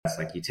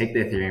like you take the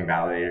Ethereum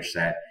validator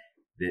set,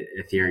 the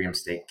Ethereum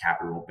stake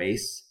capital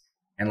base,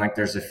 and like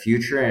there's a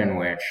future in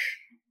which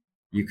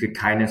you could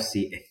kind of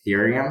see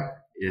Ethereum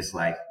is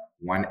like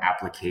one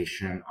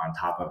application on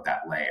top of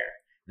that layer.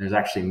 There's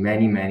actually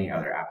many, many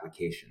other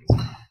applications.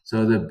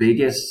 So the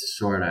biggest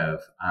sort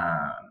of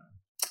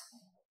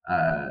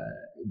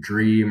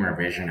dream or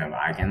vision of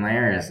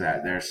EigenLayer is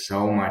that there's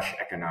so much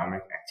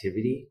economic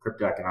activity,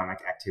 crypto economic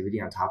activity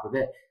on top of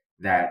it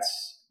that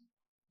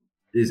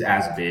is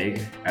as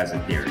big as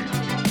Ethereum.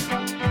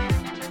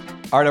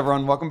 All right,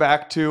 everyone, welcome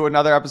back to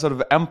another episode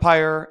of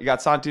Empire. You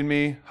got Santi and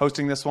me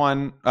hosting this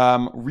one.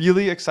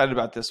 Really excited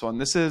about this one.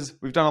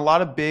 We've done a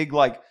lot of big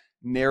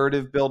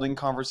narrative building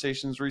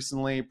conversations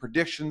recently,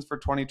 predictions for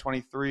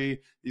 2023,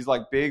 these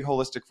big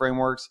holistic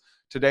frameworks.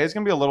 Today is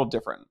going to be a little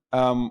different.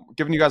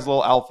 Giving you guys a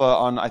little alpha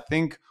on, I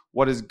think,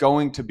 what is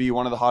going to be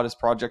one of the hottest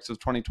projects of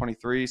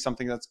 2023,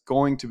 something that's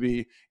going to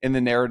be in the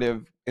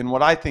narrative in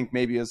what I think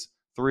maybe is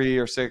 3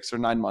 or 6 or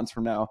 9 months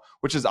from now,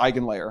 which is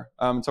EigenLayer.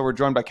 So we're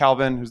joined by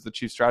Calvin, who's the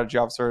Chief Strategy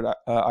Officer at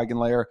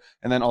EigenLayer,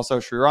 and then also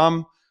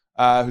Sriram,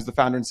 who's the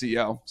founder and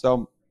CEO.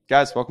 So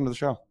guys, welcome to the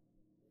show.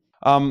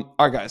 All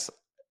right, guys.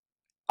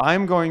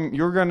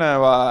 You're going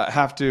to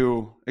have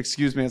to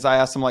excuse me as I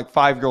ask some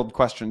 5-year-old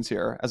questions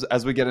here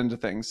as we get into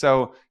things.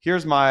 So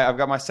I've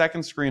got my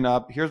second screen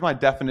up. Here's my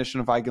definition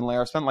of EigenLayer.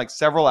 I spent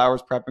several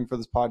hours prepping for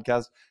this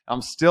podcast.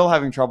 I'm still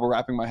having trouble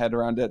wrapping my head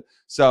around it.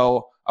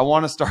 So I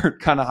want to start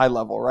kind of high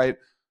level, right?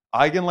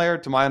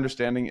 EigenLayer, to my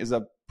understanding, is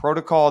a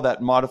protocol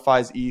that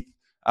modifies ETH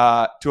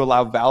to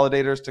allow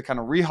validators to kind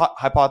of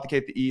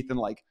rehypothecate the ETH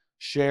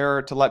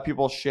and to let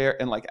people share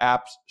and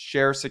apps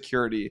share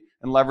security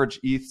and leverage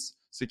ETH's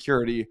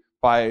security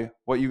by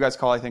what you guys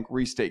call, I think,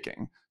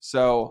 restaking.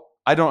 So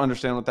I don't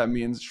understand what that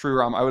means.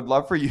 Sriram, I would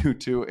love for you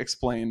to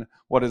explain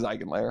what is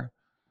EigenLayer.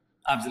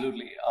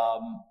 Absolutely.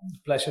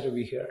 Pleasure to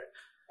be here.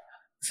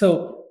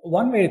 So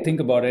one way to think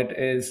about it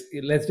is,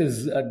 let's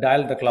just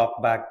dial the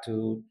clock back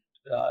to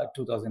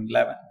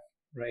 2011,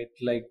 right?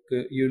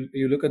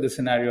 You look at the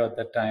scenario at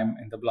that time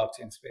in the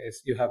blockchain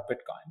space, you have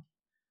Bitcoin.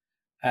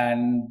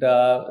 And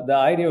the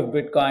idea of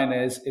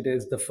Bitcoin is it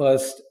is the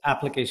first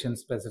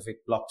application-specific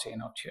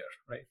blockchain out here,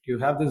 right? You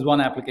have this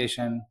one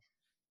application,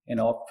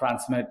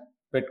 transmit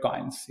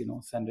Bitcoins,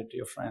 send it to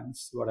your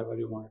friends, whatever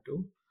you want to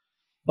do.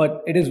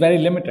 But it is very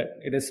limited.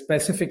 It is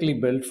specifically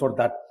built for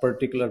that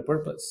particular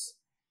purpose.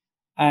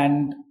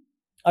 And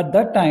at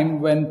that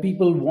time, when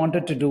people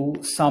wanted to do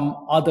some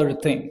other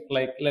thing,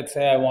 let's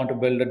say I want to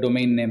build a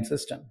domain name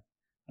system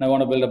and I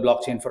want to build a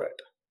blockchain for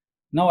it.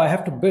 Now I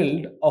have to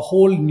build a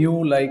whole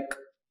new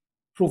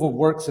proof of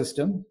work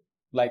system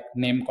like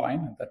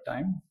Namecoin at that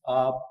time,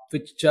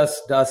 which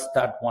just does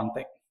that one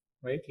thing,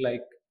 right?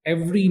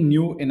 Every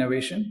new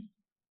innovation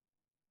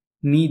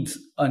needs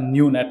a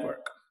new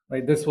network,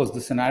 right? This was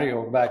the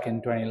scenario back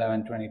in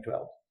 2011,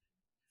 2012.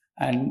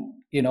 And,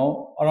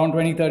 around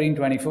 2013,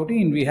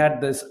 2014, we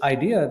had this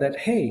idea that,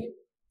 hey,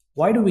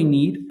 why do we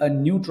need a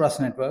new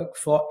trust network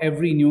for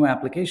every new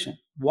application?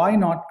 Why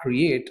not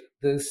create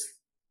this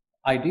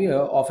idea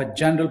of a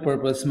general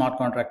purpose smart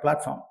contract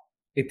platform,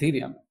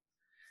 Ethereum?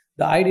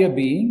 The idea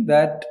being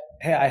that,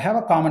 hey, I have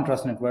a common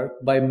trust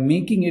network. By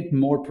making it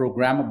more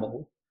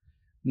programmable,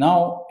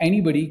 now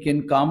anybody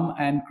can come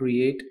and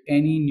create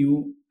any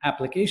new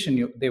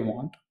application they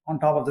want on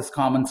top of this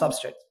common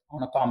substrate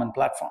on a common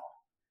platform.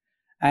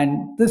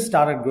 And this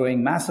started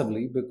growing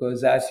massively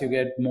because as you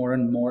get more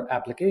and more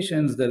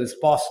applications, there is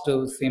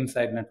positive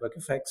same-side network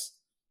effects.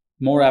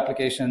 More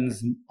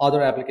applications,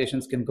 other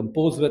applications can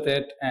compose with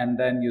it, and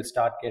then you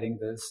start getting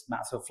this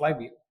massive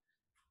flywheel.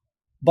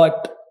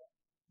 But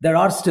there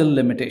are still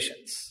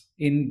limitations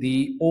in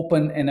the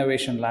open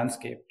innovation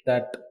landscape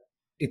that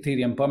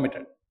Ethereum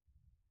permitted.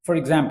 For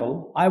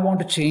example, I want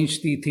to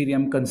change the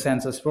Ethereum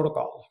consensus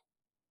protocol.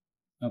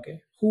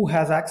 Okay, who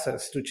has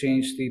access to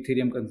change the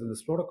Ethereum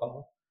consensus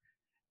protocol?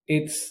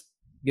 It's,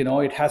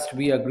 it has to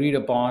be agreed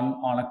upon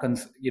on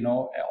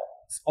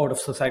out of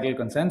societal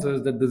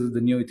consensus that this is the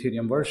new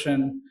Ethereum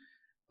version.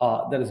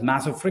 There is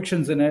massive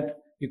frictions in it.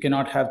 You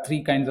cannot have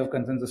 3 kinds of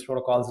consensus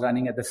protocols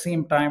running at the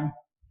same time.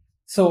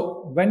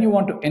 So when you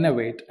want to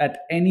innovate at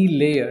any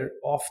layer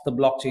of the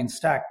blockchain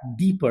stack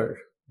deeper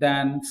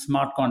than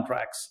smart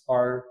contracts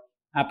or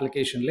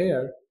application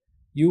layer,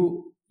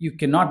 you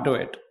cannot do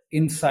it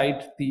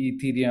inside the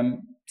Ethereum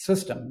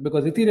system,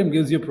 because Ethereum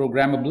gives you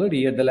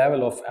programmability at the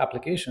level of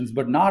applications,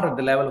 but not at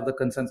the level of the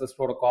consensus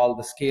protocol,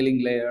 the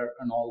scaling layer,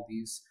 and all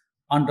these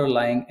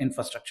underlying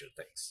infrastructure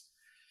things.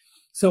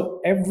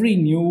 So every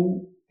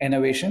new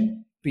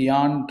innovation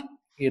beyond,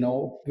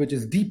 which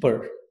is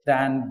deeper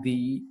than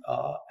the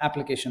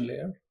application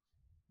layer,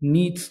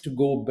 needs to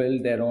go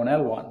build their own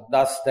L1.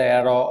 That's the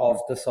era of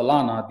the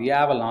Solana, the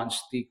Avalanche,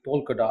 the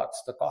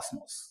Polkadots, the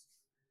Cosmos.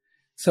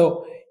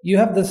 So you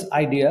have this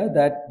idea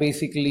that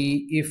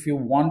basically if you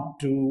want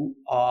to,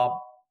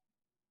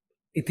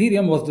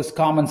 Ethereum was this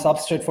common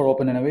substrate for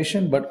open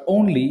innovation, but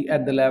only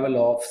at the level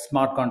of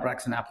smart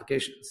contracts and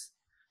applications.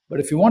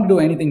 But if you want to do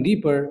anything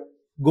deeper,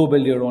 go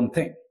build your own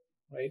thing,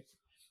 right?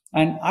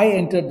 And I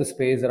entered the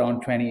space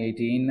around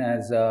 2018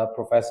 as a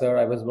professor.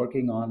 I was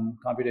working on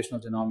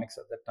computational genomics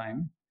at that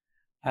time.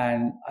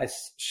 And I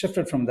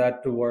shifted from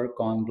that to work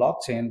on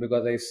blockchain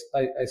because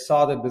I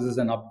saw that this is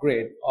an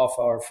upgrade of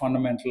our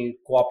fundamental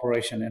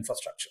cooperation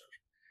infrastructure.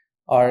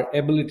 Our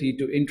ability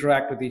to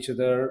interact with each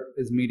other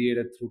is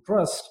mediated through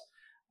trust.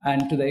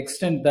 And to the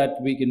extent that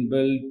we can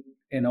build,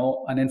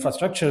 an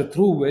infrastructure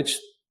through which,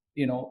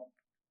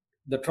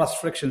 the trust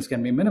frictions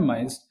can be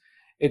minimized,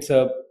 it's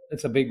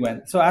a big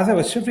win. So as I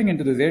was shifting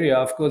into this area,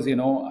 of course,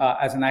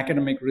 as an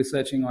academic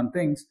researching on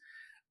things,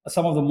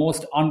 some of the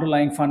most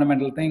underlying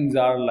fundamental things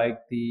are like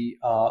the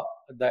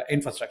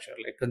infrastructure,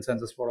 like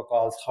consensus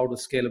protocols, how the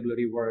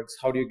scalability works,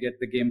 how do you get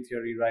the game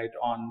theory right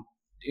on,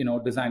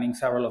 designing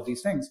several of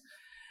these things.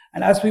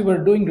 And as we were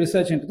doing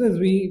research into this,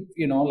 we,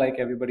 like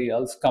everybody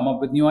else, come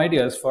up with new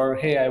ideas for,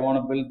 hey, I want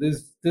to build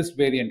this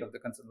variant of the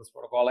consensus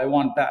protocol. I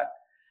want that.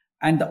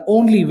 And the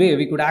only way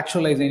we could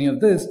actualize any of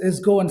this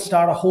is go and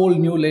start a whole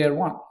new layer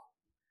one.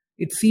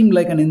 It seemed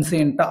like an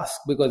insane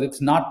task because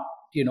it's not,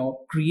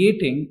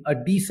 creating a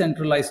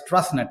decentralized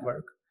trust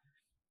network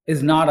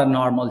is not a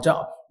normal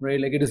job, right?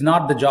 Like it is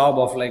not the job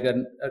of like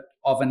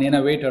of an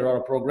innovator or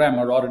a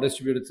programmer or a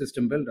distributed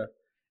system builder.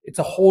 It's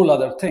a whole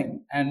other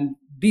thing. And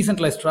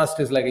decentralized trust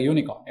is like a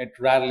unicorn. It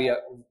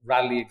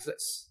rarely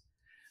exists.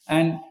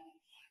 And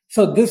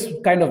so this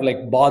kind of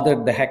like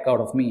bothered the heck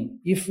out of me.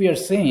 If we are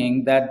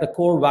saying that the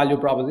core value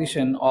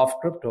proposition of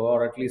crypto,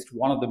 or at least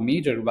one of the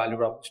major value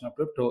proposition of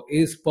crypto,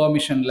 is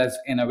permissionless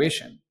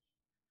innovation,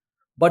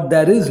 but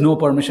there is no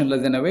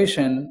permissionless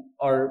innovation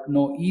or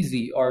no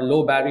easy or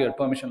low barrier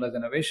permissionless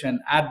innovation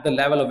at the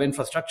level of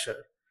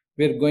infrastructure,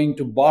 we're going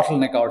to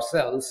bottleneck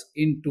ourselves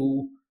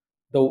into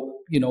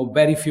the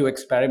very few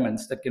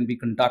experiments that can be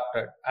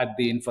conducted at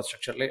the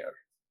infrastructure layer.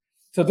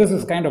 So this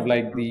is kind of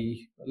like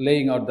the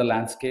laying out the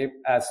landscape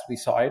as we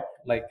saw it,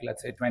 like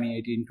let's say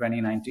 2018,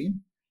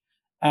 2019.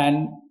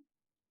 And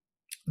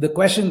the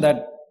question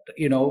that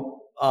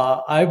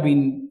I've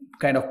been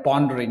kind of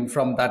pondering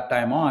from that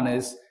time on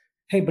is,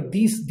 hey, but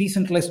these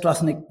decentralized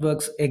trust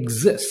networks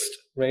exist,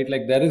 right?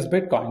 Like there is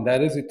Bitcoin,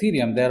 there is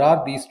Ethereum, there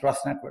are these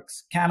trust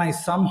networks. Can I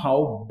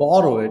somehow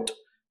borrow it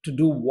to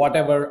do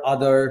whatever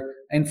other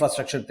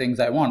infrastructure things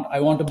I want?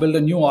 I want to build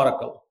a new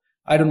Oracle.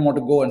 I don't want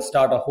to go and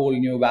start a whole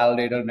new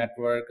validator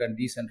network and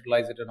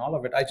decentralize it and all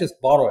of it. I just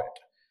borrow it.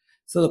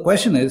 So the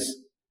question is,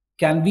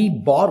 can we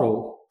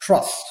borrow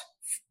trust,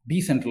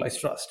 decentralized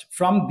trust,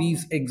 from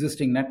these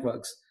existing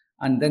networks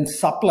and then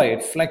supply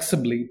it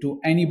flexibly to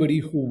anybody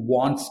who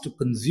wants to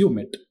consume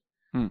it,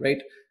 right?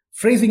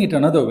 Phrasing it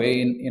another way,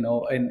 in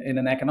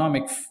an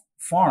economic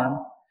form,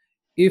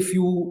 if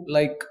you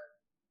like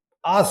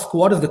ask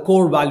what is the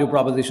core value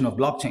proposition of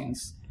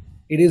blockchains,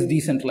 it is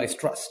decentralized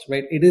trust,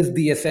 right? It is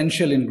the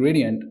essential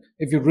ingredient.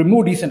 If you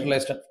remove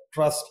decentralized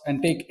trust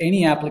and take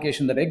any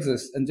application that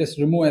exists and just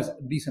remove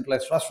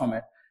decentralized trust from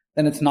it,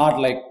 then it's not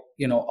like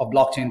a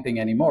blockchain thing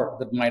anymore.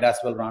 That might as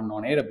well run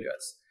on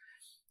AWS.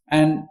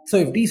 And so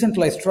if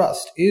decentralized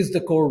trust is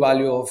the core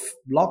value of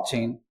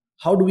blockchain,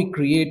 how do we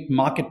create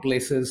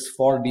marketplaces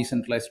for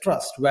decentralized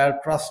trust where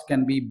trust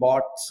can be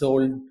bought,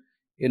 sold,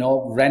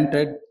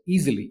 rented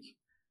easily?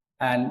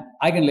 And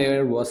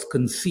EigenLayer was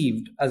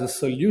conceived as a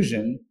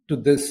solution to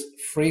this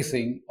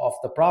phrasing of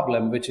the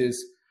problem, which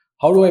is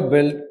how do I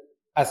build,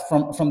 as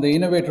from the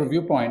innovator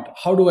viewpoint,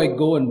 how do I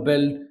go and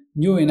build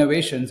new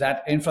innovations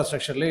at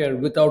infrastructure layer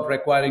without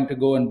requiring to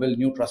go and build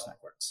new trust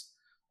networks?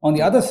 On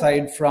the other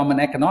side, from an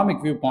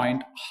economic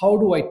viewpoint, how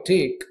do I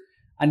take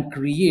and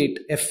create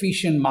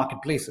efficient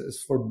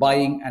marketplaces for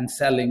buying and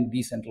selling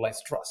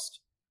decentralized trust?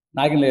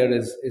 EigenLayer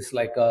is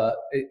like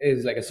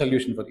a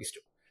solution for these two.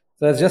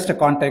 So that's just a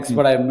context,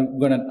 but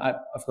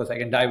of course, I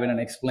can dive in and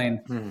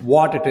explain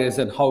what it is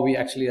and how we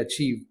actually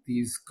achieve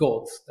these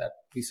goals that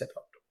we set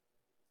out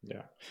to.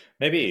 Yeah.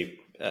 Maybe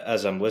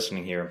as I'm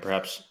listening here,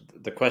 perhaps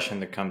the question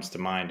that comes to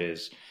mind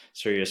is,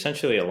 so you're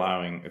essentially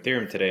allowing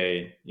Ethereum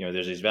today,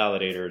 there's these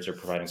validators are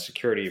providing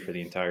security for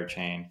the entire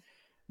chain.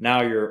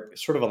 Now you're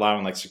sort of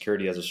allowing like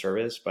security as a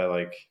service by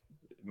like,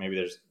 maybe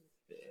there's,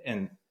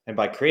 and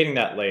by creating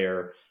that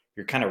layer,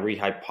 you're kind of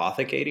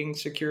rehypothecating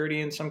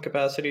security in some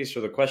capacity. So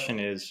the question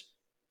is,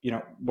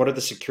 what are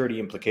the security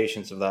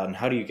implications of that? And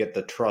how do you get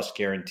the trust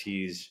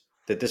guarantees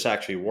that this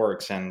actually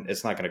works and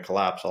it's not going to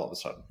collapse all of a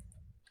sudden?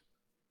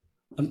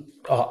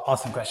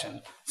 Awesome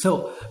question.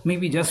 So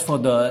maybe just for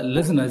the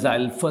listeners,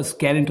 I'll first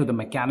get into the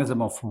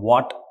mechanism of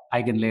what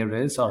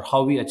EigenLayer is or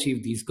how we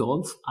achieve these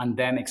goals, and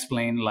then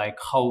explain like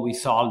how we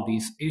solve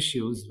these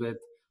issues with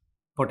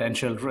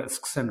potential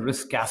risks and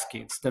risk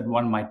cascades that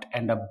one might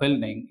end up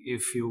building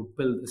if you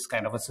build this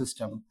kind of a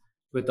system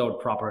without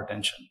proper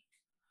attention.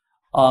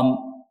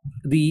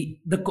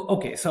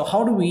 Okay, so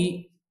how do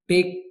we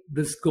take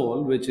this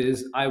goal, which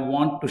is I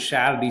want to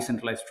share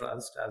decentralized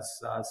trust,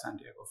 as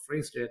Santiago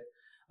phrased it.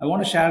 I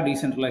want to share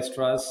decentralized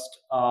trust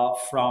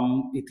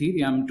from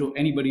Ethereum to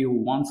anybody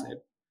who wants it.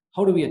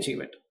 How do we achieve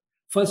it?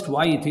 First,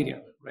 why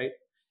Ethereum, right?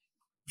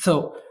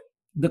 So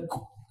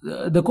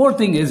the core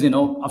thing is,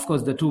 of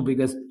course, the two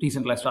biggest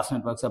decentralized trust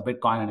networks are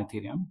Bitcoin and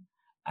Ethereum.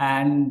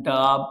 And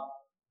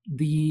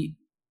the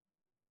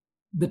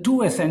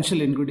two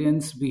essential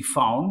ingredients we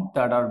found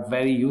that are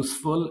very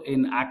useful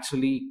in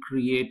actually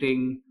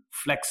creating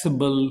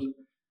flexible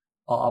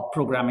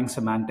programming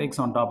semantics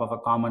on top of a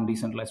common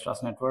decentralized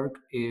trust network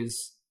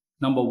is,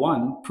 number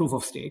one, proof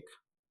of stake,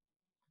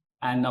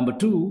 and number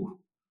two,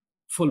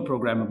 full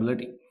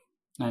programmability.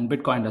 And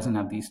Bitcoin doesn't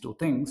have these two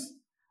things.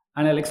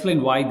 And I'll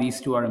explain why these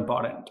two are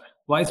important.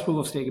 Why is proof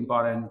of stake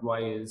important?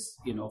 Why is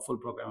full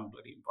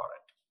programmability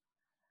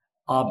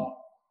important?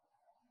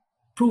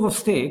 Proof of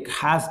stake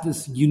has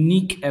this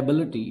unique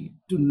ability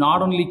to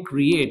not only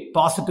create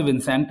positive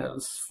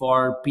incentives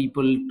for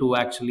people to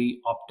actually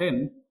opt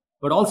in,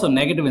 but also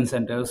negative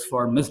incentives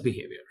for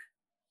misbehavior.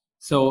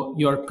 So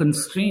you're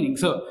constraining.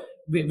 So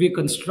we're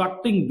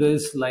constructing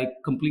this like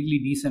completely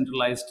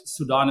decentralized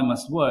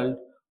pseudonymous world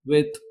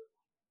with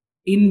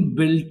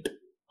inbuilt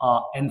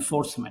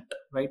enforcement,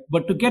 right?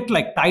 But to get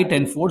like tight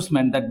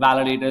enforcement that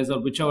validators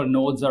or whichever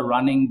nodes are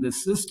running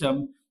this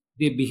system,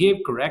 they behave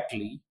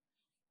correctly,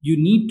 you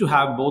need to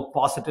have both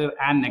positive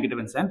and negative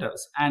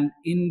incentives. And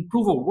in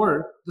proof of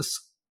work,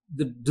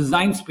 the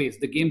design space,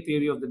 the game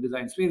theory of the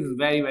design space is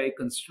very, very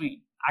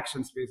constrained.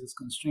 Action space is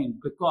constrained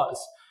because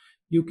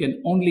you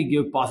can only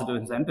give positive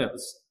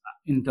incentives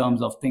in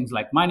terms of things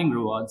like mining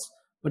rewards,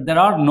 but there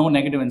are no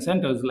negative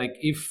incentives. Like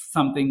if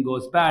something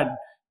goes bad,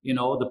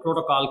 the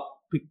protocol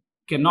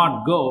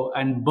cannot go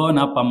and burn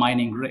up a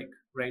mining rig,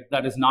 right?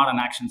 That is not an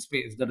action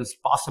space that is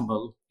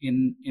possible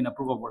in a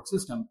proof of work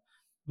system.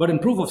 But in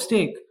proof of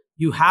stake,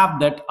 you have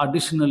that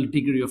additional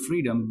degree of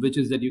freedom, which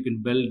is that you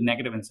can build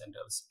negative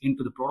incentives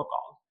into the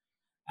protocol.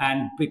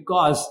 And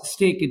because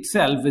stake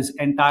itself is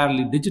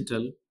entirely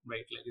digital,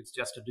 right? Like it's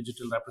just a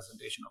digital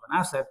representation of an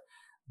asset,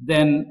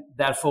 then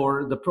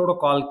therefore the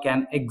protocol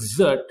can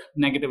exert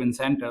negative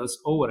incentives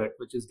over it,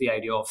 which is the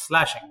idea of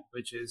slashing,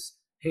 which is,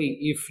 hey,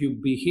 if you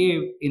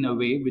behave in a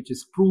way which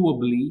is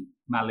provably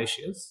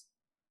malicious,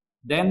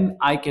 then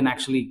I can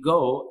actually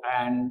go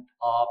and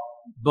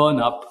burn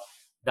up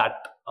that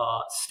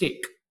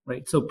stake,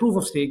 right? So proof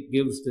of stake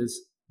gives this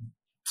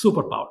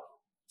superpower.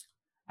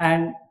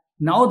 And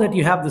now that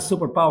you have the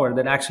superpower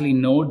that actually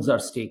nodes are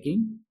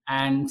staking,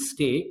 and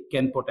stake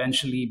can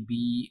potentially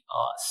be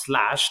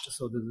slashed.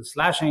 So there's the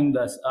slashing.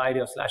 The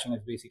idea of slashing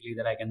is basically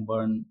that I can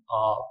burn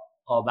a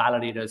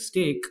validator's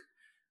stake,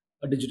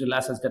 digital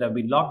assets that have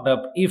been locked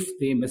up, if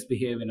they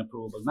misbehave in a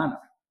provable manner.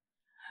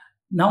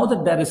 Now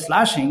that there is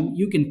slashing,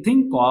 you can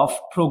think of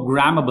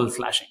programmable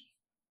slashing.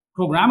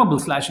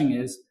 Programmable slashing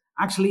is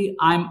actually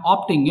I'm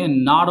opting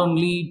in not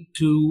only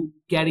to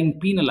getting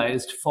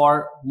penalized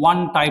for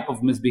one type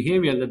of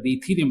misbehavior that the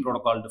Ethereum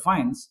protocol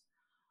defines,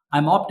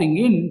 I'm opting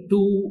in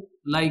to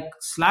like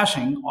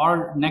slashing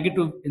or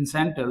negative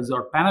incentives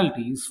or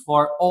penalties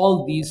for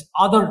all these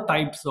other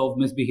types of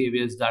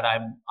misbehaviors that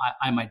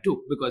I might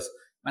do. Because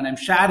when I'm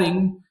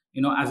sharing,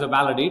 as a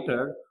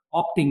validator,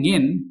 opting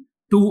in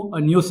to a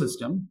new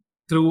system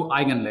through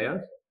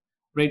EigenLayer,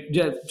 right?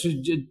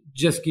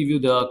 Just give you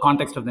the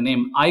context of the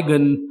name.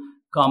 Eigen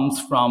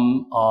comes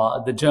from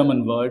the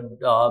German word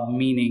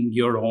meaning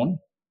your own.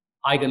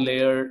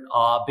 EigenLayer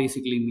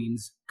basically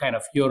means kind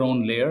of your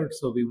own layer.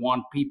 So we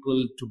want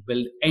people to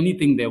build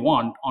anything they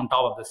want on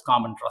top of this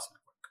common trust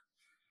network.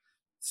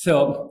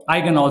 So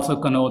Eigen also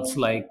connotes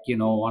like,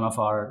 one of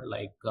our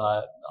like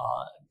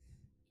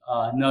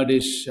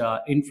nerdish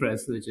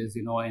interests, which is,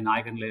 in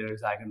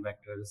eigenlayers,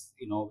 eigenvectors,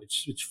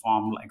 which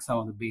form like some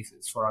of the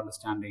basis for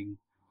understanding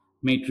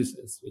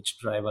matrices, which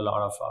drive a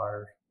lot of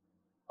our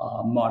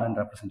modern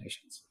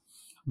representations.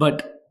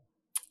 But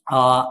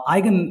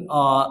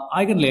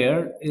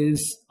EigenLayer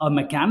is a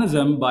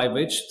mechanism by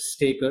which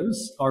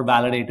stakers or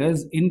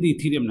validators in the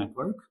Ethereum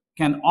network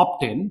can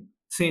opt in,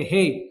 say,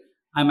 hey,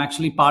 I'm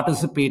actually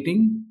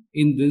participating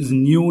in this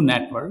new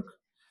network.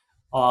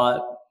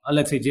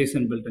 Let's say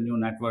Jason built a new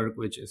network,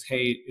 which is,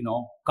 hey,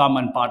 come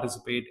and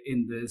participate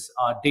in this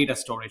data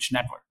storage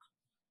network.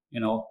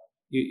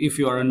 If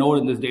you are a node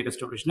in this data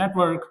storage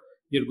network,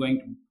 you're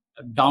going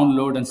to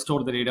download and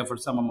store the data for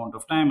some amount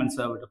of time and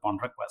serve it upon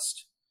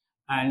request.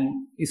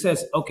 And he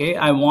says, okay,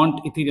 I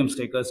want Ethereum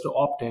stakers to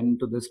opt in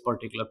to this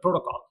particular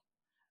protocol.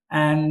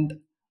 And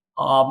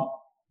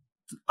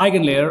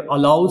EigenLayer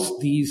allows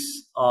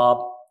these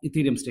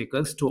Ethereum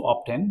stakers to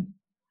opt in.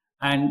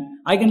 And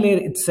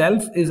EigenLayer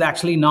itself is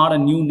actually not a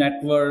new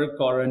network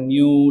or a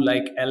new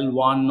like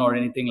L1 or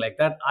anything like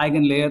that.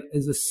 EigenLayer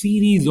is a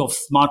series of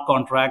smart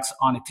contracts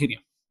on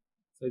Ethereum.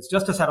 So it's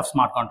just a set of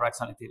smart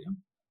contracts on Ethereum,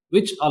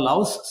 which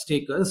allows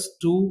stakers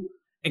to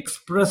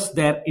express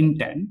their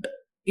intent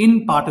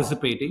in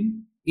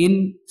participating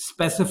in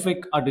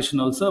specific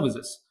additional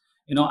services.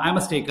 I'm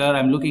a staker.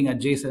 I'm looking at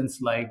Jason's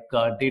like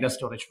data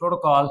storage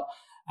protocol,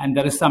 and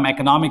there is some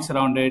economics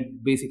around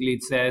it. Basically,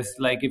 it says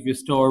like if you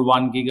store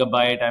 1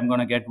 gigabyte, I'm going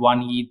to get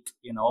 1 ETH,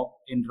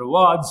 in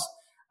rewards.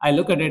 I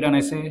look at it and I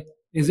say,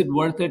 is it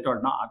worth it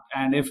or not?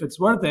 And if it's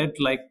worth it,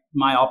 like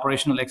my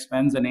operational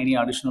expense and any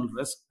additional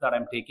risk that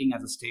I'm taking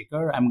as a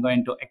staker, I'm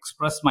going to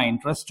express my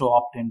interest to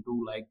opt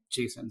into like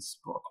Jason's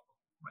protocol.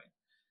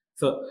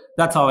 So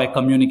that's how I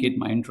communicate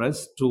my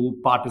interest to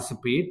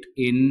participate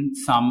in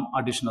some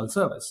additional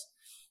service.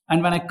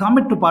 And when I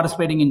commit to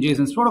participating in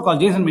Jason's protocol,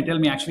 Jason may tell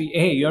me actually,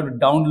 hey, you have to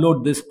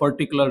download this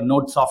particular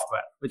node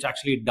software, which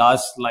actually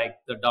does like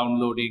the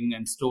downloading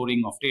and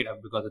storing of data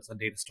because it's a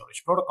data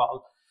storage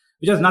protocol,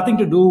 which has nothing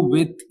to do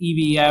with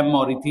EVM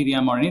or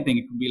Ethereum or anything.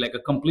 It could be like a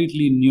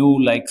completely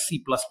new like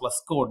C++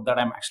 code that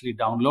I'm actually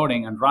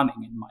downloading and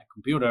running in my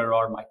computer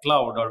or my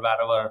cloud or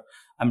wherever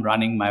I'm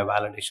running my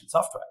validation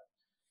software.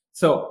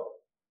 So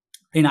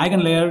in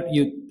EigenLayer,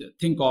 you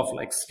think of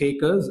like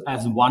stakers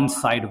as one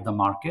side of the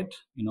market.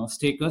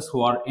 Stakers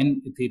who are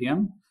in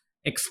Ethereum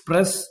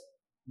express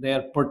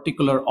their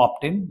particular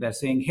opt-in. They're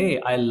saying,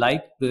 hey, I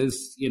like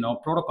this,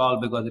 protocol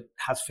because it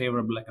has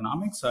favorable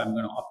economics, so I'm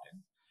going to opt in.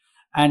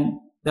 And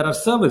there are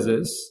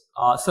services,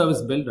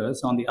 service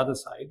builders on the other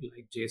side,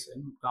 like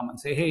Jason, who come and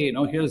say, hey,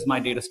 here's my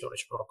data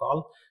storage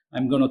protocol.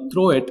 I'm going to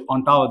throw it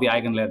on top of the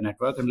EigenLayer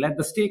network and let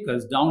the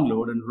stakers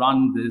download and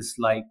run this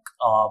like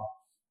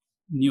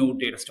new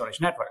data storage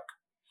network.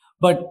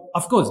 But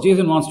of course,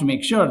 Jason wants to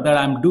make sure that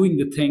I'm doing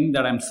the thing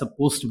that I'm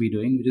supposed to be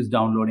doing, which is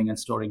downloading and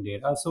storing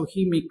data. So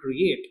he may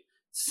create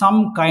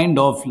some kind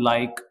of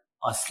like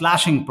a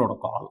slashing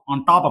protocol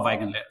on top of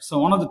EigenLayer. So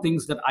one of the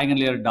things that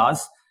EigenLayer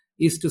does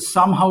is to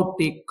somehow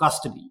take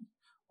custody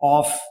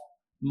of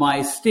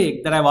my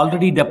stake that I've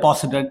already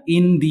deposited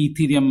in the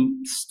Ethereum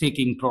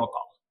staking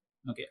protocol.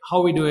 Okay,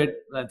 how we do it,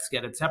 let's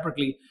get it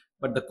separately.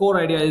 But the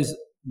core idea is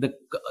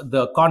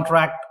the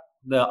contract,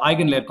 the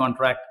EigenLayer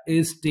contract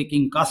is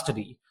taking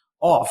custody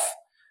of,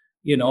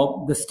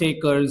 the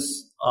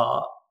stakers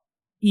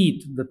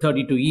ETH, the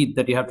 32 ETH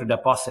that you have to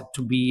deposit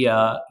to be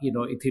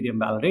Ethereum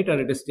validator.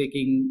 It is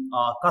taking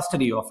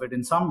custody of it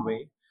in some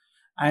way.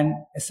 And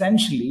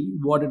essentially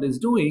what it is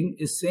doing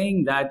is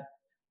saying that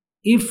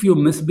if you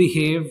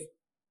misbehave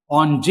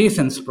on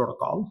Jason's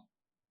protocol,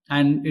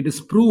 and it is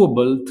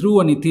provable through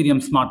an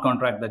Ethereum smart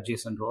contract that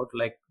Jason wrote,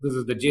 like this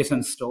is the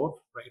Jason store,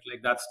 right?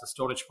 Like that's the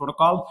storage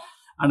protocol.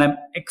 And I'm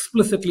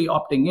explicitly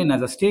opting in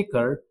as a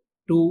staker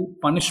to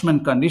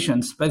punishment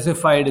conditions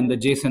specified in the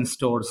Jason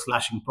store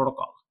slashing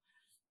protocol,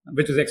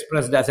 which is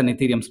expressed as an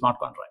Ethereum smart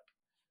contract.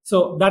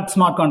 So that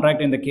smart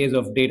contract in the case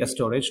of data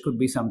storage could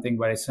be something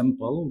very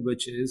simple,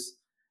 which is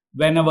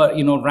whenever,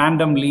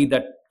 randomly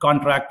that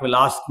contract will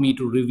ask me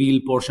to reveal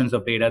portions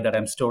of data that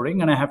I'm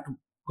storing, and I have to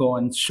go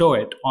and show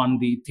it on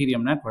the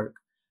Ethereum network.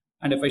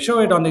 And if I show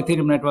it on the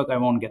Ethereum network, I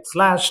won't get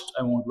slashed,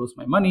 I won't lose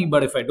my money.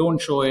 But if I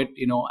don't show it,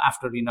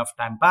 after enough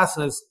time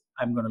passes,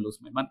 I'm going to lose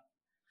my money.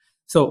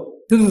 So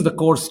this is the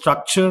core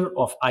structure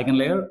of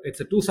EigenLayer. It's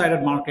a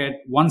two-sided market.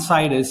 One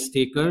side is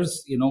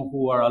stakers,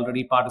 who are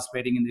already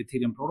participating in the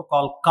Ethereum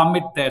protocol,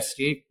 commit their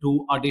stake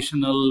to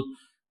additional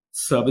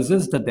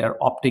services that they're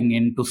opting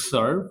in to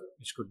serve,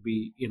 which could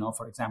be,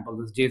 for example,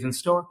 this Jason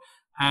store.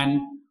 And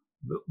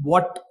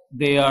what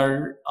they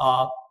are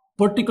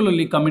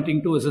particularly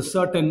committing to is a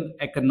certain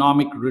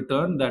economic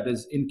return that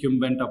is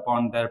incumbent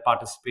upon their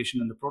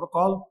participation in the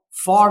protocol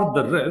for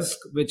the risk,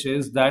 which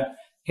is that,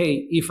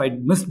 hey, if I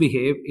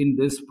misbehave in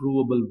this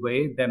provable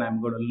way, then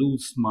I'm going to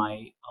lose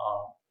my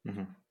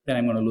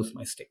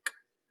stake.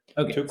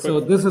 Okay, so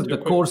this is the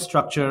core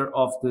structure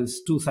of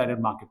this two-sided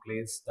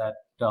marketplace that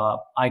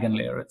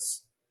EigenLayer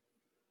is.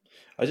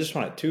 I just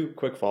wanted two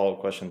quick follow-up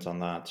questions on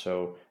that.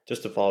 So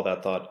just to follow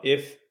that thought,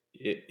 if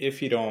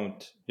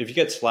you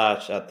get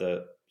slashed at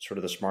the sort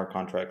of the smart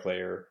contract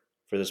layer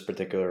for this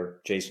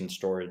particular Jason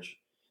storage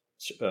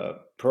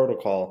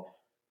protocol,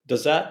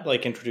 does that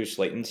like introduce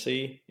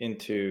latency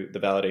into the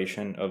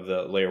validation of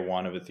the layer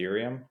one of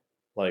Ethereum?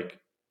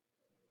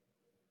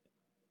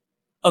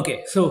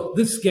 Okay, so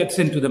this gets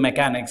into the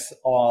mechanics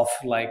of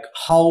like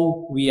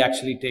how we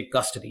actually take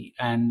custody,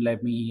 and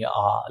let me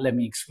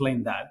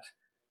explain that.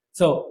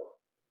 So,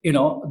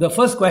 the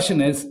first question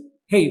is,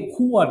 hey,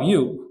 who are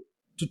you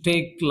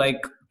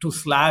to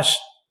slash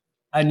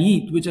an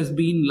ETH which has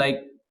been like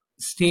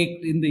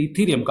staked in the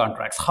Ethereum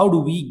contracts? How do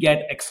we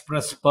get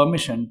express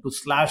permission to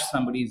slash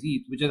somebody's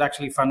ETH, which has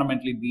actually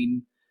fundamentally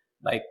been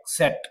like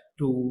set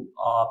to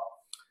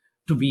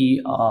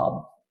be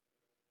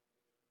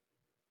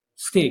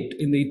staked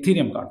in the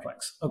Ethereum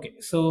contracts? Okay,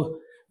 so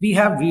we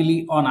have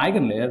really on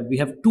EigenLayer, we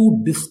have two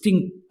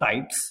distinct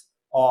types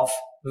of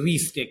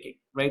restaking,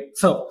 right?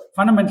 So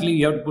fundamentally,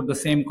 you have to put the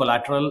same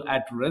collateral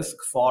at risk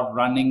for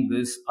running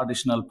this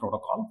additional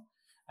protocol.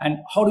 And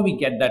how do we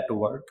get that to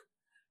work?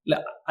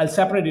 I'll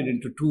separate it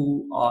into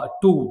two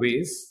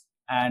ways.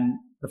 And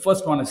the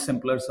first one is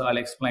simpler, so I'll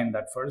explain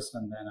that first,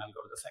 and then I'll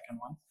go to the second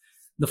one.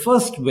 The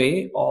first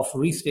way of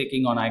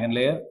restaking on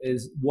EigenLayer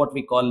is what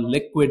we call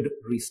liquid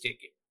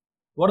restaking.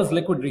 What is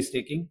liquid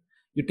restaking?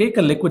 You take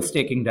a liquid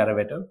staking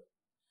derivative,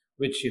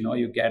 which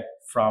you get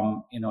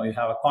from, you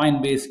have a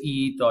Coinbase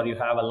ETH, or you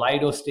have a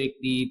Lido staked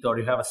ETH, or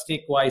you have a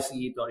Stakewise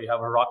ETH, or you have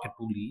a Rocket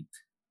Pool ETH.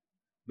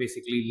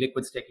 Basically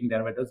liquid staking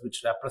derivatives,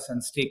 which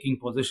represent staking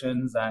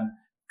positions and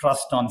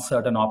trust on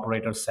certain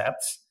operator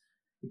sets.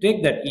 You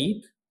take that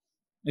ETH,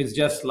 it's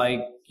just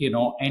like,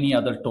 any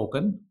other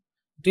token.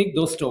 Take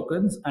those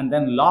tokens and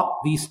then lock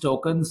these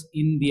tokens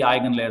in the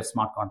EigenLayer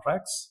smart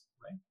contracts,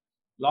 right?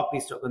 lock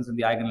these tokens in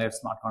the eigenlayer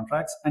smart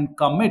contracts, and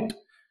commit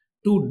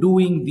to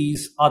doing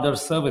these other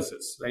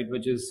services, right?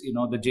 Which is,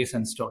 the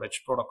JSON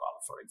storage protocol,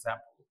 for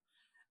example.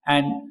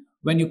 And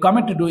when you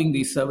commit to doing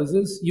these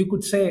services, you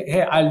could say,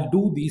 hey, I'll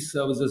do these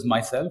services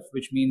myself,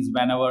 which means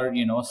whenever,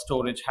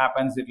 storage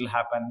happens, it will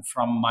happen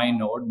from my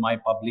node, my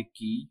public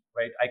key,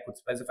 right? I could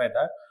specify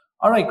that.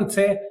 Or I could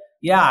say,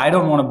 yeah, I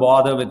don't want to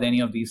bother with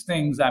any of these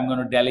things. I'm going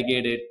to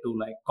delegate it to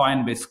like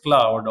Coinbase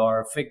Cloud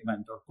or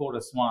Figment or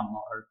Chorus One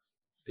or,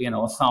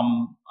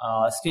 some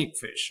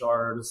Stakefish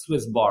or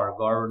Swissborg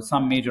or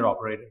some major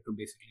operator to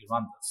basically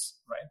run this,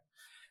 right?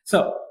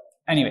 So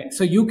anyway,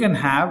 so you can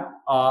have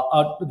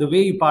the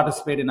way you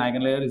participate in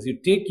EigenLayer is you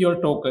take your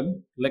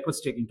token, liquid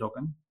staking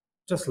token,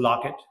 just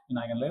lock it in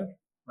EigenLayer,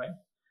 right?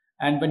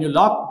 And when you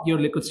lock your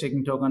liquid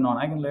staking token on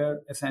EigenLayer,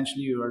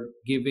 essentially you are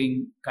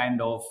giving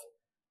kind of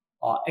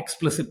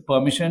explicit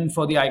permission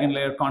for the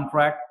EigenLayer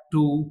contract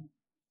to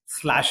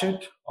slash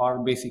it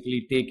or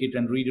basically take it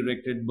and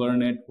redirect it,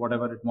 burn it,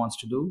 whatever it wants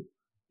to do,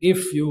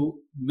 if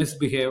you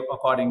misbehave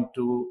according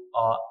to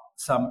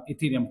some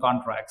Ethereum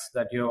contracts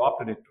that you have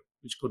opted into,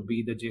 which could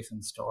be the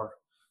JSON store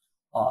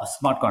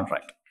smart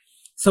contract.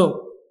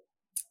 So,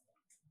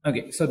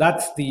 okay, so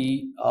that's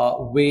the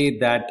way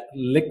that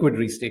liquid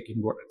restaking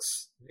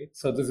works. Right?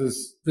 So this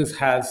is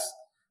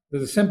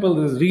simple.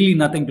 There's really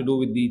nothing to do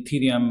with the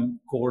Ethereum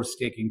core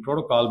staking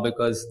protocol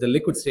because the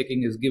liquid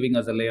staking is giving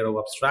us a layer of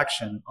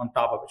abstraction on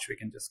top of which we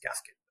can just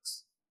cascade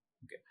this.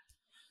 Okay.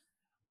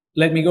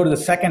 Let me go to the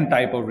second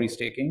type of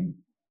restaking,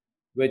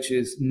 which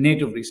is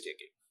native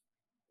restaking,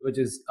 which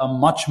is a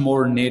much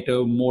more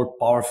native, more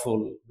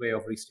powerful way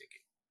of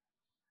restaking.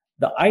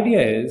 The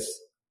idea is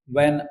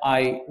when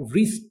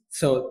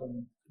so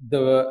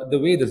the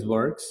way this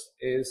works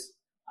is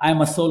I'm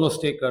a solo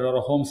staker or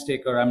a home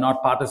staker. I'm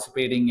not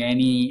participating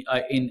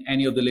in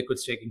any of the liquid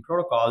staking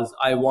protocols.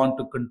 I want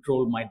to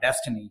control my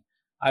destiny.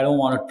 I don't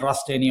want to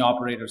trust any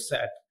operator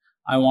set.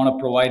 I want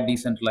to provide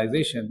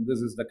decentralization. This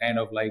is the kind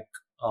of like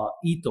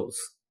ethos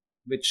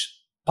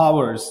which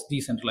powers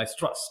decentralized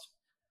trust.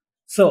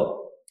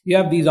 So you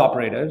have these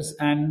operators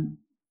and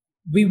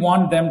we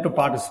want them to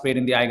participate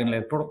in the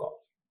EigenLayer protocol.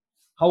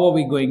 How are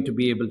we going to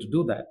be able to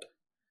do that?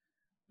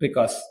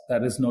 Because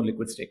there is no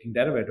liquid staking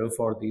derivative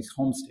for these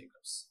home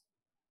stakers.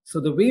 So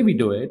the way we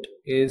do it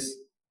is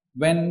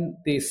when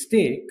they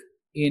stake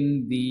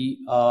in the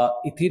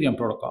Ethereum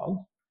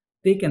protocol,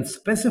 they can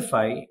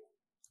specify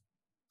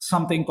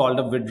something called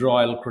a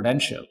withdrawal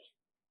credential.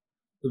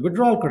 The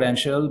withdrawal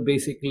credential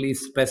basically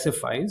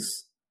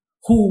specifies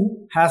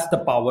who has the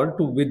power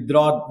to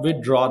withdraw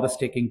the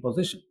staking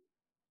position.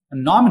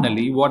 And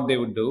nominally, what they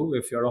would do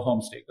if you're a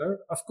home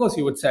staker, of course,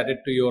 you would set it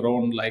to your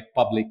own like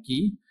public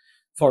key,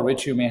 for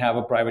which you may have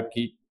a private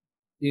key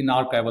in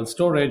archival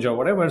storage or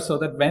whatever, so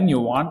that when you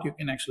want, you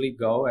can actually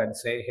go and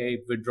say, hey,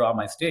 withdraw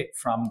my stake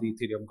from the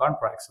Ethereum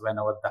contracts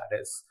whenever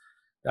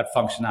that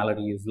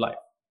functionality is live.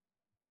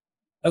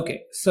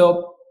 Okay,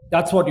 so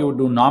that's what you would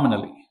do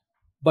nominally.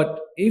 But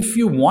if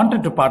you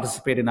wanted to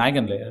participate in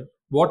EigenLayer,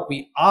 what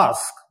we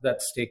ask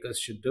that stakers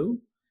should do,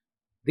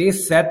 they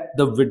set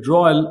the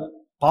withdrawal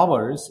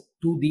powers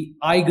to the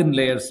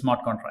EigenLayer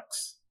smart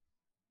contracts.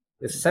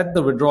 They set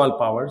the withdrawal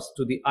powers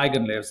to the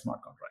EigenLayer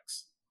smart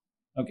contracts.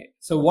 Okay,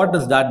 so what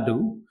does that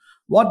do?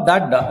 What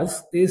that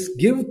does is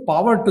give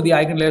power to the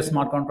EigenLayer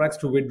smart contracts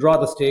to withdraw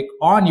the stake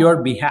on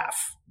your behalf,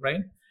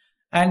 right?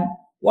 And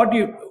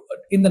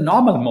in the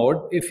normal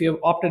mode, if you've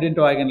opted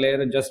into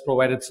EigenLayer and just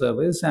provided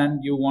service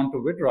and you want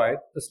to withdraw it,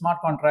 the smart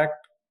contract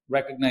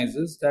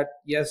recognizes that,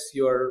 yes,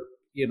 you're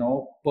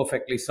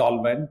perfectly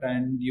solvent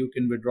and you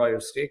can withdraw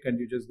your stake, and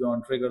you just go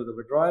and trigger the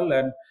withdrawal,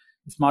 and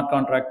the smart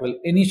contract will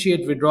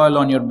initiate withdrawal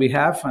on your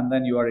behalf, and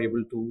then you are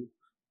able to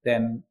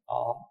then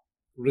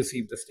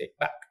receive the stake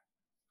back.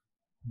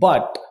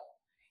 But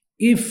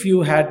if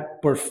you had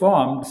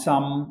performed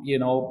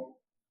something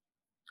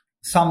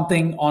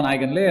on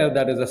EigenLayer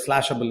that is a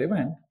slashable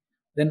event,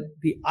 then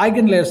the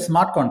EigenLayer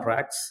smart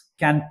contracts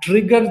can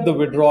trigger the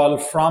withdrawal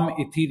from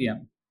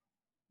Ethereum,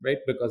 right?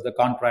 Because the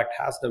contract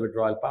has the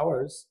withdrawal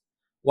powers.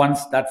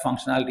 Once that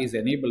functionality is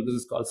enabled, this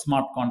is called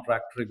smart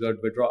contract triggered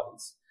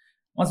withdrawals.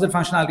 Once that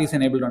functionality is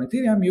enabled on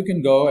Ethereum, you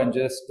can go and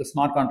the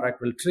smart contract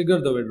will trigger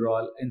the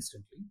withdrawal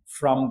instantly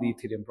from the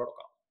Ethereum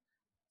protocol.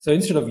 So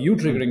instead of you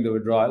triggering the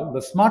withdrawal,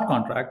 the smart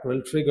contract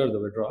will trigger the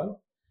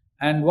withdrawal.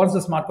 And once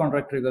the smart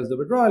contract triggers the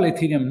withdrawal,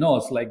 Ethereum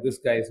knows like this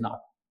guy is not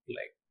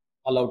like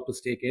allowed to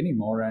stake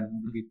anymore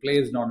and be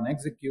placed on an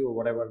execute or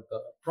whatever the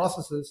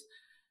process is.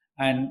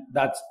 And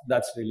that's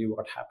really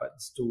what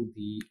happens to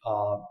the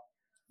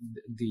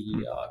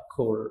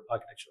core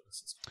architecture of the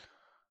system.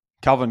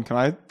 Calvin, can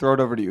I throw it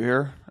over to you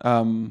here?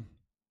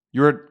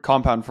 You were at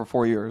Compound for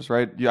 4 years,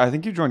 right? I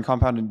think you joined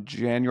Compound in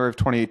January of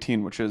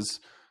 2018, which is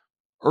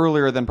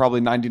earlier than probably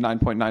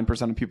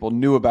 99.9% of people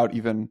knew about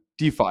even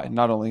DeFi,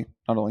 not only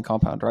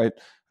Compound, right?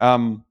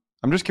 I'm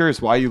just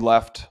curious why you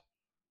left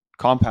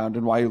Compound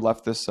and why you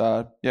left this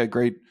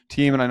great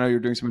team. And I know you're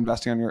doing some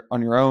investing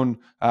on your own.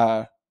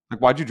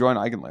 Why'd you join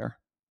EigenLayer?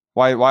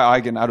 Why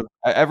Eigen out of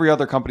every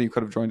other company you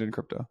could have joined in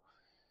crypto?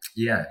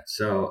 Yeah,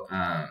 so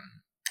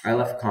I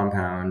left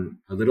Compound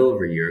a little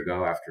over a year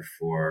ago after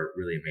 4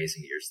 really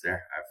amazing years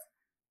there.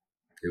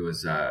 It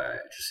was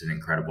just an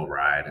incredible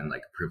ride and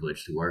like a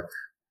privilege to work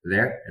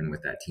there and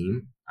with that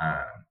team.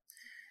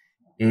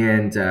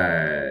 And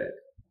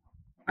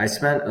I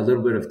spent a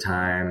little bit of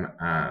time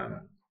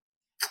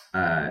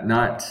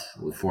not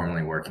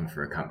formally working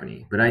for a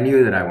company, but I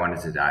knew that I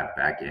wanted to dive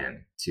back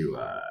into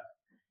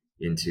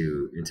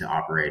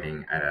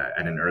operating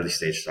at an early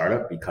stage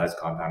startup because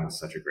Compound was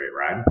such a great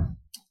ride.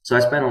 So I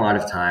spent a lot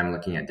of time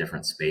looking at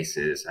different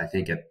spaces. I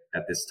think at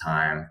this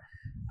time,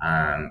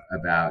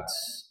 about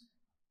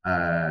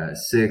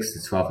 6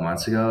 to 12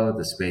 months ago,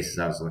 the spaces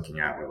I was looking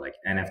at were like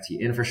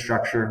NFT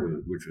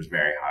infrastructure, which was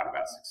very hot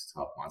about 6 to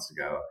 12 months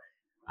ago.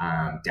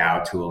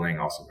 DAO tooling,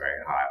 also very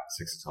hot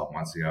 6 to 12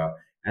 months ago.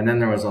 And then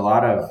there was a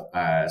lot of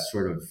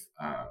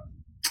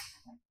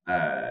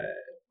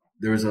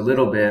there was a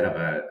little bit of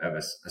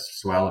a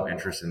swell of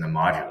interest in the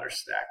modular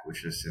stack,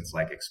 which has since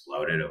like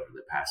exploded over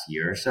the past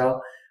year or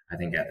so. I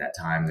think at that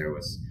time there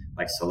was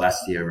like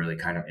Celestia really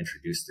kind of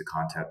introduced the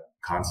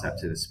concept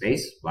to the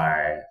space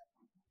by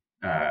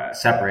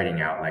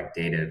separating out like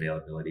data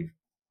availability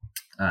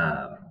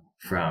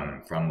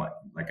from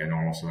like a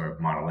normal sort of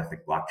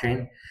monolithic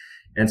blockchain.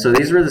 And so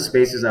these were the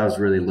spaces I was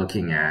really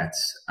looking at,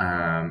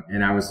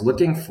 and I was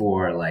looking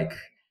for like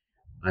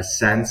a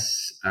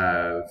sense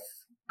of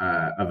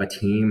a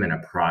team and a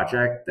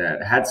project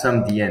that had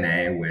some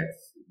DNA with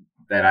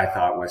that I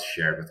thought was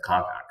shared with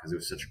Compound because it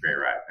was such a great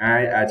ride.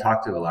 And I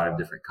talked to a lot of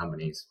different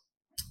companies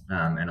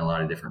and a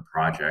lot of different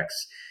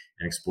projects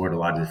and explored a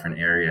lot of different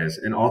areas.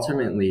 And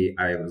ultimately,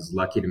 I was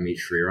lucky to meet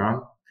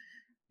Sriram.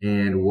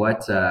 And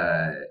what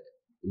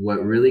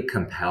really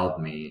compelled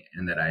me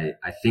and that I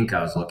think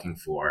I was looking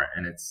for,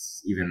 and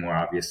it's even more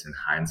obvious in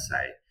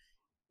hindsight,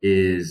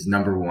 is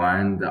number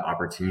one, the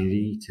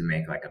opportunity to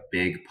make like a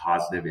big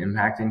positive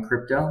impact in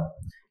crypto.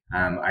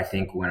 I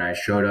think when I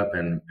showed up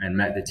and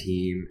met the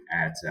team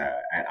at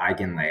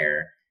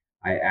Eigenlayer,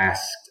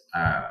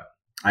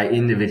 I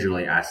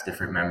individually asked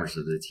different members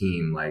of the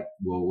team, like,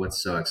 well,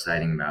 what's so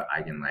exciting about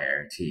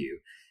Eigenlayer to you?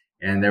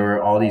 And there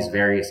were all these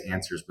various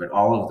answers, but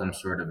all of them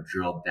sort of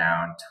drilled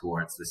down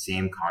towards the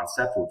same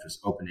concept, which was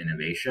open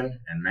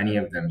innovation. And many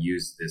of them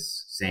used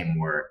this same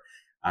word.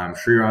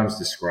 Sriram's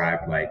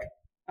described like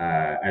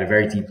at a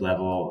very deep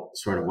level,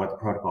 sort of what the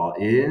protocol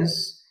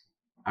is.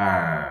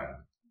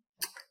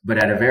 But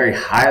at a very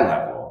high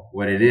level,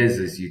 what it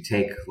is you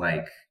take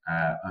like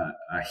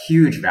a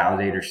huge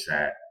validator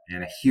set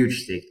and a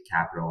huge staked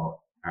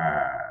capital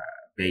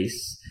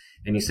base,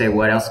 and you say,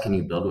 what else can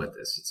you build with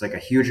this? It's like a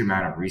huge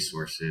amount of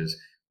resources.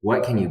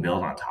 What can you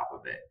build on top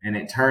of it? And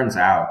it turns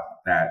out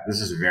that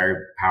this is a very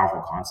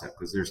powerful concept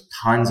because there's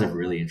tons of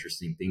really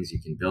interesting things you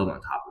can build on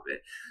top of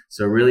it.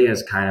 So really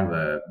as kind of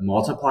a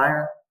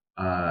multiplier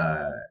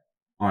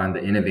on the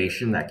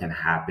innovation that can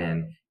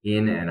happen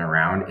in and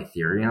around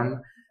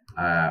Ethereum,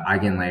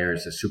 Eigenlayer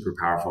is a super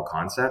powerful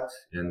concept.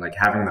 And like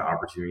having the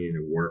opportunity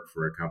to work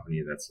for a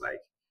company that's like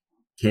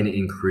can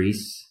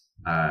increase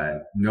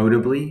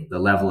notably the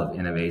level of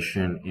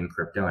innovation in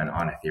crypto and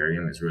on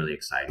Ethereum is really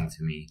exciting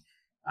to me.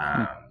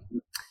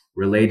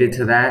 Related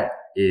to that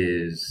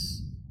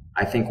is,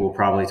 I think we'll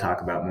probably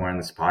talk about more in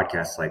this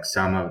podcast, like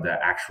some of the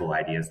actual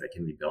ideas that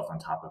can be built on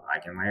top of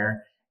Eigenlayer.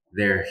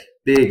 They're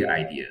big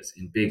ideas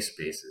in big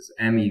spaces,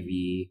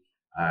 MEV,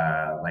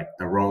 like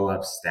the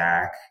roll-up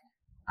stack.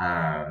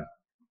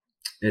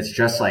 It's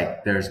just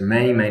like there's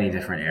many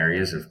different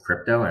areas of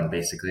crypto and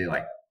basically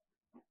like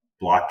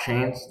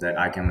blockchains that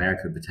Eigenlayer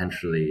could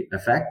potentially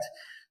affect.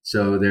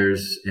 So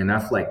there's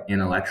enough like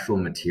intellectual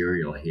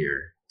material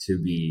here to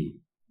be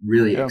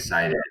really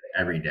excited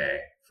every day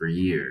for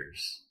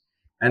years.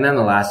 And then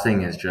the last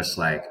thing is just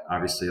like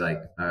obviously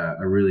like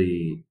a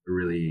really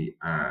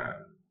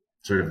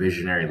sort of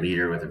visionary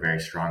leader with a very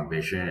strong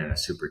vision and a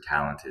super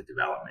talented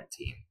development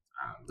team.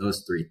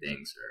 Those three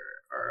things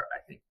are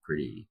I think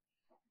pretty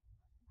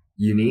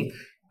unique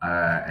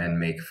and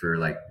make for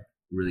like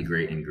really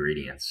great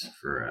ingredients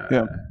for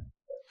a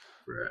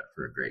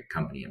great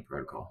company and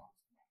protocol.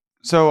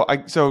 So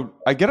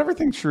I get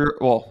everything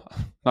Sriram, well,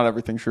 not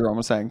everything Sriram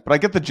was saying, but I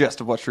get the gist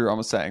of what Sriram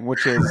was saying,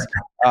 which is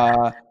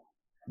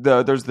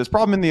there's this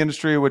problem in the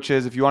industry, which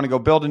is if you want to go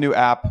build a new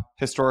app,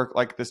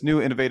 like this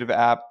new innovative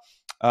app,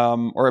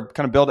 or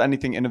kind of build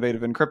anything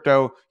innovative in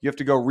crypto, you have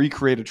to go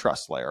recreate a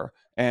trust layer.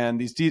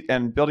 And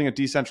and building a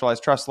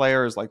decentralized trust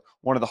layer is like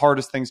one of the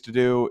hardest things to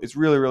do. It's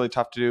really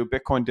tough to do.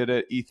 Bitcoin did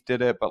it, ETH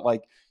did it, but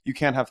like you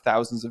can't have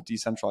thousands of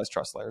decentralized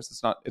trust layers.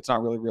 It's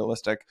not really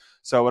realistic.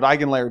 So what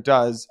Eigenlayer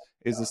does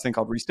is this thing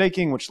called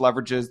restaking, which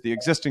leverages the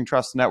existing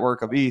trust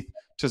network of ETH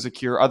to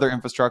secure other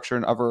infrastructure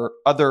and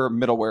other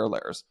middleware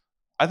layers.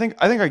 I think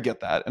I get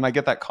that, and I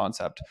get that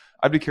concept.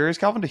 I'd be curious,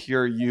 Calvin, to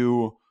hear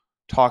you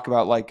talk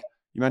about, like,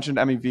 you mentioned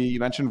MEV, you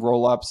mentioned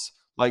rollups,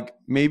 like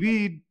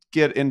maybe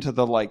get into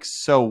the like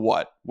so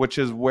what, which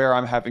is where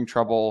I'm having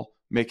trouble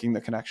making the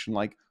connection.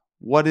 Like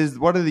what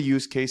are the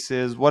use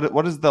cases?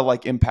 What is the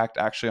like impact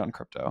actually on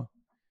crypto?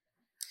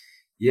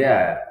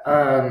 Yeah.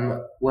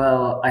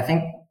 Well, I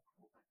think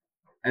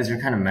as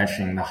you're kind of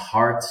mentioning, the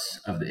heart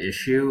of the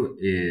issue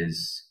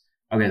is,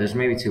 okay, there's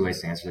maybe two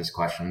ways to answer this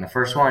question. The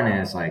first one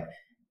is like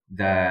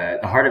the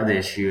heart of the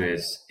issue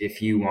is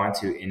if you want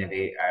to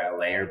innovate at a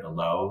layer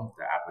below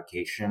the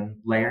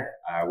application layer,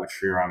 which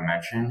Sriram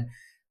mentioned,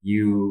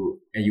 you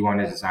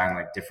want to design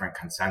like different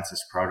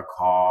consensus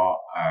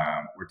protocol,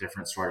 or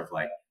different sort of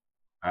like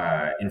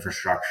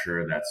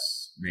infrastructure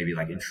that's maybe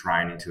like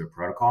enshrined into a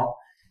protocol.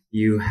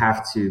 You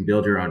have to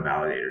build your own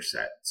validator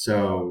set.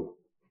 So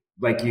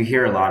like you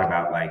hear a lot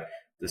about like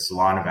the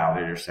Solana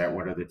validator set.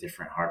 What are the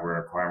different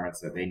hardware requirements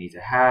that they need to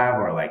have,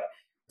 or like,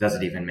 does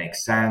it even make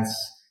sense?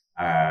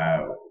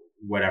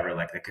 Whatever,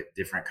 like the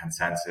different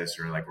consensus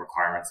or like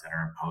requirements that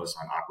are imposed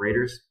on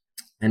operators.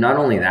 And not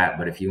only that,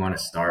 but if you want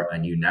to start a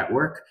new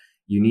network,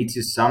 you need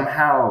to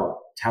somehow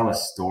tell a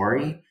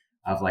story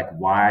of like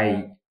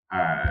why,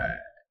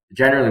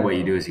 generally what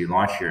you do is you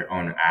launch your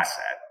own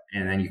asset,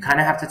 and then you kind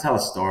of have to tell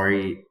a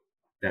story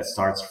that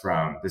starts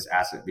from this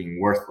asset being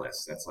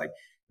worthless. That's like,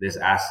 this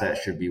asset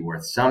should be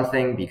worth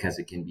something because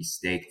it can be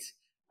staked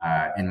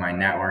in my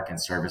network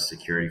and service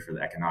security for the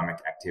economic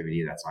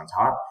activity that's on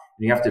top.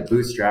 And you have to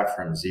bootstrap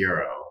from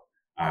zero,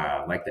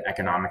 like the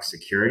economic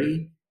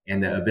security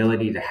and the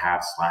ability to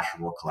have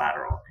slashable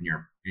collateral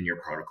in your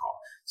protocol.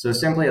 So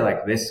simply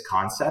like this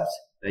concept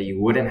that you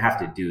wouldn't have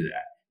to do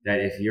that. That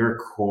if your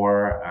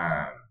core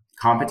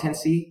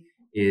competency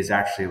is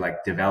actually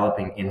like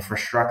developing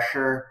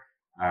infrastructure,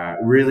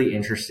 really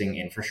interesting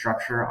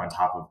infrastructure on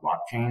top of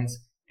blockchains,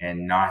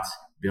 and not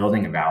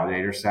building a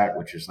validator set,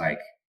 which is like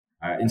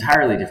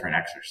entirely different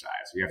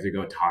exercise. You have to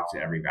go talk to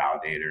every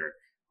validator,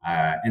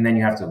 and then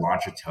you have to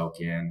launch a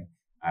token,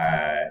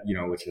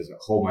 which has a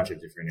whole bunch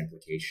of different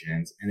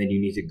implications. And then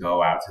you need to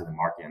go out to the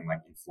market and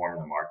like inform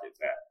the market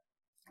that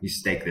you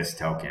stake this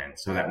token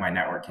so that my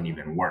network can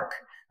even work.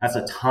 That's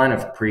a ton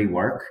of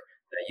pre-work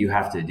that you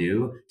have to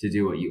do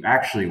what you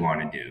actually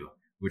want to do,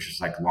 which is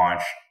like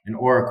launch an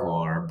Oracle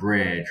or a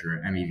bridge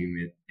or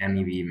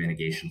MEV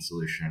mitigation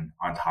solution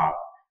on top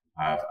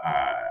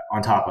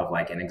of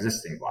like an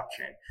existing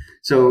blockchain.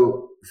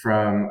 So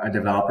from a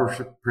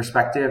developer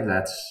perspective,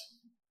 that's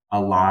a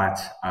lot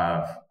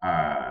of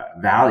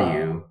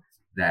value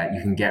that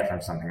you can get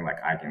from something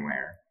like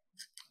EigenLayer.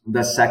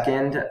 The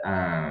second,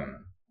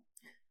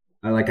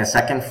 like a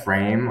second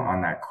frame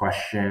on that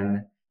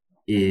question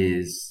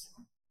is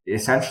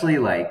essentially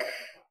like,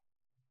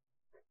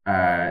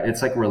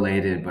 it's like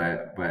related,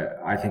 but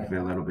I think of it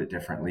a little bit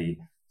differently.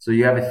 So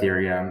you have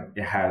Ethereum.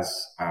 It has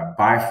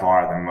by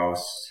far the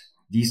most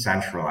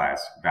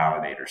decentralized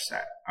validator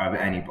set of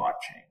any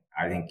blockchain.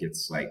 I think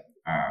it's like,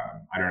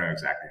 I don't know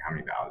exactly how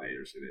many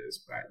validators it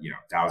is, but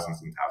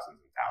thousands and thousands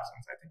and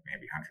thousands. I think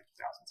maybe hundreds of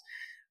thousands.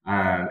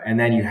 And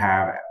then you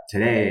have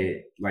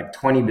today like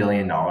 $20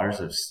 billion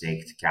of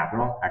staked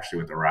capital, actually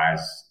with the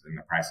rise in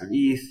the price of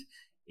ETH,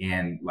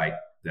 and like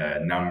the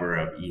number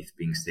of ETH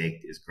being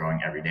staked is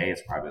growing every day.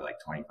 It's probably like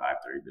 $25,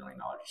 $30 billion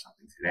or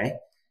something today.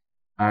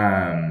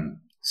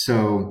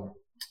 So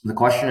the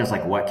question is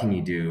like, what can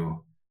you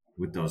do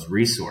with those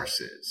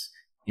resources?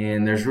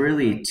 And there's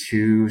really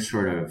two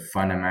sort of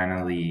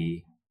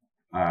fundamentally,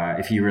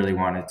 if you really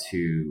wanted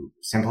to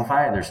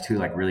simplify it, there's two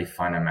like really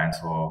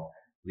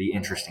fundamentally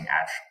interesting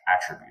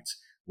attributes.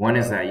 One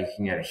is that you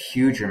can get a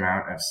huge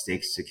amount of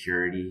staked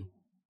security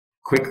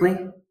quickly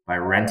by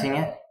renting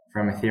it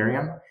from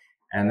Ethereum.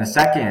 And the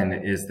second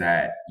is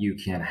that you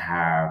can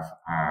have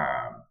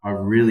a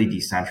really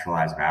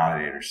decentralized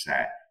validator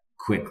set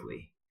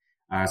quickly.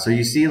 So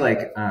you see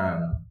like,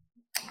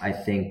 I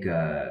think,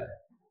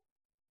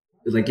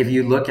 like if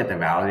you look at the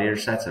validator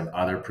sets of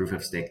other proof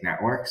of stake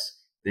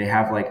networks, they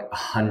have like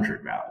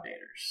 100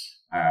 validators.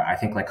 I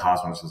think like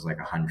Cosmos is like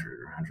 100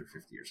 or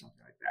 150 or something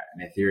like that.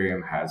 And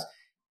Ethereum has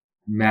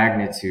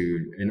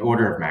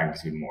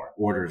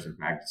orders of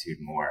magnitude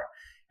more.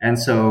 And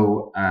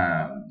so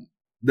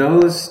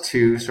those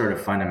two sort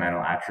of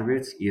fundamental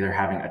attributes, either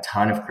having a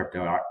ton of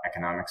crypto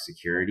economic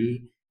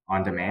security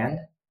on demand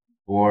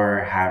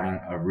or having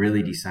a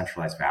really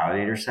decentralized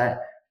validator set,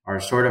 are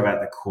sort of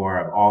at the core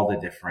of all the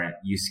different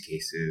use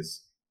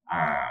cases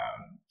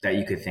that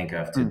you could think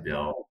of to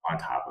build on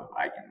top of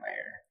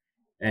EigenLayer.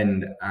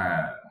 And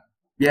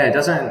it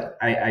doesn't,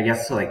 I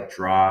guess to like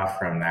draw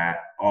from that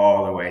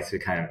all the way to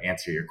kind of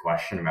answer your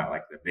question about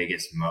like the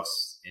biggest,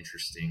 most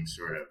interesting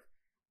sort of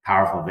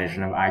powerful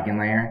vision of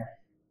EigenLayer.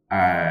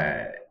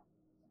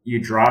 You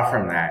draw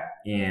from that,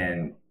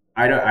 and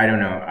I don't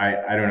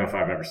know if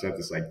I've ever said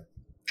this like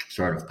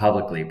sort of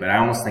publicly, but I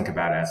almost think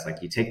about it as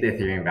like you take the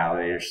Ethereum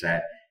validator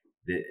set,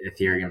 the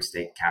Ethereum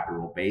stake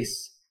capital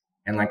base,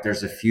 and like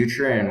there's a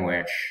future in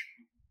which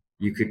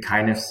you could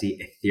kind of see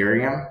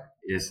Ethereum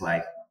is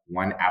like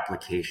one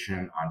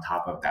application on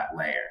top of that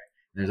layer.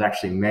 There's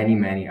actually many,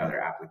 many other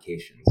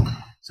applications.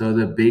 So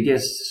the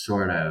biggest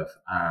sort of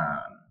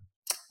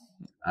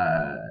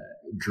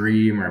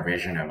dream or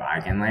vision of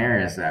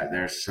EigenLayer is that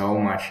there's so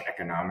much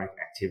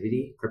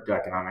crypto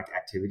economic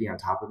activity on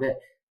top of it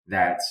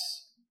that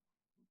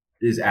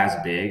is as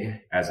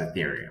big as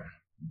Ethereum,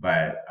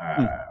 but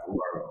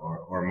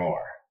or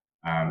more.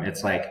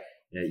 It's like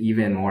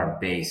even more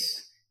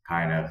base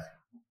kind of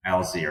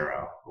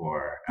L0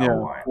 or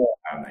L1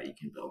 that you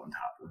can build on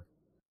top of.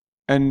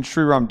 And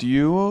Sriram, do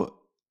you,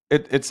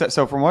 it's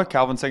so from what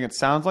Calvin's saying, it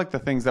sounds like the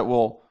things that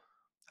will,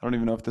 I don't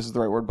even know if this is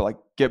the right word, but like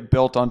get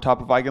built on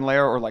top of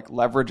EigenLayer or like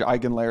leverage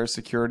EigenLayer's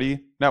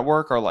security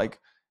network, or like,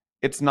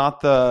 it's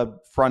not the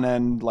front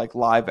end like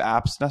live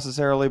apps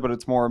necessarily, but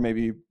it's more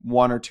maybe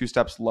 1 or 2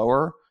 steps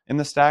lower in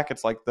the stack.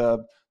 It's like the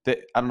I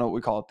don't know what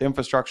we call it, the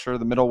infrastructure,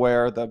 the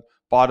middleware, the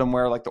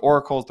bottomware, like the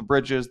oracles, the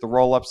bridges, the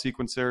roll-up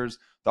sequencers,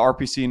 the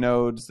RPC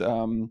nodes.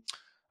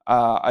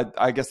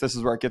 I guess this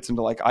is where it gets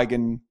into like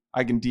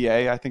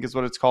EigenDA, I think is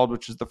what it's called,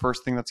 which is the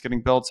first thing that's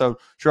getting built. So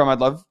Sriram, I'd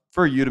love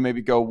for you to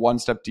maybe go one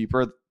step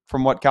deeper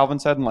from what Calvin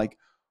said, and like,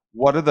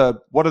 what are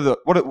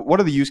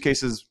the use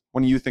cases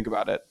when you think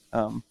about it?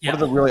 What are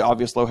the really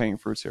obvious low-hanging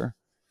fruits here?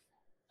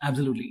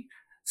 Absolutely.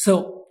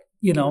 So,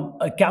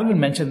 Calvin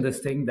mentioned this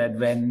thing that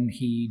when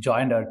he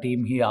joined our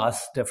team, he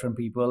asked different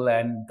people,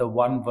 and the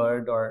one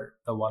word or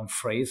the one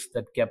phrase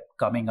that kept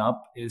coming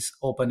up is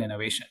open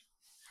innovation.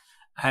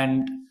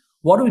 And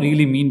what do we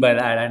really mean by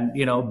that? And,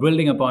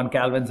 building upon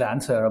Calvin's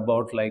answer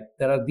about like,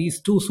 there are these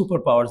 2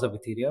 superpowers of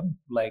Ethereum,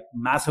 like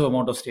massive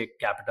amount of stake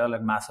capital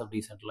and massive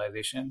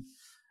decentralization.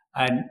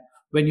 And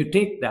when you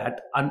take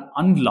that and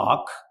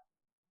unlock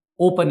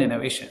open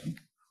innovation,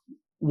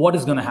 what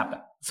is going to happen?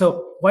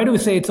 So why do we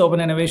say it's open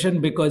innovation?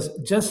 Because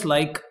just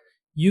like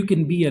you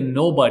can be a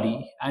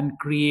nobody and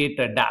create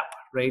a dApp,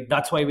 right?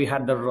 That's why we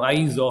had the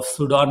rise of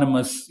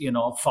pseudonymous,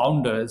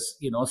 founders,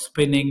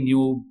 spinning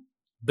new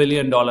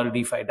billion-dollar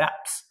DeFi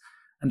dApps.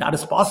 And that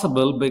is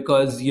possible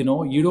because, you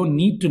don't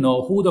need to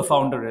know who the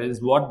founder is,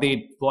 what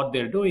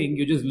they're doing.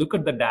 You just look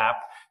at the dApp,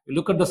 you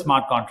look at the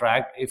smart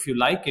contract. If you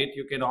like it,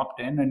 you can opt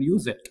in and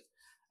use it.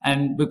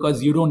 And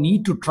because you don't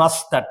need to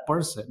trust that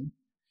person,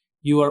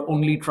 you are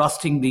only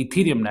trusting the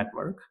Ethereum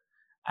network,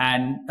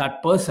 and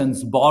that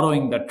person's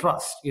borrowing the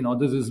trust.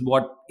 This is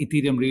what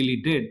Ethereum really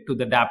did to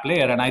the dApp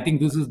layer. And I think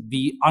this is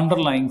the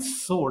underlying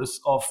source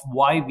of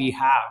why we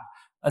have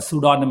a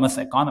pseudonymous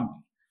economy.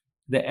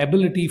 The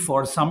ability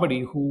for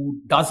somebody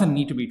who doesn't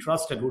need to be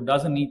trusted, who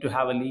doesn't need to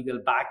have a legal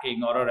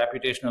backing or a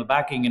reputational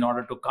backing in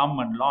order to come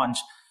and launch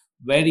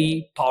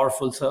very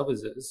powerful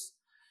services.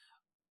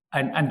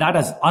 And that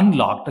has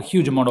unlocked a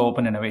huge amount of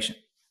open innovation.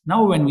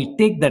 Now, when we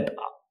take that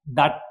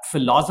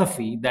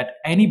philosophy that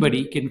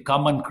anybody can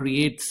come and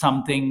create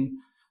something,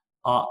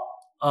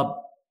 an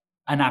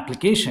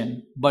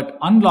application, but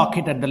unlock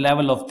it at the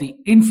level of the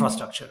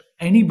infrastructure.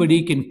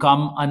 Anybody can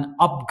come and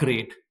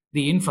upgrade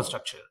the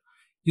infrastructure.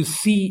 You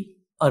see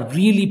a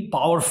really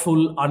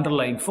powerful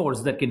underlying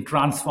force that can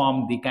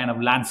transform the kind of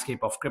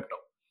landscape of crypto.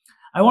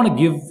 I want to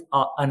give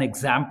an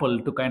example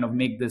to kind of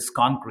make this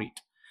concrete.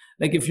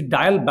 Like if you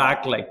dial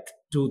back like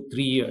 2-3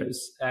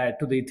 years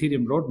to the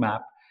Ethereum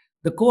roadmap,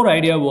 the core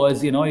idea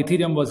was,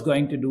 Ethereum was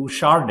going to do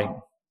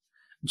sharding.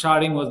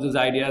 Sharding was this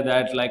idea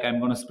that like, I'm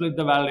going to split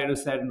the validator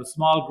set into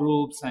small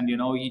groups, and,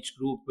 each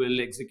group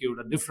will execute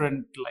a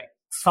different like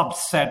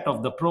subset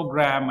of the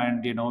program.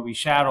 And, we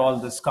share all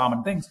these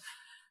common things,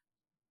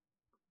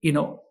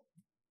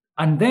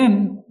 and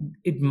then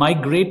it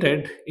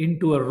migrated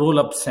into a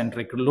roll-up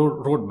centric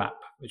roadmap,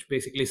 which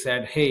basically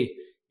said, hey,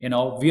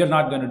 we are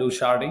not going to do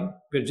sharding.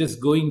 We're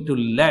just going to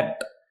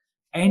let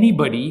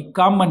anybody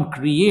come and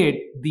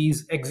create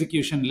these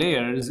execution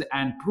layers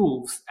and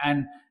proofs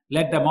and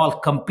let them all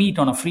compete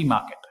on a free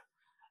market.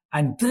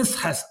 And this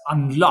has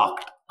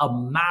unlocked a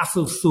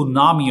massive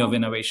tsunami of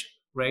innovation,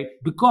 right?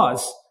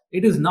 Because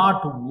it is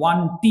not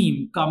one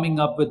team coming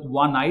up with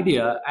one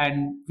idea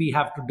and we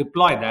have to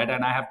deploy that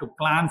and I have to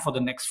plan for the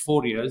next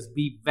 4 years,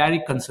 be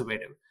very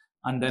conservative,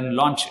 and then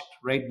launch it,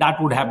 right?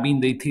 That would have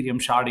been the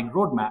Ethereum sharding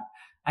roadmap.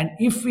 And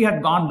if we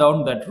had gone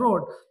down that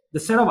road, the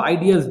set of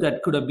ideas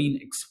that could have been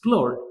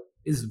explored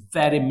is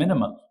very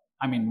minimal.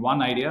 I mean,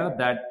 one idea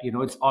that,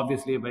 it's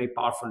obviously a very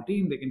powerful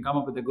team. They can come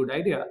up with a good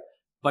idea,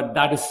 but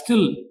that is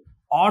still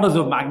orders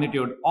of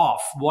magnitude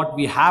off what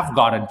we have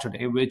gotten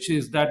today, which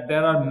is that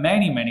there are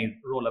many, many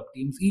roll-up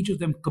teams, each of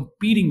them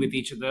competing with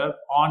each other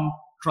on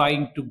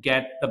trying to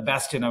get the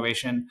best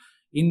innovation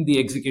in the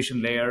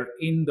execution layer,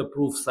 in the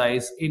proof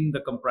size, in the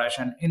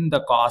compression, in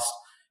the cost,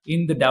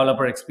 in the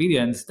developer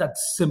experience. That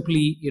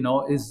simply,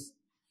 is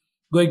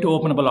going to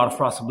open up a lot of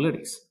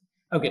possibilities.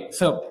 Okay,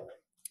 so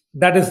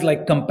that is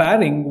like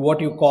comparing what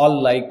you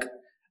call like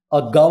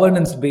a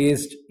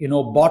governance-based,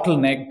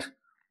 bottlenecked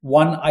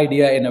one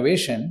idea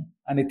innovation.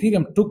 And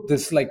Ethereum took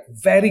this like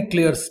very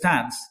clear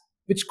stance,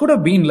 which could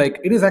have been like,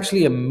 it is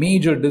actually a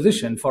major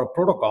decision for a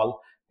protocol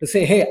to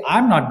say, hey,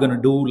 I'm not going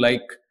to do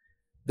like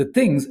the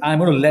things. I'm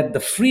going to let the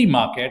free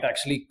market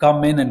actually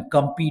come in and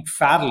compete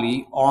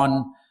fairly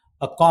on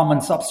a common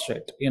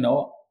substrate.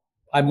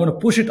 I'm going to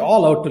push it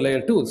all out to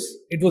layer 2s.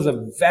 It was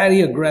a very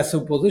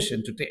aggressive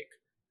position to take.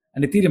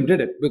 And Ethereum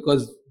did it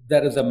because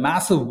there is a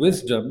massive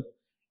wisdom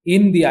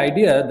in the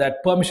idea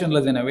that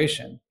permissionless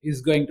innovation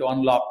is going to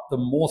unlock the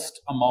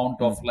most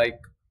amount of like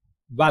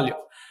value.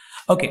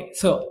 Okay,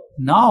 so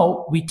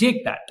now we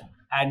take that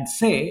and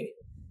say,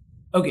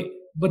 okay,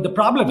 but the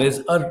problem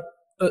is,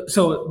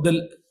 so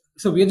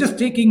So we are just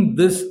taking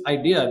this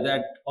idea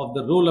that of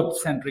the roll-up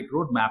centric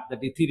roadmap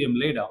that Ethereum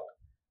laid out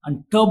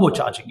and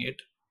turbocharging it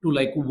to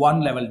like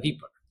one level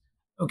deeper.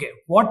 Okay,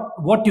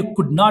 what you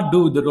could not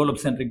do with the roll-up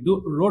centric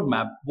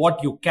roadmap,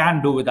 what you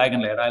can do with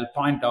EigenLayer, I'll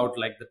point out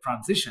like the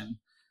transition.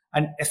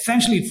 And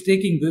essentially it's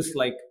taking this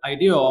like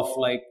idea of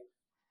like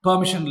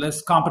permissionless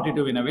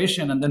competitive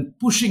innovation and then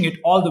pushing it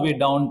all the way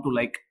down to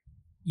like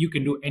you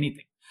can do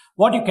anything.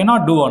 What you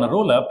cannot do on a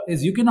roll-up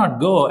is you cannot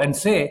go and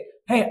say,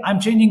 hey, I'm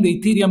changing the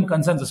Ethereum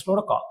consensus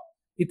protocol.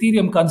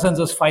 Ethereum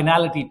consensus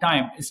finality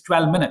time is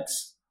 12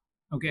 minutes.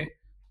 Okay.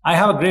 I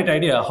have a great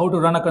idea how to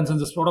run a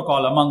consensus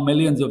protocol among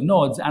millions of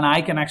nodes, and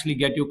I can actually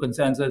get you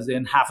consensus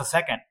in half a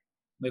second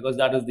because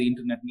that is the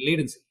internet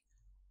latency.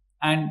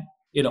 And,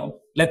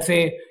 let's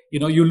say,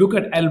 you look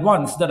at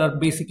L1s that are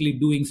basically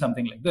doing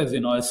something like this,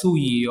 a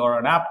SUI or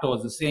an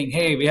Aptos is saying,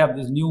 hey, we have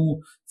this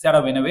new set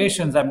of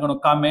innovations. I'm going to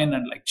come in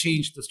and like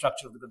change the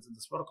structure of the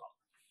consensus protocol.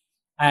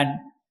 And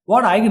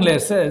what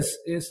EigenLayer says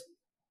is,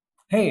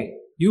 hey,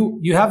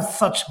 you have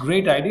such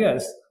great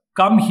ideas.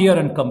 Come here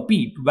and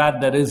compete where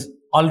there is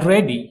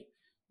already,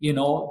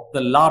 the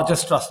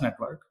largest trust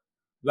network,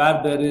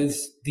 where there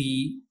is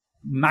the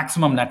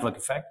maximum network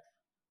effect.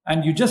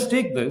 And you just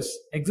take this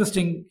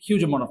existing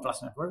huge amount of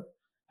trust network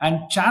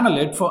and channel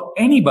it for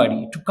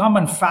anybody to come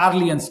and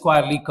fairly and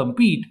squarely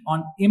compete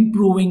on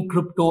improving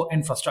crypto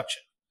infrastructure.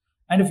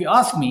 And if you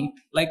ask me,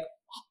 like,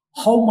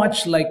 how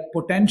much like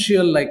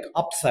potential like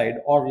upside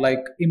or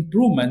like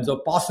improvements are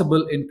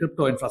possible in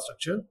crypto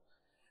infrastructure,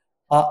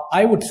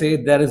 I would say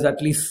there is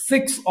at least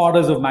 6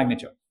 orders of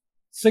magnitude.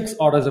 6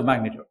 orders of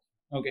magnitude.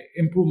 Okay,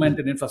 improvement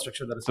in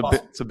infrastructure that is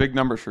possible. It's a big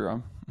number,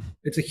 Sriram.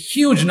 It's a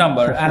huge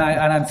number, and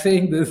I'm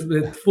saying this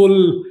with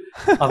full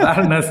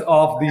awareness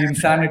of the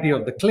insanity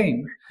of the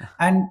claim.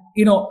 And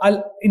in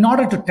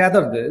order to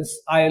tether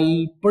this,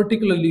 I'll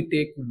particularly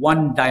take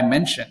one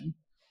dimension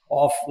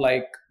of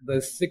like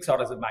the 6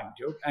 orders of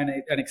magnitude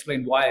and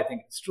explain why I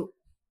think it's true.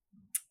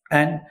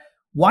 And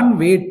one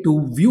way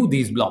to view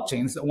these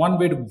blockchains, one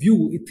way to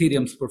view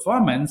Ethereum's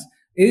performance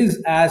is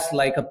as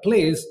like a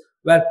place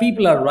where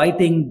people are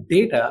writing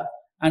data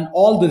and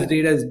all this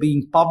data is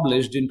being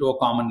published into a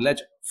common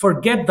ledger.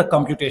 Forget the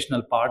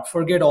computational part,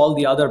 forget all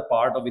the other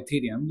part of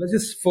Ethereum. Let's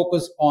just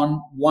focus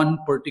on one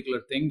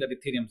particular thing that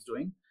Ethereum is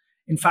doing.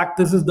 In fact,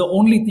 this is the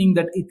only thing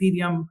that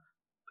Ethereum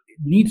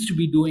needs to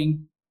be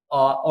doing,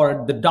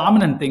 or the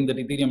dominant thing that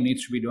Ethereum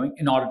needs to be doing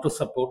in order to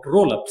support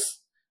rollups.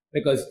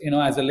 Because,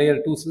 as a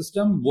layer 2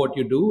 system, what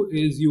you do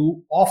is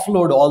you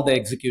offload all the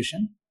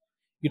execution.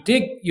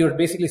 You're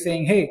basically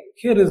saying, hey,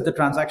 here is the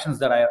transactions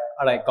that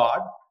I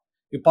got.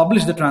 You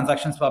publish the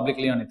transactions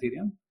publicly on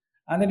Ethereum.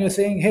 And then you're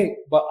saying, hey,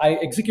 but I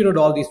executed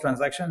all these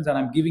transactions and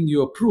I'm giving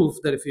you a proof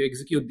that if you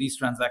execute these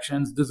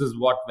transactions, this is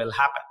what will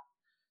happen.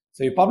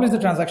 So you publish the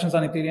transactions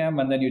on Ethereum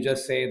and then you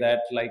just say that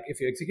like, if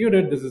you execute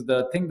it, this is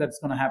the thing that's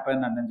going to happen,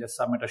 and then just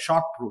submit a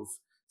short proof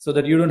so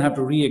that you don't have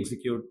to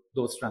re-execute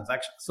those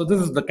transactions. So this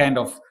is the kind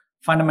of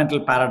fundamental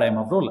paradigm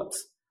of rollups.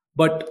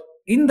 But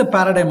in the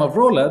paradigm of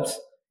rollups,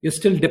 you're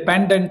still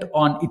dependent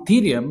on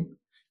Ethereum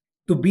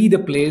to be the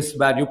place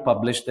where you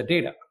publish the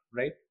data,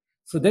 right?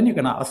 So then you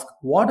can ask,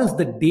 what is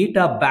the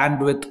data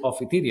bandwidth of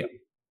Ethereum?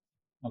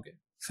 Okay,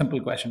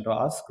 simple question to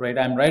ask, right?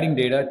 I'm writing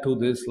data to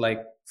this like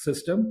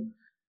system.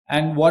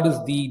 And what is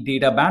the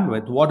data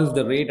bandwidth? What is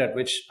the rate at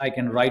which I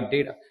can write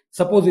data?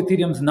 Suppose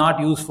Ethereum is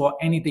not used for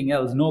anything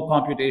else, no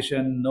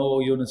computation, no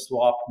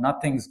Uniswap,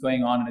 nothing's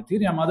going on in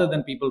Ethereum other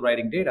than people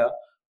writing data.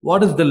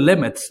 What is the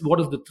limits? What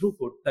is the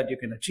throughput that you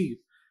can achieve?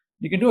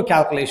 You can do a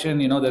calculation,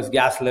 there's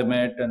gas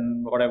limit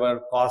and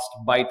whatever cost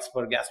bytes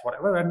per gas,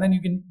 whatever. And then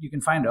you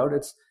can find out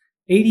it's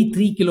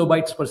 83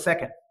 kilobytes per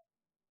second.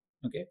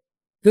 Okay.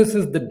 This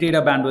is the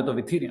data bandwidth of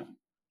Ethereum,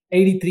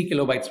 83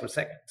 kilobytes per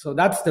second. So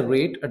that's the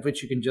rate at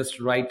which you can just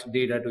write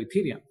data to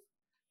Ethereum.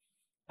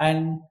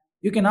 And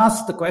you can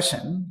ask the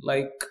question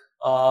like,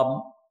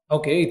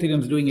 okay,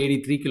 Ethereum is doing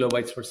 83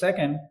 kilobytes per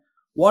second.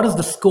 What is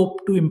the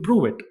scope to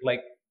improve it?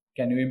 Like,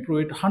 can you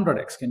improve it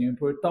 100x? Can you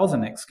improve it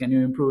 1000x? Can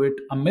you improve it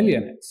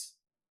 1,000,000x?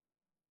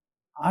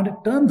 And it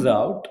turns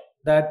out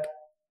that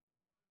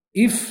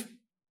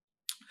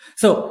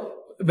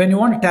when you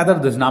want to tether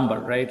this number,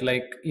 right?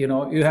 Like, you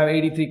have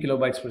 83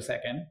 kilobytes per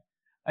second.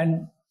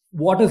 And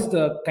what is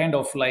the kind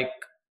of like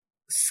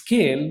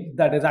scale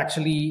that is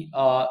actually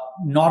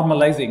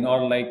normalizing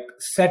or like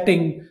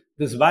setting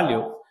this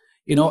value?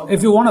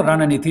 If you want to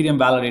run an Ethereum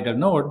validator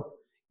node,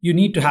 you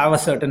need to have a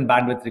certain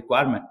bandwidth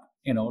requirement.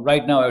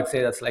 Right now I would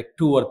say that's like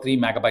 2 or 3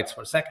 megabytes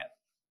per second.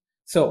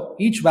 So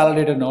each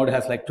validator node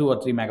has like 2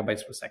 or 3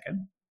 megabytes per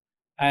second.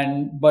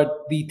 But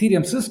the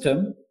Ethereum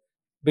system,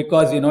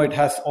 because, it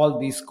has all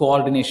these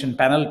coordination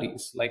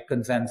penalties like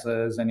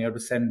consensus, and you have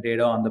to send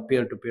data on the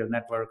peer-to-peer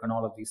network and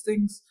all of these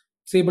things,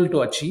 it's able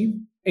to achieve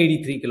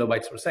 83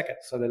 kilobytes per second.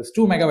 So there is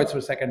 2 megabytes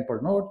per second per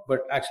node,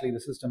 but actually the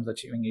system's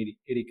achieving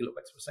 80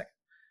 kilobytes per second.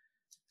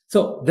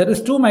 So there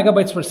is 2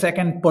 megabytes per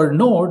second per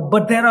node,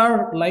 but there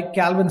are, like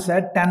Calvin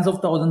said, tens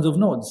of thousands of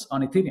nodes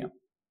on Ethereum.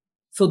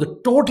 So the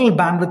total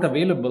bandwidth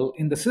available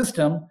in the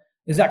system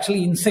is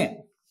actually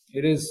insane.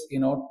 It is,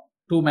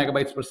 2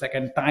 megabytes per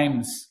second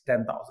times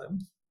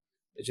 10,000,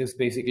 which is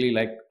basically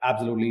like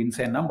absolutely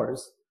insane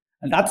numbers.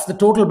 And that's the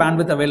total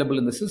bandwidth available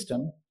in the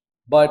system.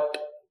 But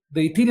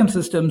the Ethereum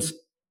system's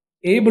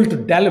able to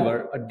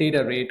deliver a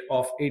data rate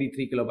of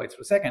 83 kilobytes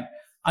per second.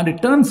 And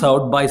it turns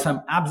out by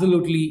some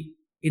absolutely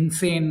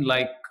insane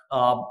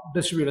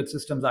distributed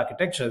systems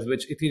architectures,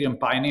 which Ethereum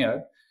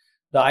pioneered,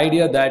 the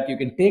idea that you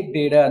can take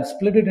data and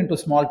split it into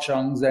small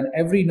chunks and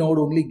every node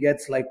only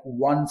gets like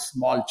one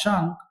small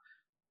chunk.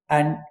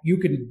 And you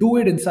can do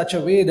it in such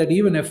a way that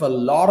even if a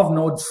lot of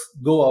nodes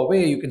go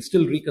away, you can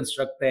still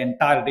reconstruct the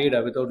entire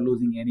data without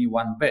losing any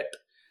one bit.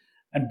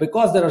 And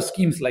because there are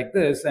schemes like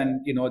this,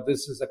 and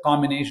this is a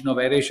combination of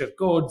erasure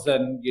codes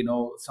and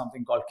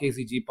something called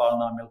KZG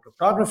polynomial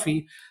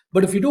cryptography.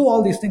 But if you do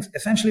all these things,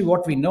 essentially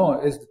what we know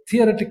is the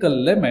theoretical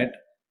limit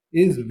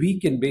is we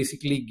can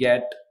basically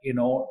get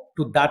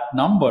to that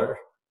number,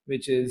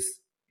 which is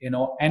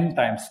n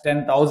times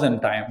 10,000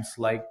 times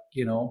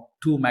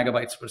 2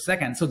 megabytes per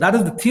second. So that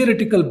is the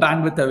theoretical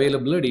bandwidth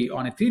availability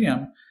on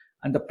Ethereum,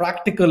 and the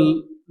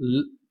practical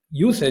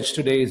usage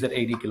today is at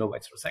 80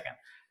 kilobytes per second.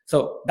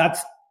 So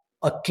that's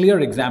a clear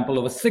example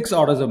of a 6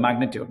 orders of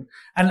magnitude.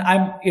 And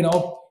I'm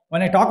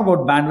when I talk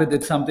about bandwidth,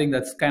 it's something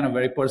that's kind of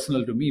very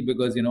personal to me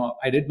because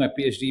I did my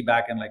PhD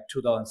back in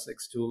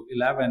 2006 to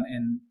 11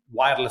 in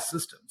wireless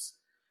systems,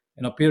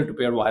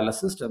 peer-to-peer wireless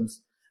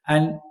systems.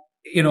 And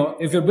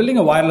if you're building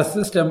a wireless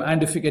system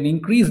and if you can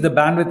increase the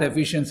bandwidth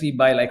efficiency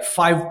by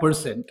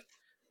 5%,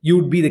 you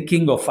would be the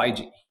king of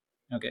 5G.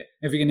 Okay.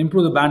 If you can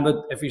improve the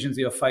bandwidth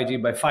efficiency of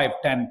 5G by 5,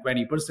 10,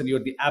 20%,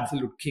 you're the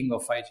absolute king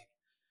of 5G.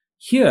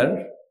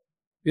 Here,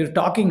 we're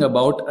talking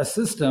about a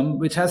system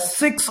which has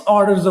 6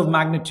 orders of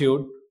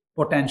magnitude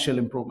potential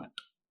improvement.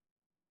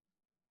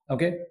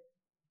 Okay.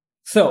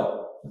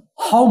 So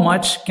how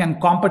much can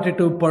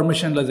competitive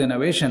permissionless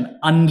innovation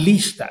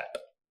unleash that?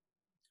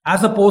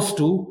 As opposed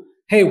to,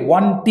 hey,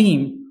 one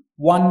team,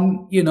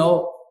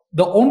 the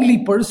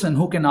only person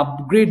who can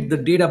upgrade the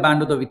data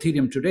bandwidth of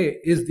Ethereum today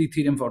is the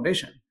Ethereum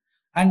Foundation.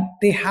 And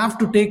they have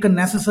to take a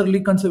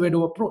necessarily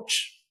conservative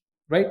approach,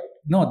 right?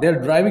 No,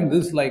 they're driving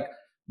this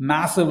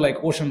massive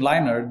ocean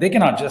liner. They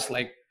cannot just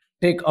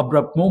take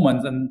abrupt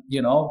movements and,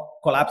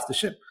 collapse the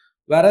ship.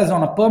 Whereas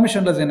on a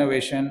permissionless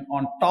innovation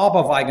on top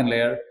of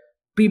EigenLayer,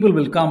 people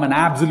will come and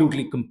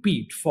absolutely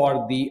compete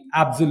for the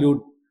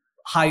absolute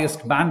highest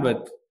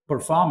bandwidth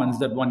performance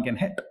that one can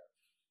hit.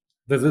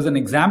 This is an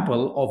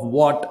example of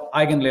what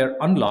EigenLayer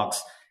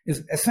unlocks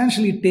is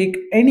essentially take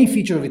any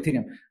feature of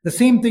Ethereum. The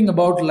same thing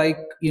about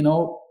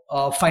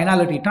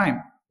finality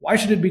time. Why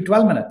should it be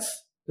 12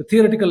 minutes? The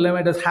theoretical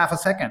limit is half a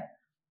second.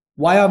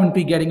 Why aren't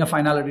we getting a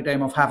finality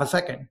time of half a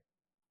second?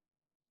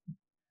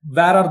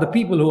 Where are the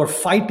people who are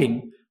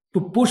fighting to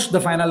push the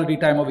finality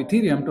time of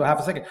Ethereum to half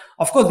a second?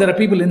 Of course, there are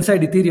people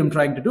inside Ethereum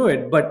trying to do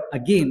it, but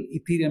again,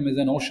 Ethereum is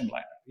an ocean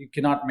liner. You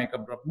cannot make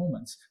abrupt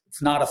movements.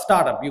 It's not a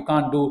startup. You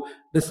can't do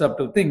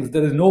disruptive things.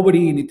 There is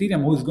nobody in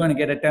Ethereum who's going to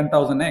get a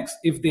 10,000x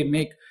if they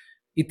make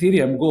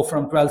Ethereum go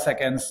from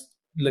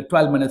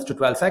 12 minutes to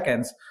 12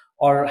 seconds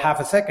or half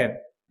a second.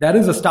 There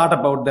is a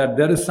startup out there.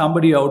 There is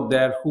somebody out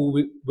there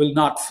who will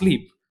not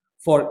sleep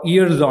for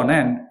years on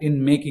end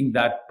in making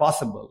that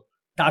possible.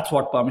 That's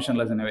what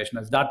permissionless innovation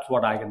is. That's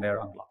what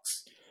EigenLayer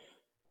unlocks.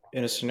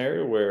 In a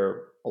scenario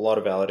where a lot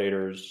of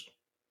validators,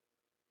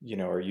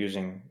 are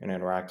using and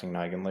interacting in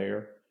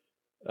EigenLayer,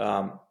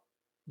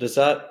 does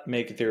that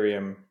make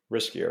Ethereum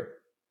riskier?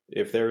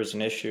 If there is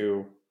an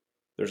issue,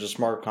 there's a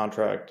smart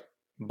contract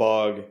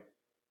bug,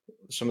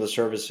 some of the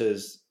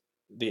services,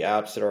 the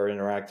apps that are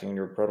interacting in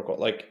your protocol,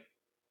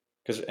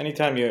 because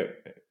anytime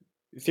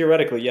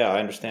theoretically, I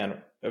understand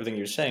everything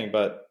you're saying,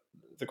 but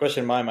the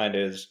question in my mind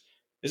is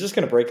this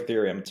going to break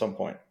Ethereum at some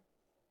point?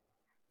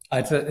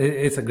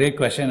 It's a great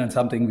question and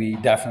something we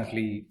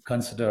definitely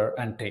consider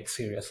and take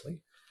seriously.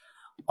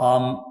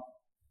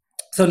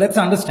 So let's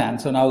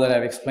understand. So now that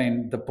I've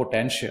explained the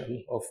potential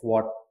of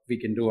what we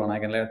can do on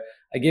EigenLayer,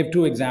 I gave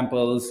 2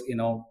 examples,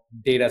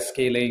 data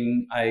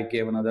scaling. I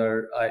gave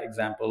another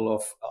example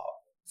of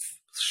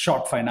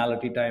short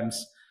finality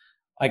times.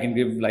 I can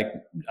give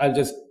I'll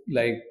just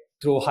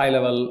throw high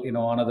level,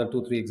 another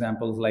 2-3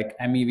 examples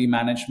MEV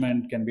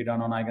management can be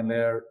done on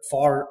EigenLayer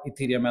for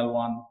Ethereum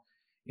L1.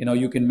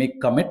 You can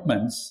make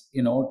commitments,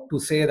 to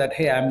say that,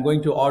 hey, I'm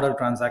going to order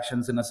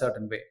transactions in a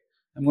certain way.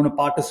 I'm going to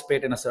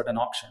participate in a certain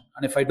auction.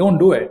 And if I don't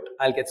do it,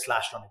 I'll get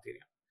slashed on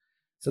Ethereum.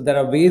 So there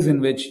are ways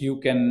in which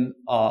you can,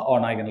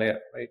 on EigenLayer,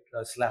 right,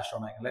 slashed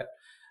on EigenLayer.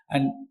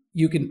 And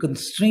you can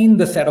constrain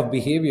the set of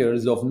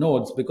behaviors of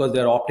nodes because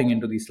they're opting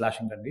into these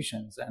slashing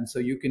conditions. And so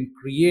you can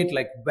create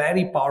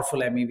very powerful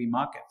MEV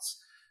markets.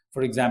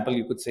 For example,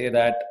 you could say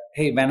that,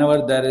 hey,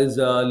 whenever there is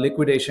a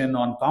liquidation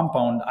on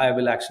Compound, I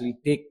will actually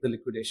take the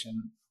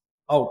liquidation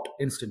out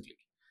instantly.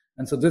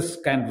 And so this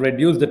can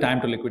reduce the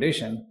time to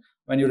liquidation.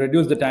 When you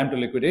reduce the time to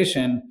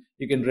liquidation,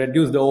 you can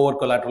reduce the over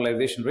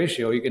collateralization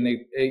ratio. You can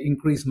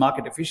increase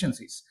market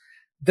efficiencies.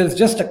 There's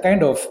just a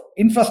kind of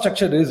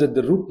infrastructure is at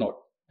the root node.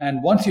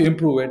 And once you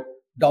improve it,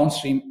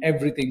 downstream,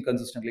 everything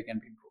consistently can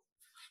be improved.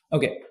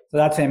 Okay, so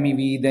that's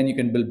MEV. Then you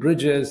can build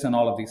bridges and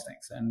all of these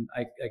things. And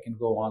I can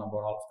go on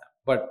about all of them.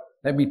 But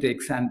let me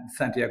take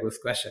Santiago's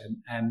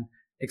question and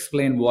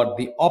explain what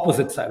the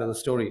opposite side of the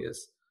story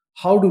is.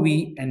 How do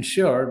we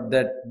ensure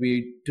that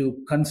we do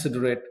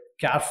considerate,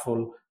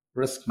 careful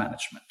risk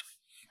management?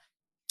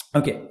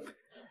 Okay,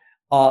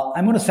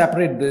 I'm going to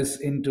separate this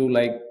into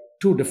like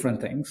two different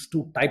things,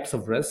 two types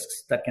of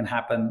risks that can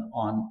happen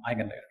on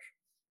EigenLayer.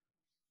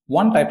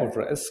 One type of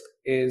risk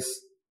is,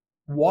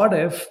 what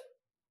if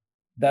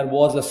there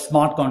was a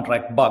smart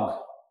contract bug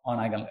on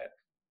EigenLayer,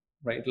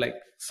 right? Like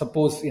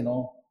suppose,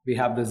 we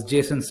have this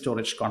JSON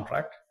storage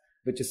contract,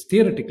 which is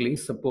theoretically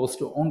supposed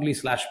to only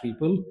slash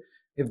people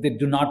if they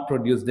do not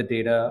produce the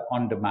data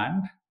on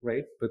demand,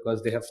 right?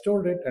 Because they have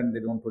stored it and they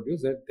don't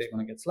produce it, they're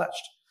going to get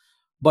slashed.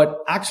 But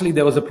actually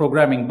there was a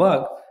programming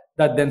bug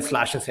that then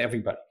slashes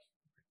everybody.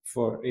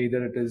 For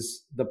either it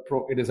is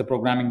a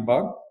programming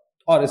bug,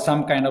 or is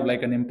some kind of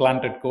like an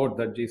implanted code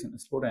that JSON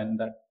has put in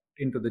that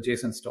into the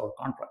JSON store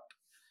contract.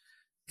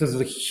 This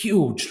is a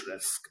huge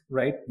risk,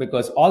 right?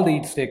 Because all the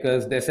ETH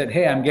takers, they said,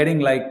 hey, I'm getting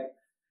like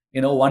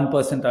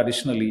 1%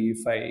 additionally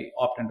if I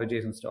opt into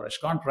JSON storage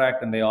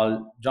contract, and they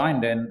all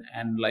joined in,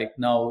 and like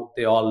now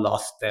they all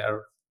lost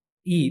their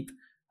ETH.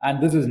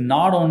 And this is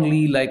not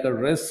only like a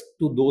risk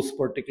to those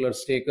particular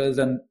stakers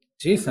and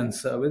JSON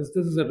service,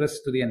 this is a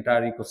risk to the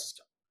entire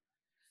ecosystem.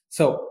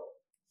 So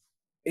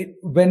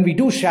when we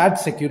do shared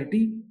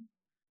security,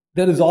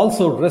 there is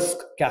also risk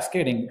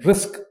cascading.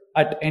 Risk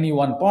at any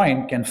one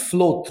point can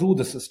flow through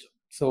the system.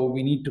 So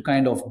we need to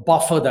kind of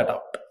buffer that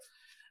out.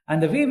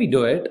 And the way we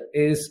do it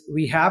is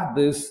we have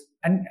this,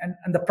 and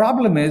the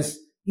problem is,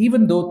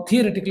 even though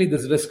theoretically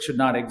this risk should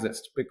not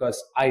exist,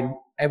 because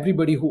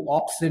everybody who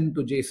opts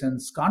into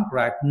JSON's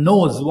contract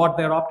knows what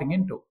they're opting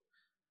into.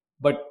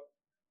 But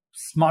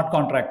smart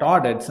contract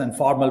audits and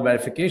formal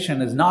verification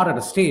is not at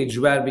a stage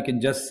where we can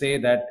just say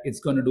that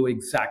it's going to do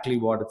exactly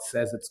what it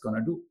says it's going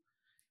to do.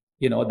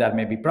 There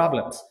may be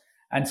problems.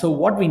 And so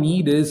what we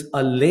need is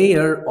a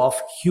layer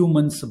of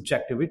human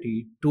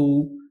subjectivity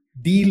to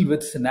deal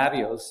with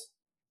scenarios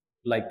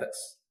like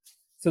this.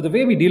 So the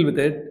way we deal with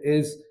it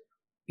is,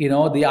 the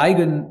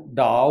Eigen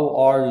DAO,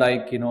 or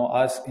like,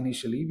 us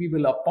initially, we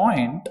will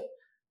appoint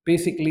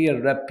basically a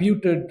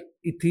reputed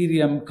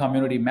Ethereum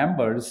community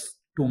members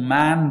to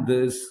man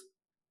this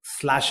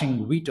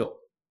slashing veto.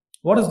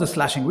 What is the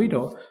slashing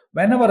veto?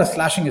 Whenever a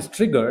slashing is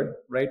triggered,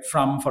 right,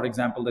 from, for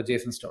example, the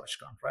JSON storage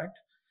contract,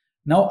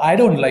 now I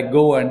don't like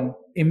go and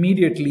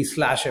immediately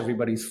slash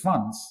everybody's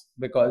funds,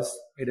 because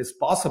it is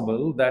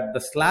possible that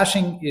the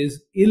slashing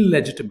is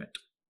illegitimate.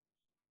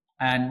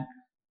 And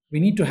we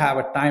need to have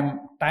a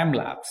time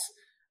lapse.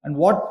 And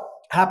what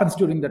happens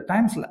during the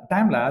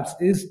time lapse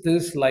is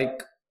this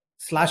like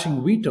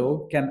slashing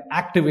veto can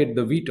activate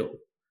the veto.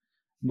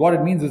 What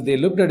it means is they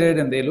looked at it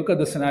and they look at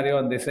the scenario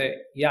and they say,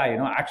 yeah,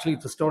 actually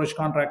it's a storage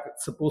contract.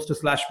 It's supposed to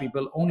slash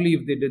people only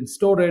if they didn't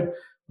store it.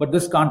 But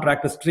this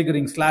contract is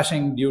triggering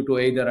slashing due to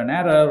either an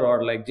error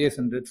or like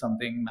JSON did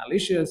something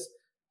malicious.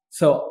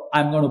 So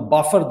I'm going to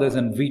buffer this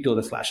and veto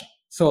the slashing.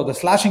 So the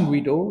slashing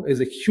veto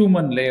is a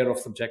human layer of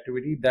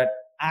subjectivity that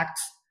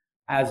acts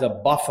as a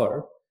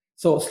buffer.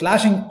 So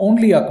slashing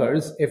only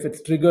occurs if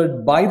it's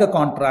triggered by the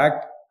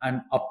contract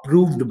and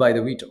approved by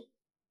the veto,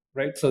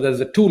 right? So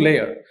there's a two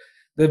layer.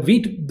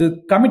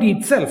 The committee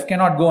itself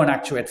cannot go and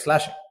actuate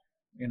slashing.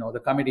 The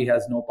committee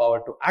has no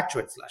power to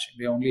actuate slashing.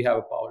 They only have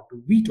a power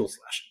to veto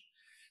slashing.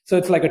 So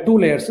it's like a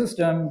two-layer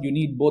system. You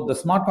need both the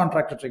smart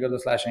contract to trigger the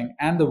slashing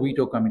and the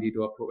veto committee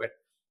to approve it.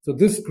 So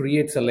this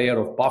creates a layer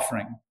of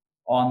buffering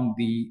on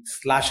the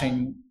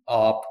slashing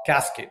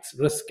cascades,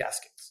 risk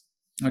cascades.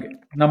 Okay,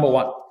 number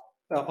one.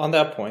 On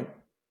that point,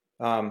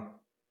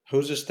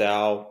 who's this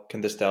DAO?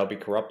 Can this DAO be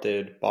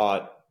corrupted,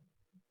 bought?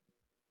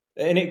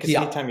 Because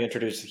anytime you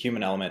introduce the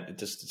human element,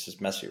 it's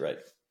just messy, right?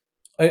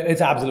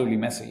 It's absolutely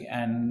messy.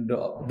 And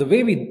the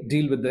way we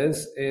deal with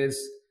this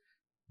is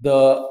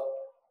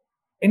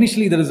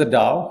initially there is a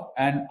DAO,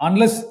 and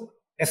unless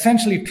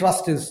essentially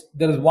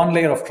there is one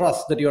layer of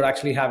trust that you're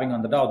actually having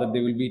on the DAO that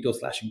they will veto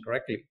slashing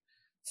correctly.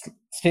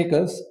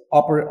 Stakers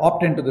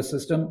opt into the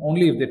system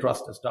only if they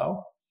trust this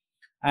DAO,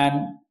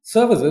 and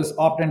services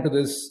opt into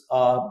this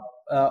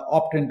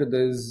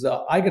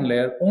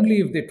EigenLayer only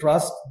if they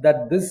trust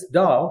that this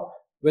DAO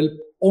will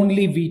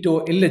only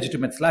veto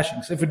illegitimate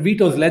slashings. If it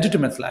vetoes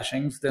legitimate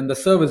slashings, then the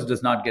service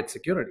does not get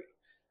security.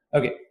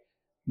 Okay,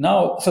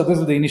 now, so this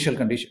is the initial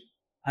condition.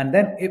 And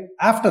then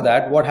after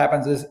that, what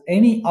happens is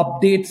any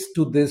updates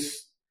to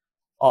this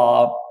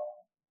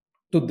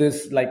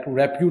like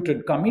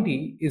reputed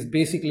committee is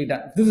basically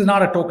done. This is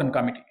not a token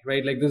committee,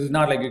 right? Like this is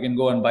not like you can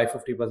go and buy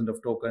 50%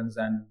 of tokens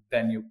and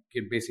then you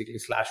can basically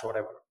slash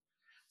whatever.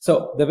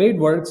 So the way it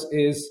works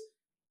is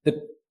that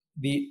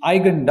the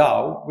Eigen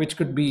DAO, which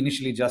could be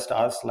initially just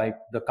us, like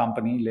the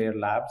company Layer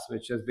Labs,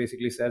 which just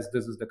basically says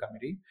this is the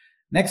committee.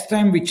 Next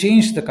time we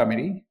change the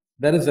committee,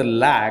 there is a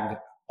lag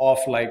of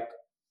like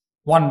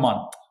 1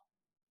 month,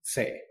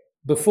 say,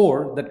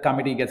 before that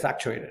committee gets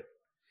actuated.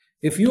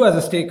 If you as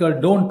a staker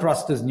don't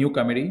trust this new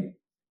committee,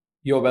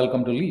 you're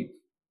welcome to leave.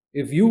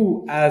 If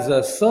you as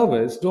a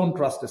service don't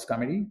trust this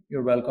committee,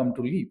 you're welcome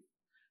to leave.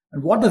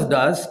 And what this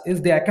does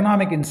is the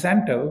economic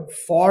incentive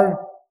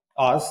for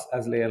us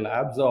as Layer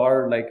Labs,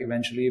 or like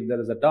eventually if there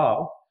is a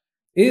DAO,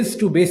 is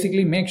to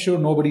basically make sure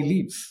nobody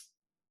leaves.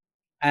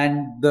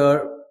 And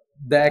the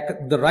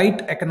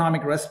right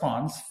economic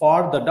response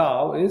for the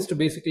DAO is to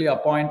basically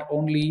appoint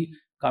only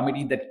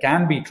committee that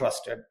can be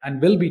trusted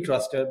and will be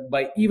trusted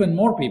by even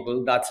more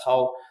people. That's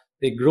how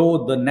they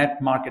grow the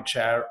net market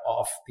share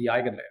of the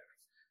eigenlayer.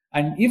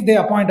 And if they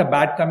appoint a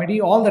bad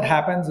committee, all that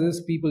happens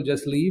is people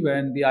just leave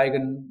and the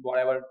eigen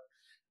whatever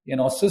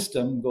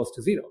system goes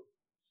to zero.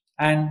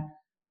 And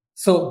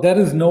so there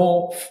is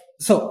no,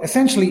 so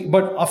essentially,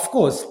 but of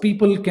course,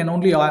 people can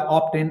only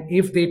opt in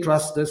if they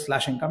trust this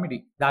slashing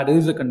committee. That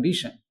is a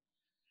condition.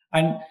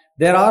 And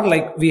there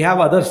are we have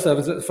other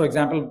services. For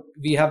example,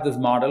 we have this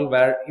model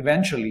where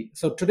eventually,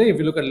 so today, if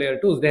you look at layer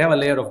 2s, they have a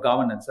layer of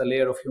governance, a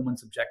layer of human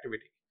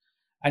subjectivity.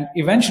 And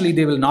eventually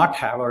they will not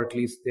have, or at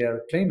least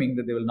they're claiming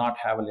that they will not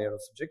have a layer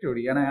of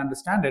subjectivity. And I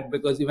understand it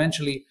because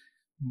eventually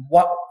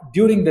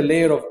during the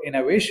layer of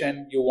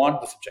innovation, you want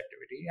the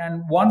subjectivity.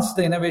 And once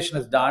the innovation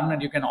is done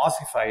and you can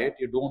ossify it,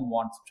 you don't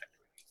want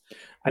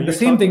subjectivity. And the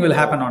same thing will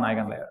happen on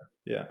eigenlayer.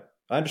 Yeah,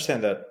 I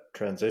understand that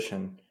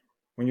transition.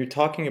 When you're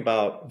talking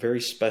about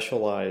very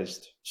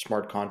specialized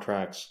smart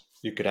contracts,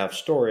 you could have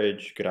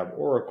storage, you could have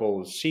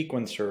oracles,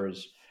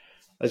 sequencers.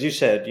 As you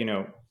said,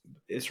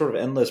 it's sort of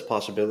endless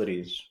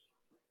possibilities.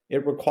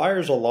 It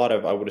requires a lot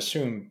of, I would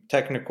assume,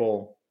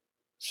 technical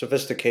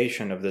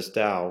sophistication of this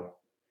DAO.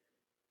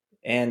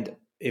 And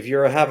if you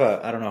have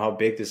I don't know how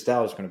big this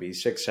DAO is going to be,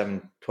 6,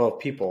 7, 12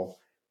 people,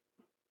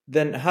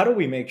 then how do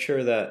we make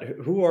sure that,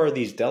 who are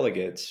these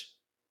delegates?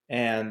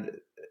 And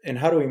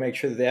how do we make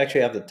sure that they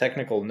actually have the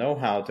technical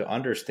know-how to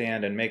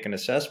understand and make an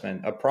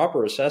assessment, a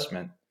proper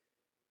assessment,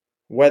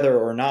 whether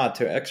or not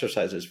to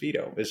exercise this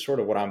veto is sort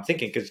of what I'm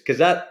thinking. Because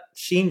that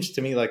seems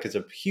to me like it's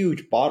a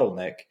huge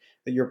bottleneck,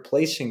 that you're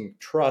placing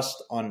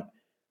trust on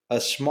a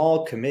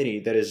small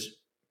committee that is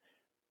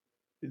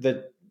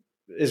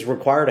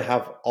required to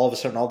have all of a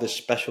sudden all this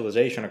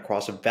specialization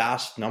across a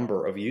vast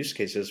number of use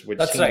cases. Which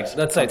That's right.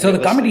 So the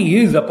committee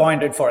is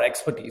appointed for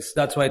expertise.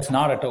 That's why it's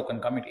not a token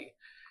committee.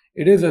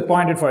 It is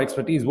appointed for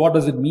expertise. What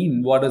does it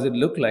mean? What does it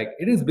look like?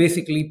 It is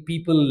basically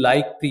people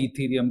like the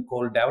Ethereum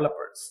core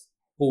developers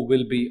who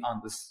will be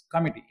on this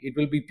committee. It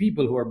will be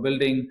people who are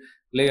building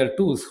layer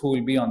 2s who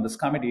will be on this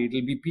committee. It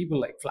will be people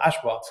like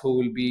Flashbox who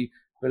will be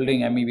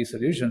building MEV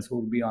solutions who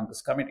will be on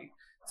this committee.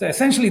 So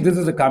essentially, this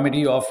is a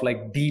committee of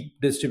deep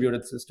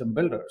distributed system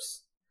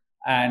builders.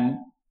 And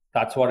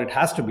that's what it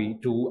has to be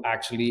to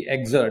actually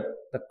exert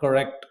the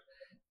correct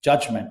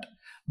judgment.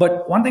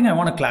 But one thing I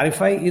want to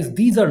clarify is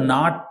these are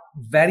not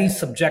very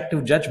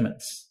subjective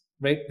judgments,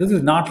 right? This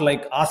is not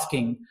like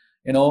asking,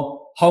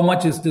 how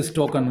much is this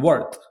token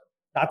worth?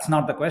 That's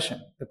not the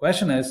question. The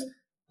question is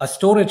a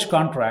storage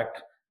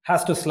contract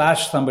has to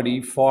slash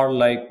somebody for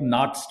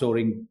not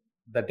storing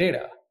the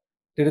data.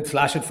 Did it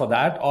slash it for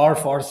that or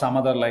for some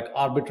other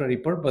arbitrary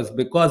purpose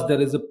because there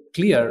is a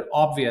clear,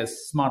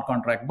 obvious smart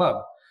contract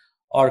bug?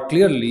 Or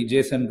clearly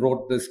Jason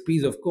wrote this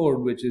piece of code,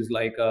 which is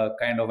like a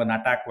kind of an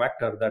attack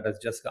vector that has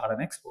just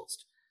gotten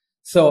exposed.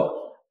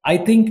 So I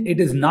think it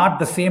is not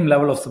the same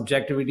level of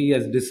subjectivity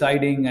as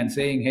deciding and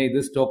saying, hey,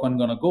 this token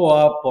going to go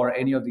up or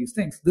any of these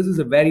things. This is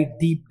a very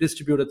deep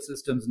distributed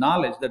systems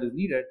knowledge that is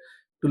needed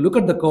to look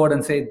at the code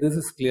and say, this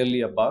is clearly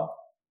a bug.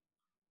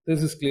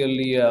 This is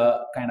clearly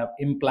a kind of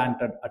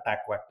implanted attack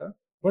vector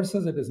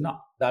versus it is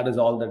not. That is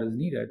all that is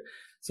needed.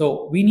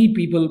 So we need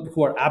people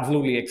who are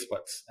absolutely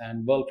experts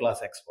and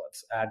world-class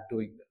experts at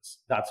doing this.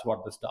 That's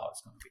what this DAO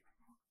is going to be.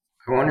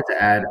 I wanted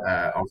to add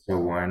also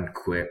one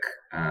quick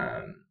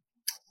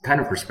kind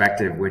of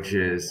perspective, which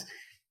is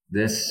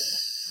this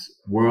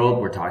world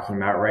we're talking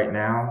about right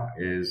now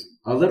is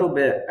a little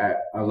bit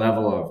at a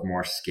level of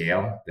more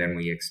scale than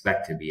we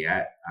expect to be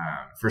at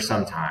for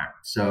some time.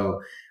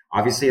 So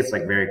obviously it's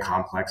very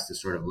complex to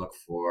sort of look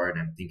forward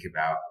and think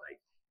about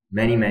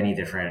many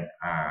different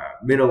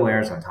middle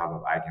layers on top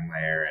of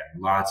eigenlayer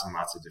and lots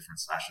of different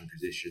slashing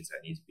positions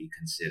that need to be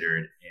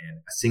considered in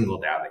a single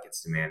DAO that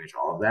gets to manage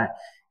all of that.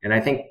 And I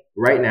think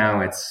right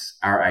now it's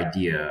our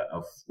idea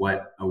of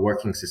what a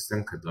working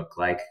system could look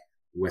like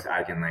with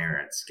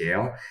eigenlayer at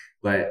scale.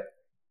 But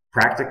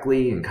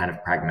practically and kind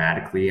of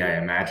pragmatically, I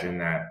imagine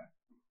that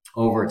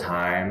over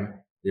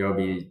time, there will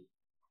be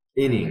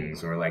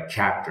innings or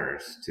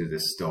chapters to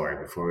this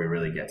story before we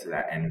really get to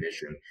that end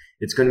vision.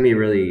 It's going to be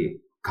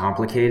really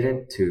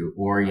complicated to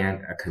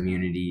orient a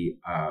community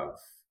of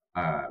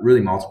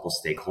really multiple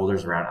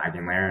stakeholders around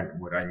eigenlayer. And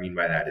what I mean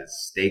by that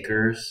is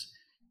stakers,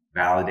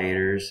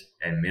 validators,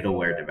 and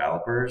middleware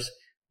developers.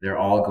 They're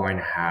all going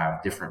to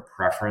have different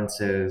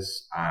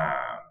preferences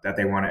that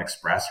they want to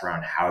express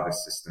around how the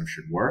system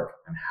should work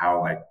and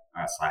how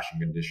slashing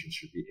conditions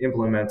should be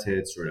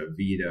implemented, sort of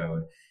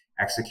vetoed,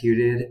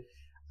 executed.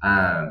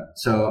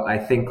 So I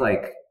think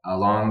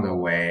along the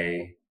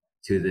way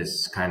to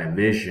this kind of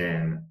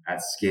vision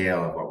at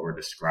scale of what we're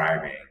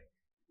describing,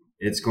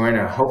 it's going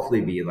to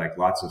hopefully be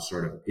lots of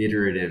sort of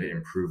iterative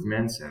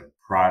improvements and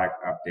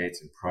product updates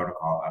and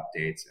protocol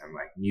updates and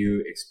like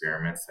new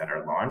experiments that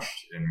are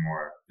launched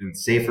in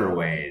safer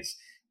ways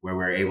where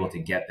we're able to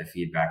get the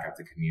feedback of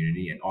the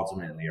community and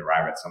ultimately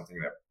arrive at something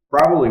that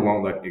probably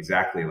won't look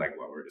exactly like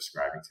what we're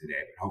describing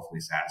today, but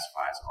hopefully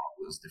satisfies all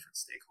of those different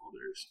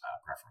stakeholders'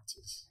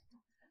 preferences.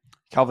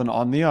 Calvin,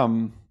 on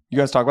the you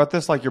guys talk about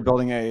this like you're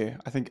building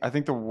I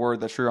think the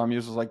word that Sriram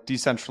used was like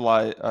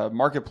decentralized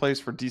marketplace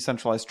for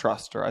decentralized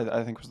trust, or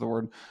I think was the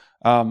word.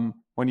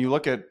 When you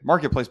look at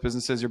marketplace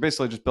businesses, you're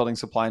basically just building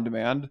supply and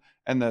demand,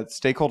 and the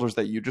stakeholders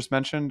that you just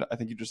mentioned, I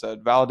think you just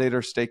said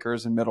validators,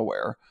 stakers, and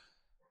middleware.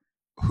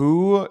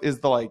 Who is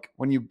the like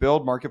when you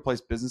build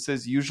marketplace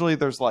businesses? Usually,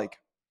 there's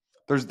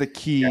the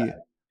key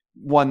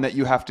one that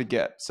you have to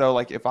get. So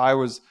like if I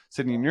was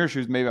sitting in your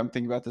shoes, maybe I'm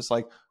thinking about this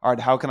like, all right,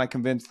 how can I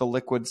convince the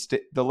liquid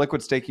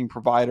staking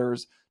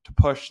providers to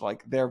push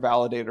like their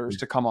validators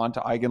to come on to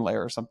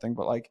EigenLayer or something?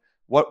 But like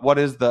what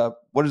is the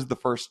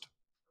first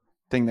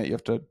thing that you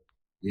have to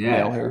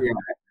nail here? Yeah,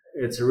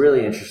 it's a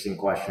really interesting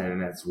question,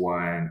 and it's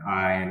one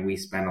we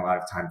spend a lot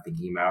of time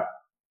thinking about.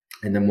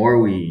 And the more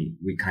we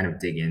kind of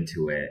dig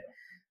into it,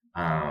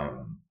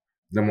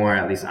 the more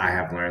at least I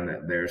have learned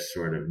that there's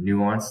sort of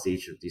nuance to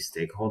each of these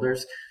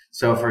stakeholders.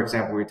 So for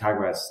example, we talk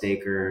about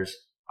stakers,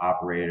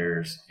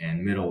 operators,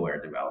 and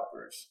middleware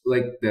developers.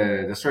 Like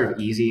the sort of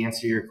easy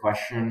answer to your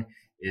question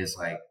is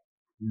like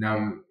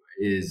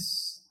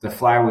the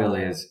flywheel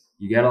is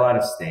you get a lot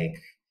of stake,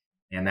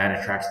 and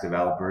that attracts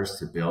developers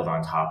to build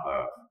on top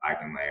of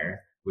EigenLayer,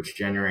 which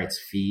generates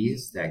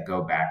fees that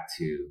go back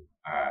to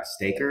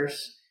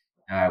stakers,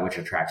 which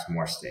attracts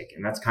more stake.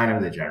 And that's kind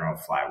of the general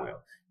flywheel.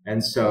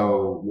 And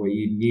so what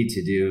you need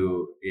to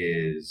do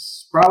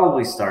is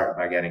probably start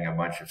by getting a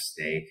bunch of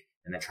stake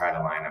and then try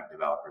to line up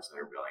developers that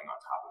are building on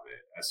top of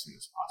it as soon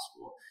as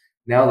possible.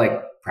 Now, like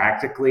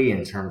practically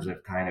in terms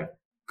of kind of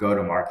go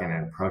to market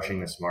and approaching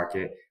this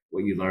market,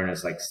 what you learn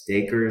is like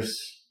stakers,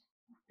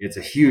 it's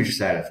a huge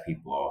set of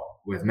people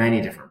with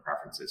many different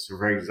preferences. So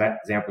for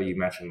example, you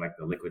mentioned like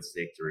the liquid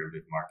stake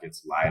derivative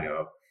markets,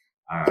 Lido,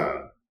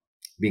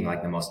 being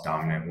like the most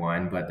dominant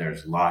one, but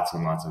there's lots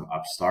and lots of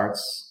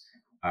upstarts.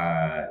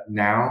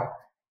 Now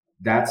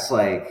that's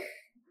like,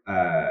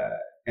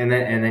 and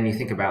then you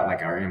think about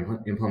like our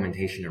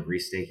implementation of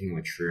restaking,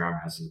 which Sriram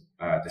has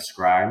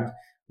described.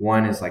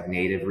 One is like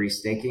native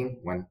restaking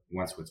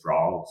once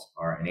withdrawals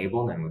are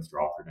enabled and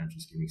withdrawal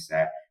credentials can be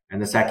set.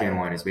 And the second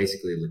one is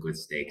basically liquid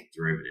stake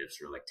derivatives,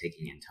 or like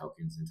taking in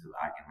tokens into the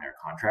EigenLayer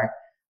contract.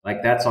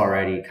 Like that's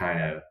already kind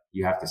of,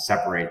 you have to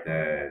separate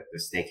the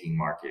staking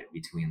market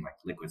between like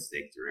liquid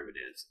stake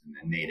derivatives and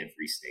the native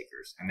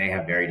restakers. And they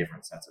have very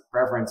different sets of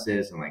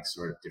preferences and like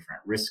sort of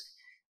different risk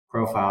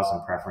profiles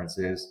and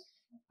preferences.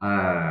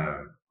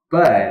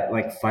 But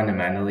like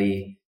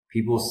fundamentally,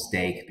 people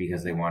stake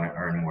because they want to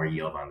earn more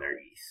yield on their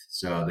ETH.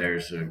 So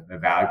there's a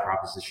value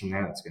proposition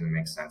there that's going to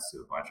make sense to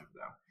a bunch of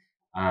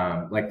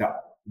them. Like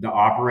the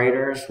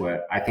operators,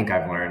 what I think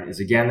I've learned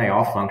is, again, they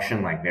all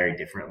function like very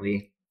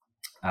differently.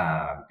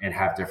 And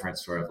have different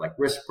sort of like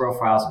risk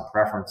profiles and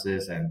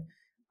preferences, and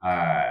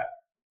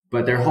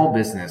but their whole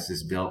business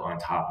is built on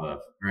top of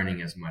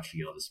earning as much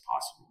yield as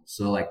possible.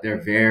 So like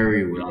they're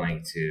very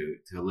willing to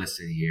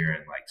listen here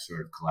and like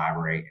sort of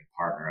collaborate and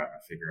partner up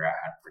and figure out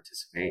how to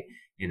participate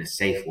in a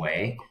safe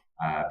way,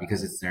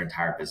 because it's their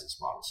entire business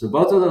model. So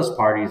both of those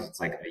parties,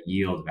 it's like a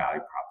yield value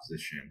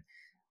proposition.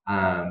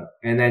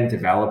 And then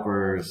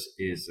developers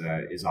is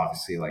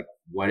obviously like,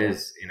 what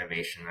is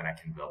innovation that I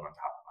can build on top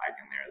of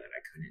EigenLayer that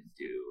I couldn't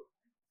do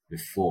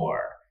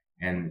before?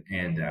 And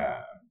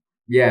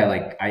yeah,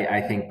 like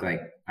I think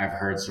like I've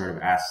heard sort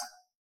of asked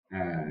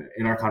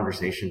in our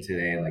conversation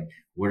today, like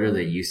what are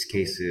the use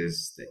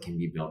cases that can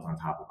be built on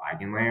top of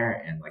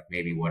EigenLayer, and like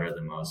maybe what are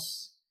the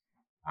most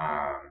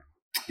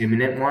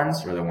imminent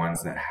ones, or the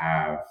ones that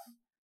have,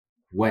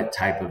 what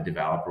type of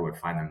developer would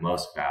find the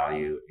most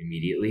value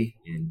immediately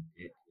in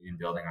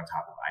building on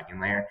top of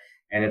EigenLayer?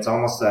 And it's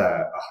almost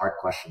a hard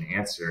question to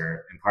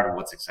answer, and part of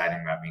what's exciting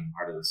about being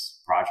part of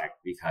this project,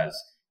 because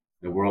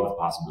the world of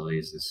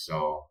possibilities is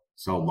so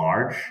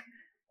large.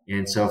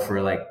 And so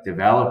for like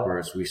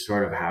developers, we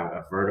sort of have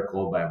a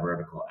vertical by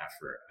vertical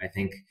effort. I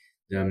think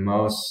the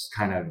most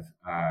kind of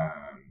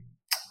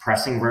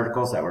pressing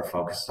verticals that we're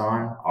focused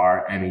on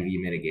are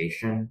MEV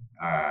mitigation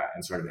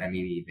and sort of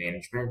MEV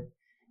management,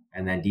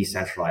 and then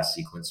decentralized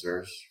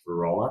sequencers for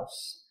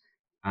rollups.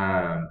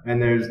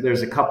 And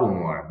there's a couple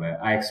more, but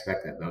I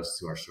expect that those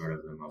two are sort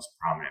of the most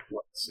prominent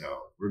ones.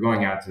 So we're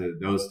going out to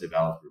those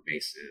developer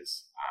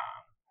bases,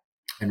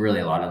 and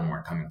really a lot of them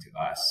are coming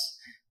to us.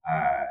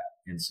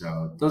 And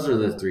so those are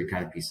the three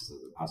kind of pieces of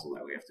the puzzle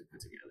that we have to put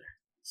together: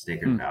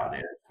 staker,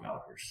 validator,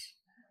 developers.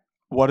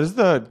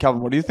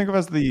 Calvin, what do you think of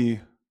as the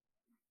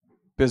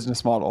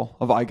business model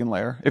of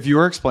EigenLayer? If you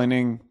were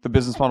explaining the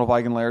business model of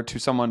EigenLayer to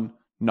someone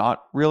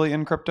not really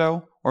in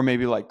crypto, or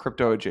maybe like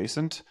crypto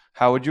adjacent,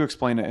 how would you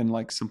explain it in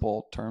like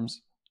simple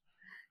terms?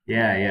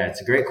 Yeah,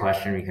 it's a great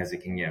question, because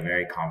it can get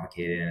very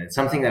complicated, and it's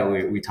something that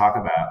we talk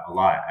about a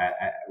lot.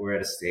 We're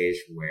at a stage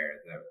where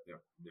the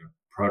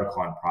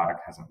protocol and product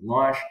hasn't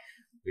launched,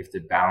 We have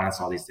to balance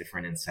all these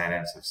different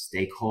incentives of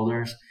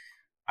stakeholders.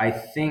 I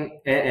think,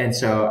 and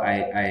so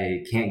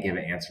I can't give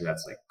an answer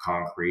that's like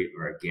concrete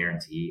or a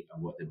guarantee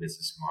of what the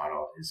business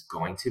model is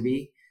going to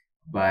be.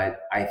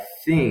 But I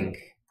think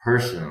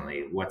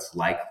personally, what's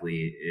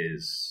likely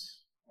is,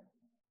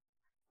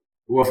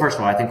 well, first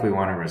of all, I think we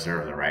want to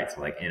reserve the right to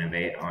like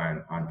innovate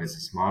on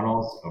business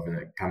models over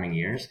the coming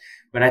years.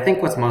 But I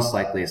think what's most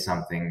likely is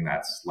something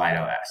that's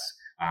Lido-esque.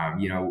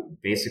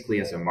 Basically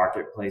as a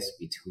marketplace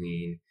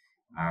between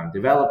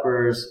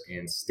developers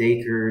and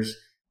stakers.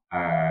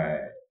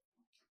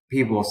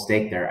 People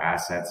stake their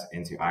assets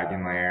into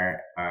EigenLayer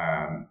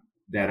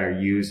that are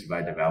used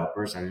by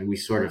developers, and we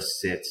sort of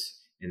sit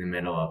in the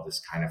middle of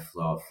this kind of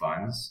flow of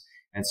funds.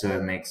 And so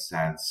it makes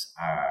sense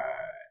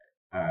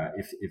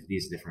if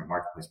these different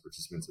marketplace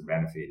participants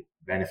are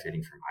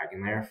benefiting from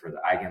EigenLayer, for the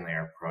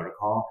EigenLayer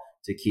protocol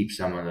to keep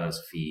some of those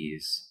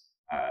fees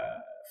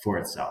for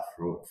itself,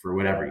 for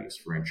whatever use,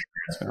 for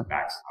insurance, for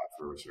backstop,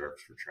 for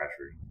reserves, for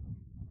treasury.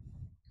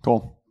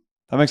 Cool.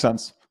 That makes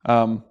sense.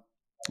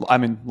 I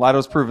mean,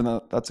 Lido's proven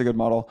that that's a good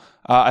model.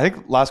 I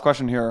think last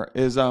question here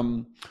is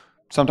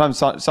sometimes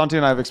Santi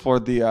and I have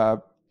explored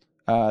the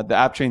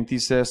app chain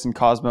thesis and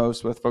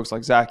Cosmos with folks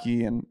like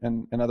Zaki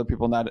and other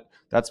people in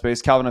that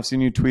space. Calvin, I've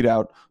seen you tweet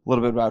out a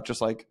little bit about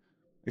just like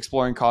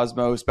exploring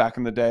Cosmos back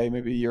in the day,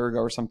 maybe a year ago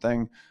or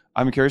something.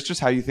 I'm curious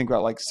just how you think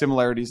about like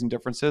similarities and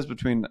differences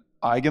between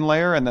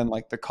EigenLayer and then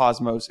like the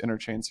Cosmos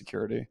interchain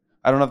security.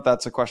 I don't know if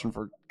that's a question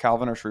for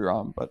Calvin or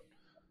Sriram, but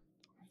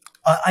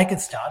I can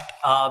start.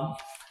 I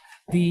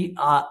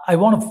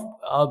want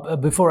to,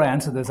 before I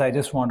answer this, I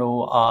just want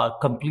to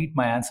complete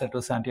my answer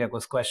to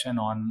Santiago's question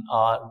on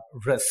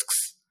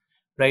risks,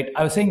 right?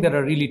 I was saying there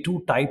are really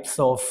two types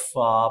of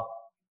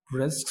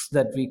risks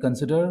that we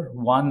consider.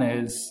 One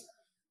is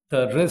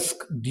the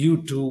risk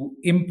due to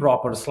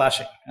improper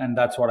slashing, and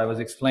that's what I was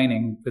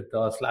explaining with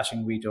the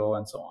slashing veto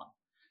and so on.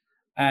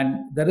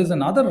 And there is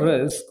another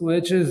risk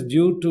which is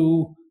due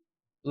to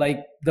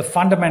like the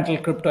fundamental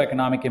crypto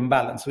economic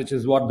imbalance, which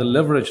is what the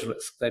leverage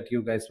risk that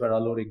you guys were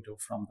alluding to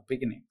from the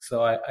beginning.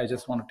 So I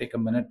just want to take a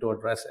minute to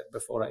address it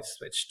before I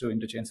switch to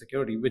interchain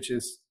security, which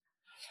is,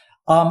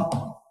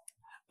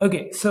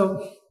 okay,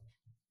 so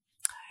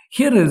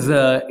here is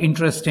an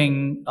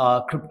interesting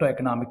crypto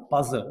economic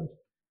puzzle,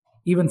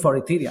 even for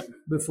Ethereum,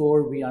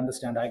 before we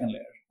understand EigenLayer.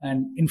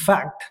 And in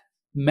fact,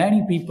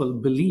 many people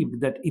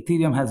believe that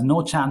Ethereum has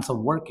no chance of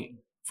working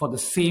for the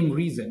same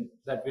reason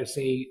that we're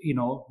saying,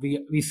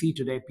 we see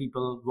today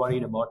people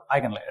worried about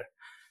EigenLayer.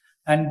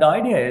 And the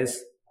idea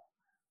is,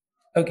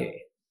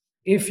 okay,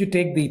 if you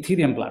take the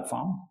Ethereum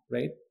platform,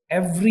 right,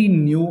 every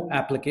new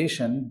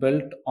application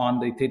built on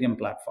the Ethereum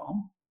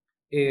platform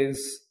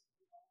is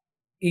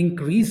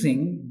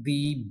increasing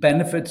the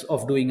benefits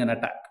of doing an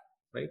attack,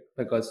 right?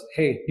 Because,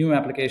 hey, new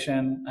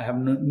application, I have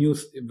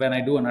news. When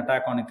I do an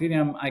attack on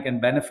Ethereum, I can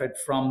benefit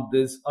from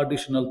this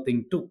additional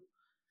thing too.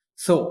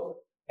 So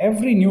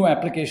every new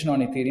application on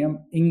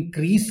Ethereum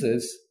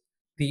increases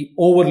the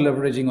over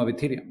leveraging of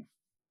Ethereum.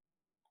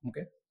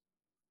 Okay.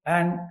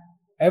 And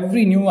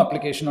every new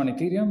application on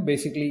Ethereum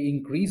basically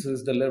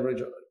increases the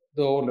leverage,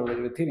 the over leverage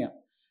of Ethereum.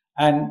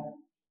 And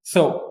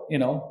so,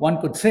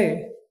 one could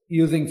say,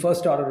 using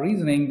first order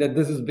reasoning, that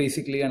this is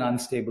basically an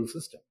unstable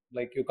system.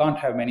 Like you can't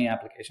have many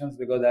applications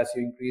because as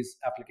you increase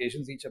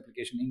applications, each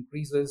application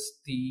increases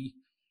the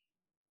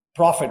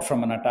profit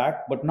from an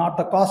attack, but not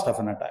the cost of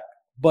an attack.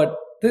 But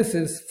this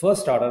is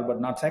first order, but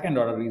not second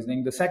order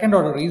reasoning. The second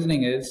order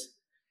reasoning is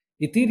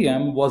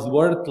Ethereum was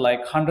worth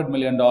like $100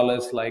 million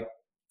like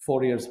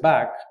 4 years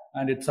back,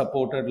 and it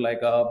supported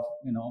like a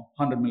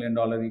 $100 million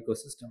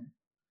ecosystem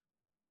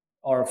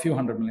or a few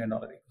 $100 million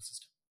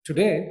ecosystem.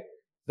 Today,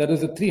 there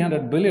is a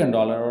 $300 billion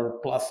or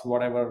plus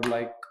whatever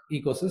like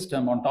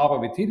ecosystem on top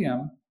of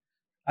Ethereum,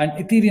 and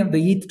Ethereum,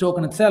 the ETH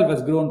token itself,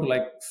 has grown to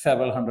like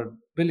several hundred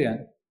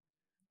billion.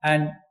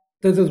 And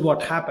this is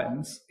what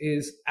happens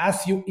is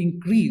as you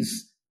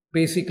increase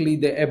basically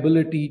the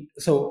ability,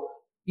 so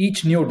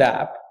each new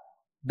dApp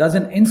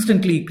doesn't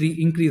instantly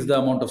increase the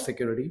amount of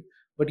security,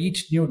 but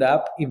each new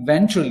dApp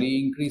eventually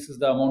increases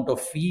the amount of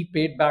fee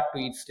paid back to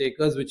ETH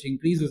stakers, which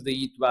increases the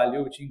ETH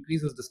value, which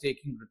increases the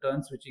staking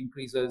returns, which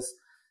increases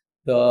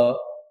the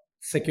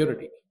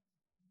security,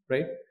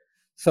 right?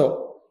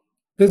 So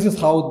this is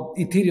how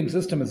Ethereum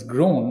system has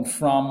grown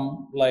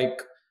from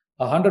like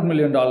 $100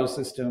 million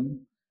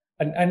system.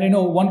 And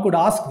one could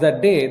ask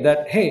that day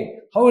that, hey,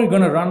 how are you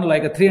going to run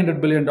like a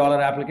 $300 billion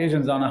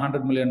applications on a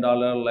 $100 million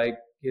like,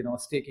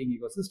 staking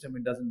ecosystem?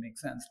 It doesn't make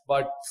sense.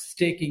 But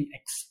staking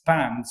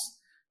expands,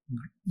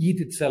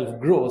 ETH itself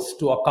grows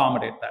to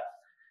accommodate that.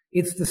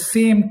 It's the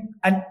same.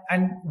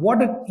 And what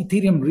did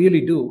Ethereum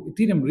really do?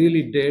 Ethereum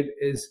really did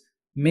is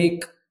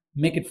make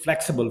it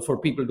flexible for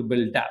people to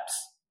build dApps.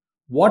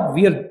 What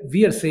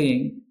we are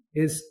saying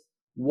is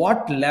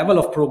what level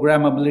of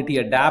programmability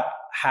a dApp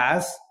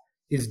has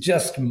is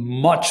just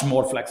much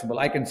more flexible.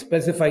 I can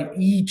specify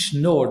each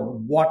node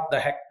what the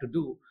heck to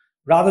do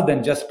rather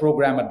than just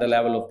program at the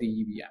level of the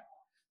EVM.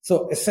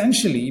 So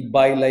essentially,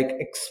 by like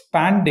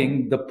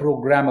expanding the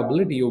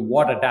programmability of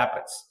what a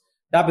dApp is,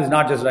 DApp is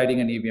not just writing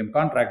an EVM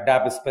contract.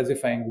 DApp is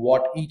specifying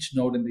what each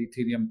node in the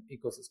Ethereum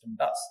ecosystem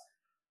does.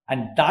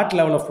 And that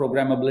level of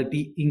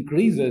programmability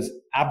increases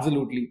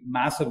absolutely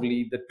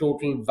massively the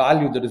total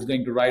value that is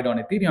going to ride on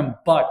Ethereum,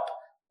 but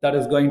that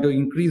is going to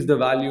increase the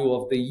value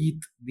of the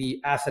ETH, the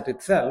asset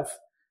itself.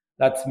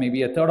 That's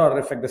maybe a third order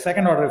effect. The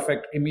second order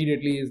effect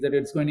immediately is that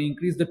it's going to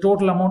increase the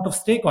total amount of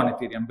stake on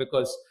Ethereum,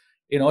 because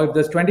if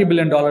there's $20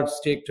 billion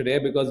stake today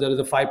because there is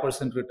a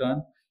 5%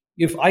 return,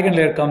 if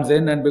EigenLayer comes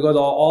in and because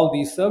of all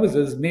these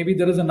services, maybe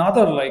there is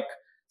another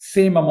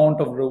same amount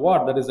of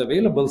reward that is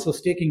available, so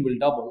staking will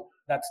double.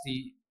 That's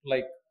the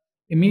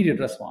immediate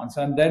response.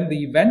 And then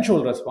the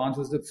eventual response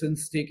is that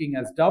since staking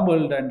has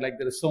doubled and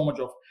there is so much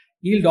of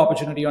yield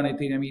opportunity on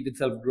Ethereum, ETH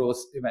itself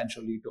grows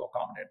eventually to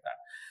accommodate that.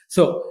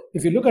 So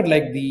if you look at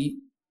the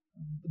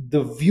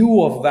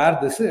view of where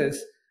this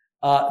is,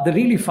 the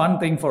really fun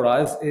thing for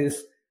us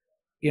is,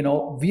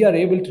 we are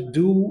able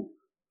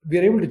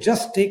to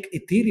just take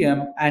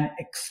Ethereum and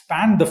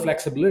expand the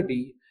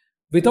flexibility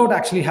without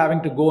actually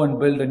having to go and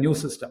build a new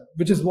system,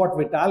 which is what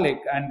Vitalik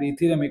and the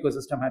Ethereum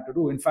ecosystem had to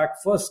do. In fact,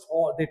 first,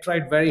 they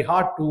tried very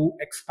hard to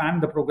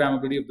expand the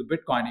programmability of the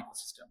Bitcoin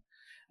ecosystem.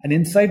 And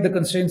inside the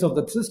constraints of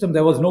that system,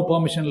 there was no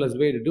permissionless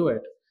way to do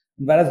it.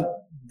 Whereas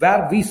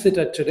where we sit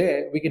at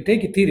today, we can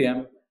take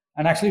Ethereum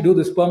and actually do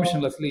this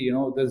permissionlessly.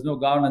 There's no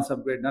governance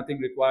upgrade, nothing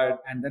required.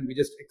 And then we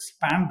just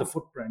expand the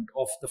footprint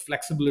of the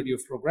flexibility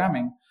of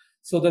programming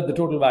so that the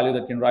total value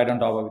that can ride on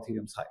top of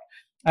Ethereum is high.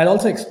 I'll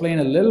also explain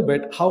a little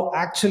bit how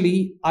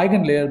actually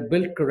EigenLayer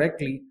built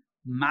correctly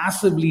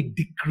massively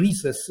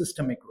decreases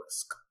systemic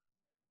risk.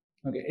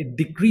 Okay, it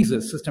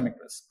decreases systemic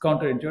risk,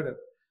 counterintuitive.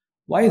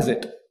 Why is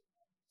it?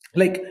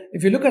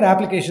 If you look at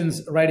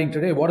applications writing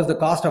today, what is the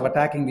cost of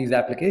attacking these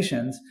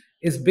applications?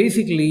 Is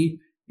basically,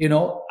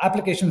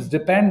 applications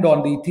depend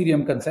on the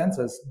Ethereum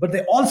consensus, but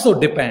they also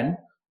depend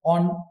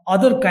on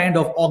other kind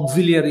of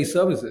auxiliary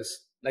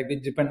services. They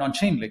depend on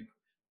Chainlink.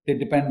 They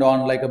depend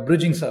on a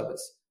bridging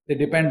service. They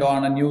depend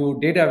on a new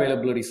data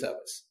availability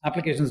service.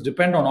 Applications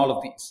depend on all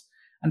of these.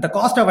 And the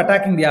cost of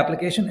attacking the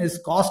application is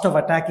cost of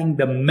attacking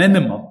the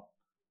minimum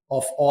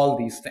of all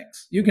these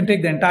things. You can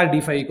take the entire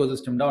DeFi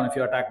ecosystem down if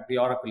you attack the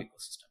Oracle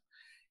ecosystem.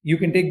 You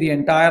can take the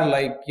entire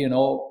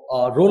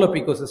roll-up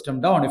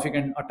ecosystem down if you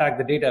can attack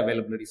the data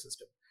availability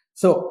system.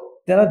 So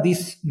there are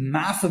these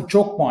massive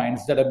choke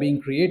points that are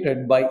being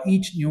created by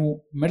each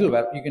new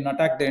middleware. You can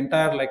attack the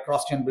entire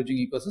cross-chain bridging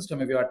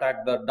ecosystem if you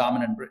attack the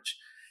dominant bridge.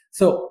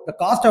 So the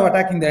cost of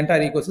attacking the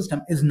entire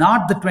ecosystem is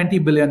not the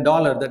 $20 billion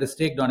that is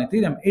staked on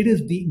Ethereum. It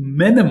is the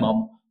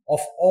minimum of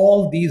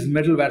all these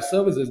middleware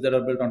services that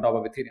are built on top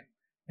of Ethereum.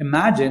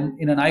 Imagine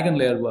in an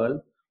EigenLayer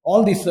world,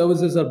 all these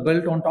services are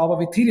built on top of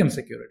Ethereum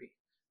security,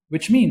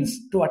 which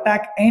means to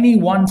attack any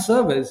one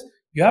service,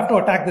 you have to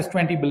attack this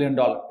 $20 billion.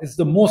 It's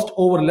the most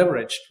over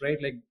leveraged, right?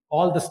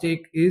 All the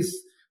stake is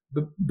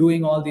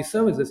doing all these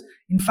services.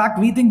 In fact,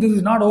 we think this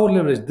is not over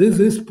leveraged. This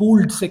is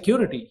pooled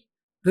security.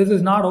 This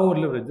is not over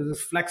leveraged. This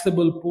is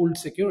flexible pooled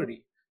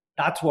security.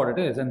 That's what it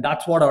is. And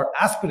that's what our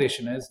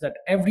aspiration is, that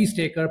every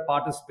staker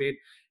participate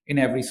in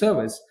every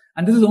service.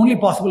 And this is only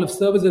possible if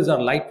services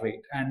are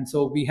lightweight. And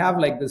so we have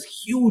this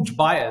huge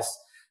bias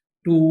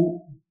to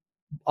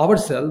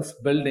ourselves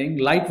building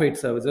lightweight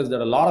services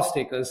that a lot of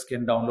stakers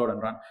can download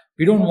and run.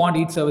 We don't want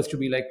each service to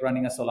be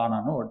running a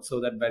Solana node so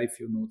that very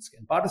few nodes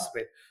can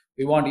participate.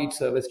 We want each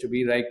service to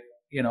be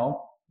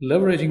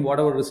leveraging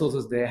whatever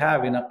resources they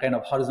have in a kind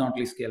of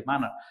horizontally scaled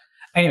manner.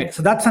 Anyway,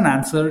 so that's an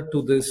answer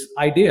to this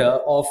idea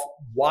of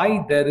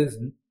why there is,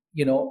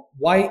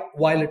 why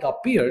while it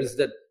appears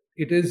that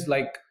it is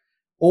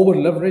over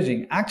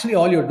leveraging, actually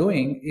all you're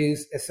doing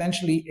is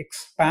essentially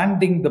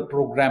expanding the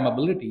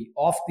programmability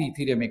of the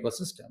Ethereum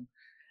ecosystem.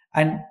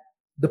 And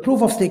the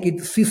proof of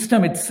stake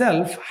system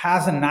itself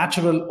has a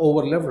natural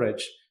over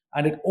leverage,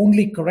 and it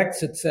only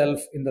corrects itself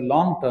in the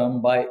long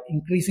term by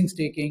increasing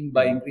staking,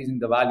 by increasing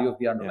the value of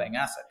the underlying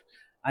asset.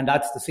 And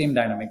that's the same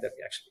dynamic that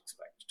we actually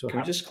expect. Can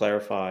we just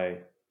clarify,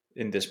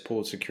 in this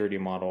pooled security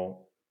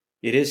model,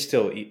 it is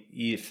still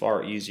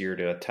far easier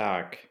to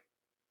attack,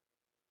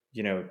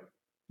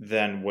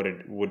 than what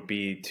it would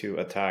be to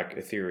attack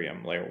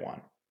Ethereum layer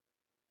 1?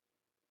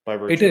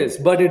 It is,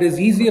 but it is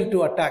easier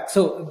to attack.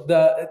 So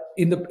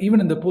even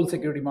in the pooled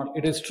security model,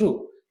 it is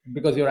true,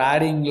 because you're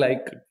adding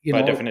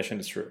by definition,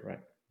 it's true, right?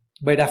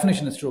 By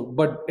definition, it's true,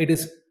 but it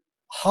is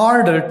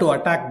harder to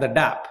attack the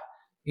DApp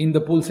in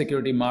the pooled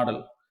security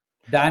model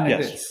than it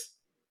is.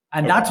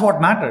 And that's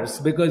what matters,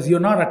 because you're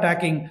not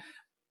attacking.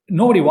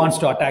 Nobody wants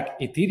to attack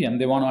Ethereum.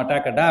 They want to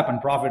attack a DApp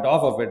and profit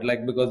off of it,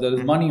 because there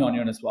is money on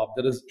Uniswap.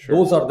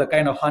 Those are the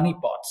kind of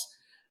honeypots.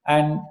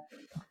 And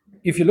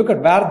if you look at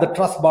where the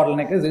trust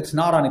bottleneck is, it's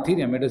not on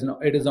Ethereum.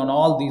 It is on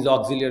all these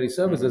auxiliary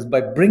services.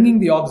 By bringing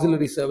the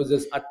auxiliary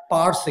services at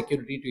par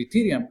security to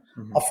Ethereum,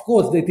 of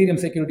course, the Ethereum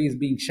security is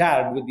being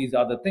shared with these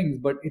other things,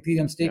 but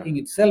Ethereum staking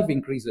itself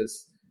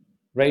increases,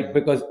 right?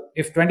 Because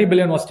if 20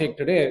 billion was staked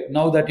today,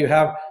 now that you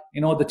have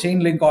the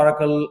Chainlink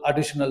Oracle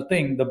additional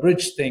thing, the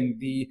bridge thing,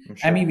 the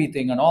MEV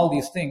thing, and all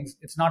these things,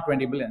 it's not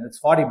 20 billion, it's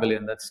 40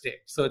 billion that's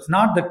staked. So it's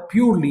not that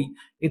purely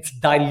it's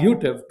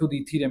dilutive to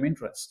the Ethereum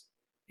interest.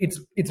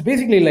 It's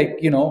basically like,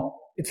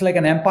 it's like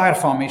an empire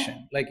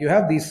formation. Like you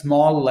have these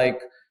small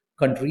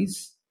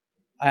countries,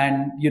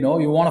 and you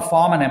want to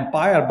form an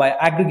empire by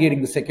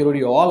aggregating the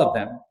security of all of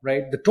them,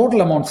 right? The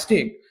total amount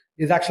staked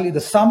is actually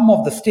the sum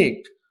of the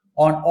staked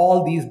on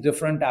all these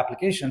different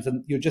applications,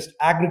 and you're just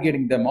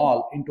aggregating them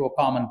all into a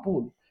common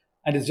pool,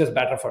 and it's just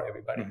better for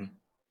everybody.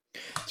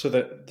 So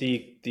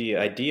the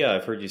idea,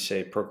 I've heard you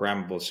say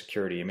programmable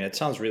security. I mean, it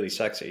sounds really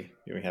sexy.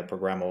 We have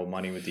programmable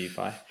money with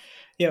DeFi.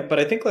 Yeah, but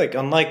I think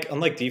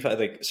unlike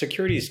DeFi,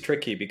 security is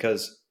tricky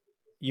because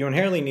you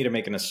inherently need to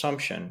make an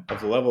assumption of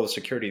the level of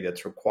security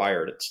that's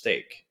required at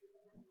stake.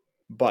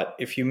 But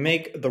if you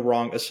make the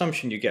wrong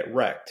assumption, you get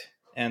wrecked.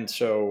 And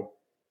so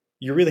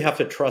you really have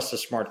to trust the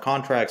smart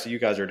contracts that you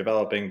guys are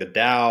developing, the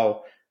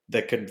DAO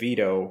that could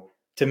veto,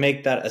 to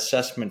make that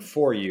assessment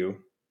for you.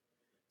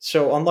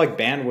 So unlike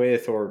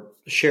bandwidth or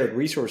shared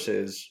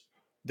resources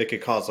that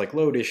could cause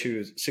load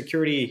issues,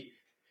 security,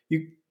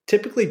 you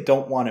typically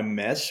don't want to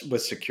mess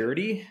with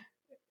security.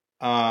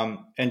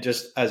 And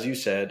just, as you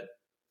said,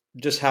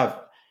 just have,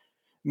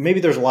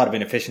 maybe there's a lot of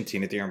inefficiency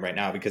in Ethereum right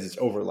now because it's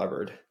over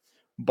levered.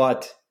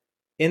 But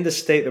in the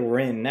state that we're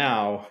in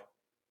now,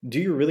 do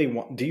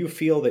you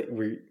feel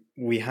that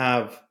we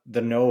have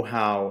the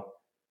know-how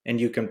and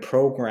you can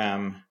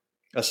program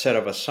a set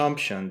of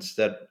assumptions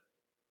that,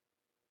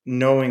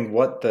 knowing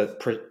what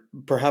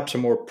perhaps a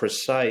more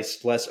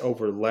precise, less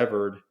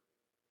over-levered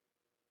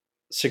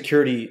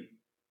security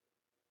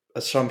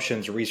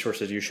assumptions,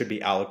 resources you should be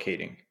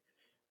allocating?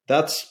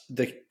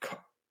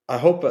 I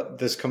hope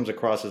this comes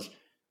across as,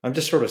 I'm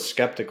just sort of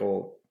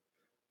skeptical.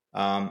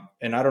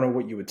 And I don't know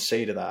what you would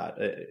say to that.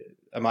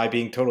 Am I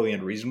being totally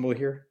unreasonable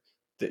here?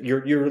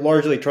 You're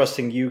largely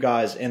trusting you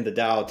guys in the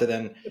DAO to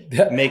then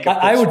make a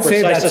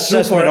precise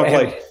assessment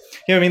of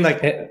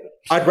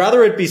I'd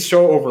rather it be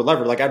so over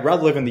levered. I'd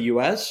rather live in the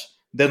US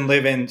than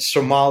live in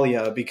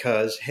Somalia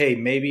because, hey,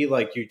 maybe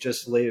you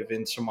just live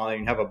in Somalia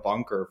and have a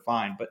bunker,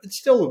 fine, but it's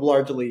still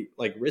largely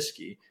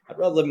risky. I'd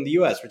rather live in the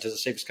US, which is the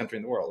safest country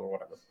in the world, or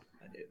whatever,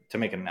 to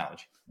make an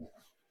analogy.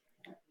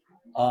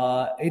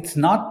 It's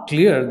not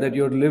clear that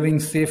you're living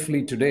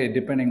safely today,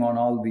 depending on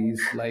all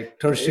these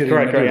tertiary.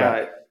 Correct.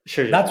 Yeah.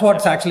 Sure. That's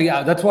what's actually,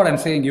 that's what I'm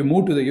saying. You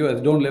move to the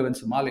US, don't live in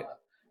Somalia.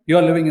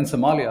 You're living in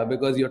Somalia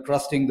because you're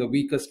trusting the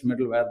weakest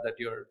middleware that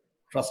you're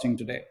trusting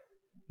today.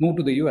 Move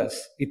to the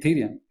US.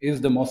 Ethereum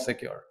is the most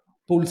secure.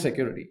 Pool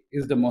security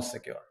is the most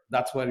secure.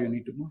 That's where you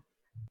need to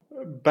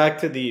move. Back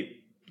to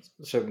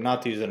so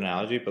not to use an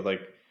analogy, but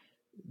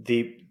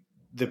the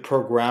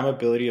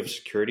programmability of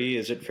security,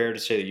 is it fair to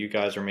say that you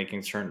guys are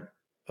making certain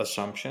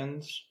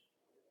assumptions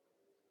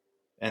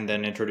and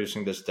then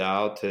introducing this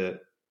DAO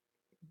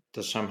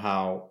to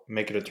somehow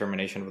make a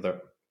determination of the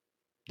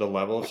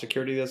level of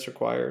security that's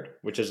required,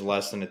 which is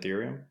less than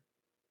Ethereum?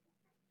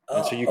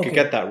 And so you could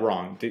get that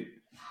wrong.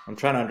 I'm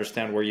trying to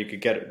understand where you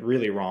could get it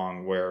really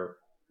wrong, where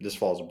this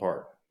falls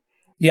apart.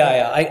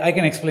 Yeah. I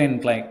can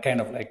explain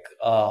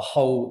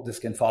how this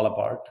can fall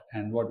apart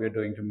and what we're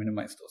doing to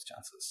minimize those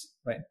chances,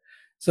 right?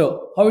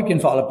 So how it can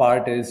fall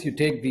apart is you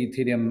take the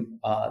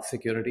Ethereum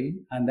security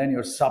and then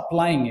you're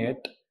supplying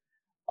it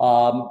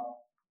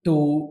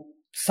to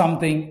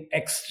something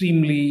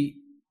extremely.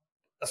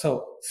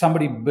 So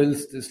somebody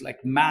builds this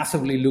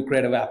massively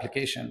lucrative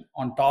application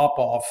on top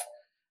of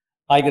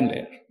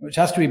EigenLayer, which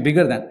has to be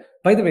bigger than.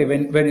 By the way,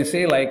 when you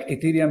say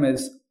Ethereum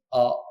is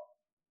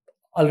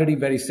already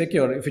very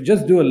secure, if you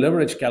just do a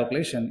leverage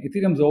calculation,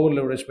 Ethereum's over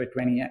leveraged by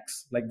 20x.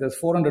 There's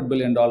 $400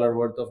 billion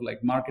worth of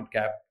market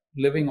cap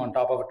living on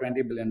top of a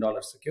 $20 billion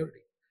security.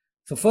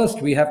 So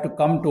first, we have to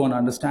come to an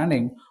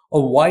understanding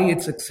of why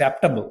it's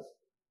acceptable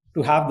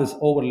to have this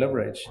over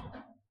leverage.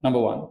 Number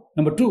one.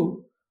 Number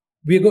two,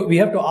 we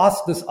have to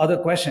ask this other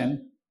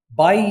question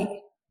by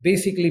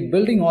basically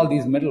building all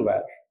these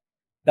middleware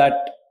that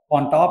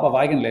on top of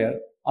EigenLayer.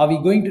 Are we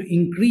going to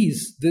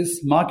increase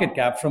this market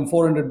cap from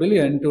 400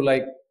 billion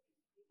to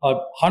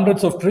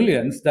hundreds of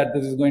trillions, that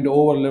this is going to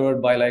over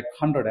levered by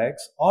 100x?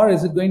 Or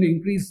is it going to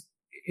increase?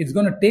 It's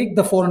going to take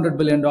the $400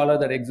 billion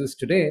that exists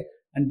today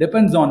and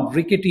depends on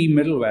rickety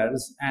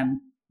middlewares and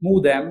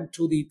move them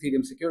to the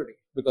Ethereum security,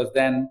 because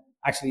then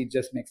actually it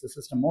just makes the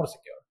system more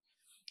secure.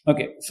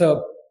 Okay,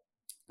 so,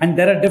 and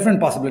there are different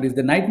possibilities.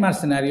 The nightmare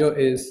scenario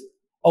is,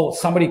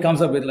 somebody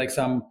comes up with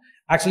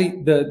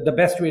actually the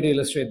best way to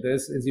illustrate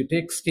this is you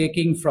take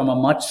staking from a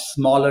much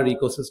smaller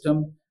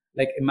ecosystem.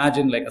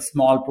 Imagine a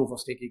small proof of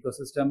stake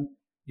ecosystem.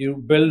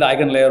 You build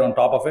EigenLayer on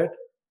top of it,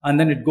 and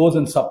then it goes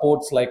and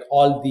supports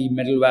all the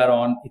middleware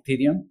on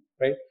Ethereum,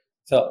 right?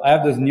 So I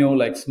have this new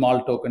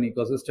small token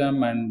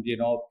ecosystem and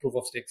proof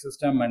of stake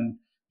system, and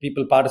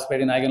people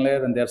participate in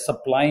EigenLayer and they're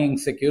supplying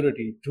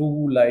security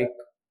to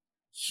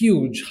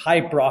huge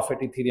high profit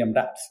Ethereum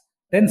dApps.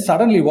 Then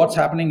suddenly what's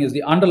happening is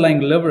the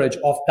underlying leverage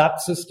of that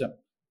system,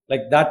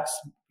 that's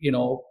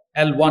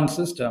L1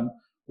 system,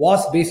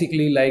 was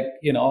basically like,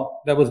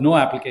 there was no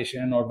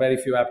application or very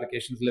few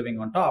applications living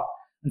on top.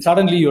 And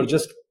suddenly you're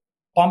just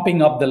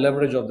pumping up the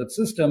leverage of that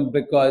system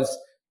because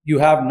you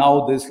have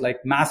now this like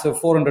massive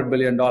 $400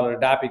 billion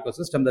dApp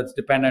ecosystem that's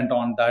dependent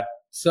on that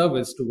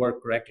service to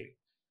work correctly.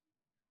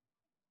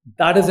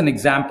 That is an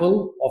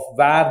example of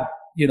where,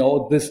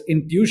 this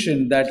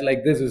intuition that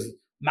like this is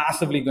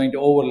massively going to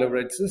over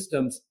leverage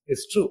systems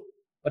is true.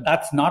 But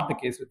that's not the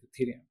case with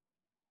Ethereum.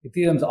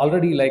 Ethereum's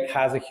already like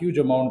has a huge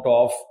amount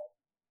of,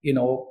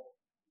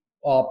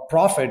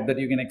 profit that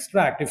you can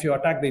extract if you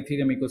attack the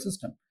Ethereum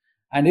ecosystem.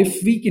 And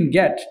if we can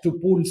get to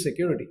pooled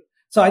security.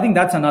 So I think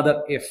that's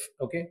another if,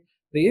 okay?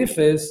 The if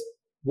is,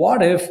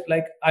 what if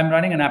like I'm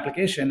running an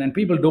application and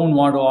people don't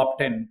want to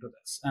opt in to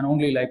this and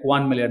only like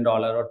 $1 million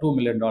or $2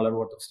 million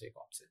worth of stake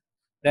opts in?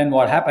 Then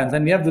what happens?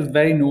 And we have this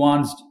very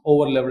nuanced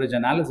over leverage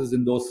analysis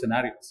in those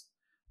scenarios.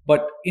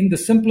 But in the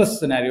simplest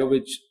scenario,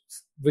 which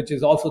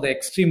is also the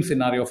extreme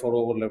scenario for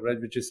over leverage,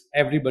 which is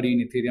everybody in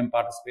Ethereum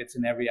participates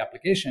in every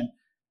application,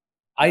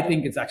 I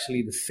think it's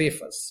actually the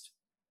safest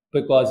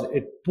because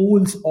it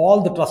pools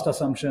all the trust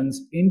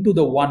assumptions into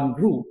the one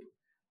group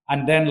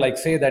and then like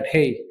say that,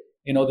 hey,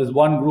 this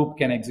one group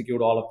can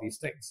execute all of these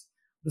things.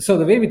 So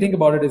the way we think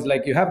about it is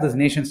like you have this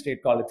nation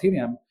state called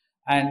Ethereum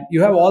and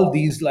you have all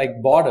these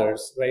like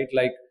borders, right?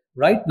 Like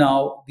right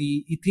now,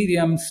 the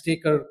Ethereum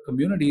staker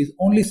community is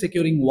only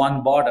securing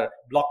one border,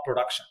 block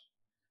production.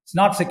 It's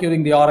not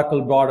securing the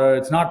Oracle border.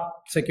 It's not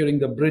securing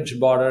the bridge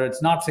border.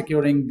 It's not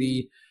securing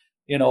the,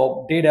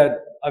 data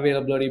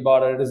availability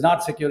border. It is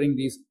not securing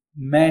these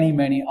many,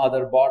 many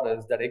other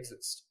borders that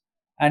exist.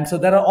 And so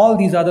there are all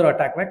these other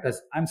attack vectors.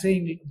 I'm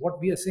saying what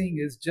we are saying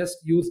is just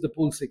use the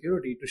pool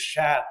security to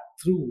share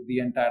through the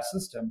entire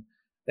system.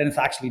 Then it's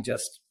actually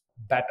just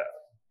better.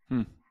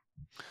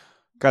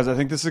 Guys, I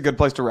think this is a good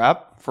place to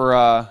wrap. For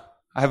I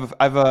have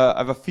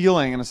a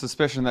feeling and a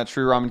suspicion that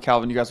Sriram and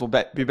Calvin, you guys will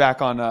be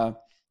back on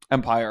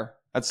Empire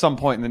at some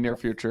point in the near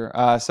future.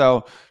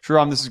 So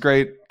Sriram, this is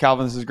great.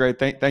 Calvin, this is great.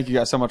 Thank you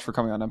guys so much for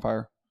coming on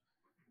Empire.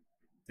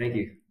 Thank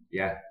you.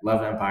 Yeah,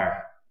 love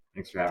Empire.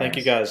 Thanks for having us. Thank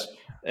you, guys.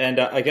 And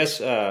I guess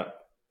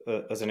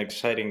as an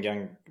exciting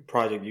young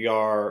project, you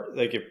are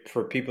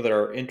for people that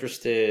are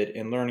interested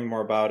in learning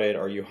more about it,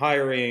 are you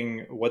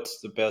hiring? What's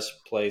the best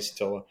place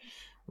to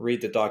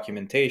read the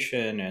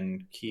documentation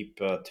and keep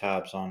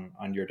tabs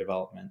on your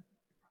development?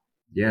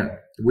 Yeah,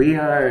 we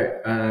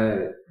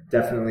are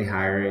definitely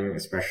hiring,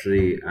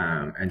 especially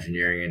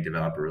engineering and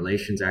developer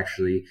relations.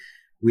 Actually,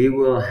 we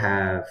will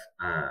have,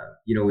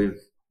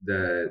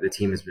 the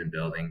team has been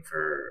building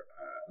for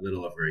a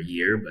little over a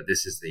year, but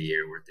this is the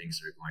year where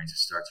things are going to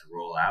start to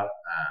roll out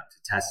to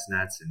test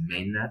nets and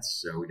main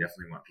nets. So we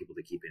definitely want people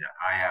to keep an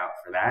eye out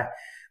for that.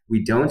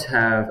 We don't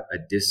have a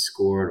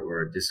Discord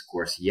or a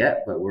discourse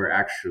yet, but we're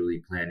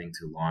actually planning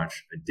to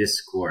launch a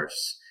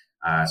discourse,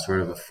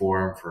 sort of a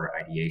forum for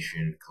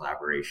ideation,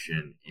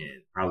 collaboration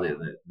in probably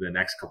the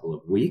next couple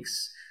of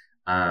weeks,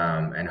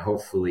 and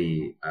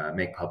hopefully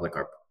make public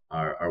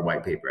our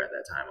white paper at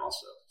that time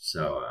also.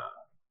 So,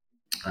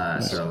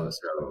 so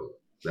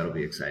that'll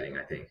be exciting,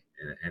 I think,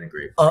 and a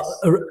great place.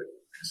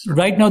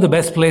 Right now, the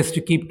best place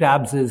to keep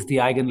tabs is the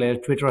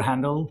Eigenlayer Twitter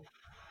handle.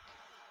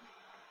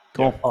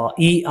 Cool.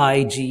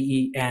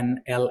 EIGENLAYER.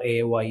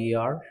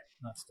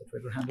 That's the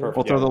Twitter handle. Perfect.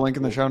 We'll throw the link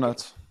in the show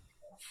notes.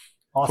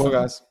 Awesome. Cool,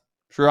 guys.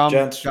 Sriram,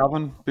 Gents.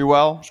 Calvin, be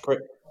well. It's great.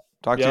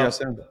 Talk to you guys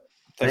soon.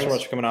 Thanks so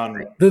much for coming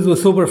on. This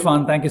was super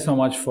fun. Thank you so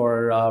much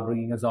for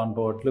bringing us on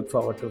board. Look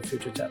forward to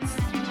future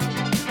chats.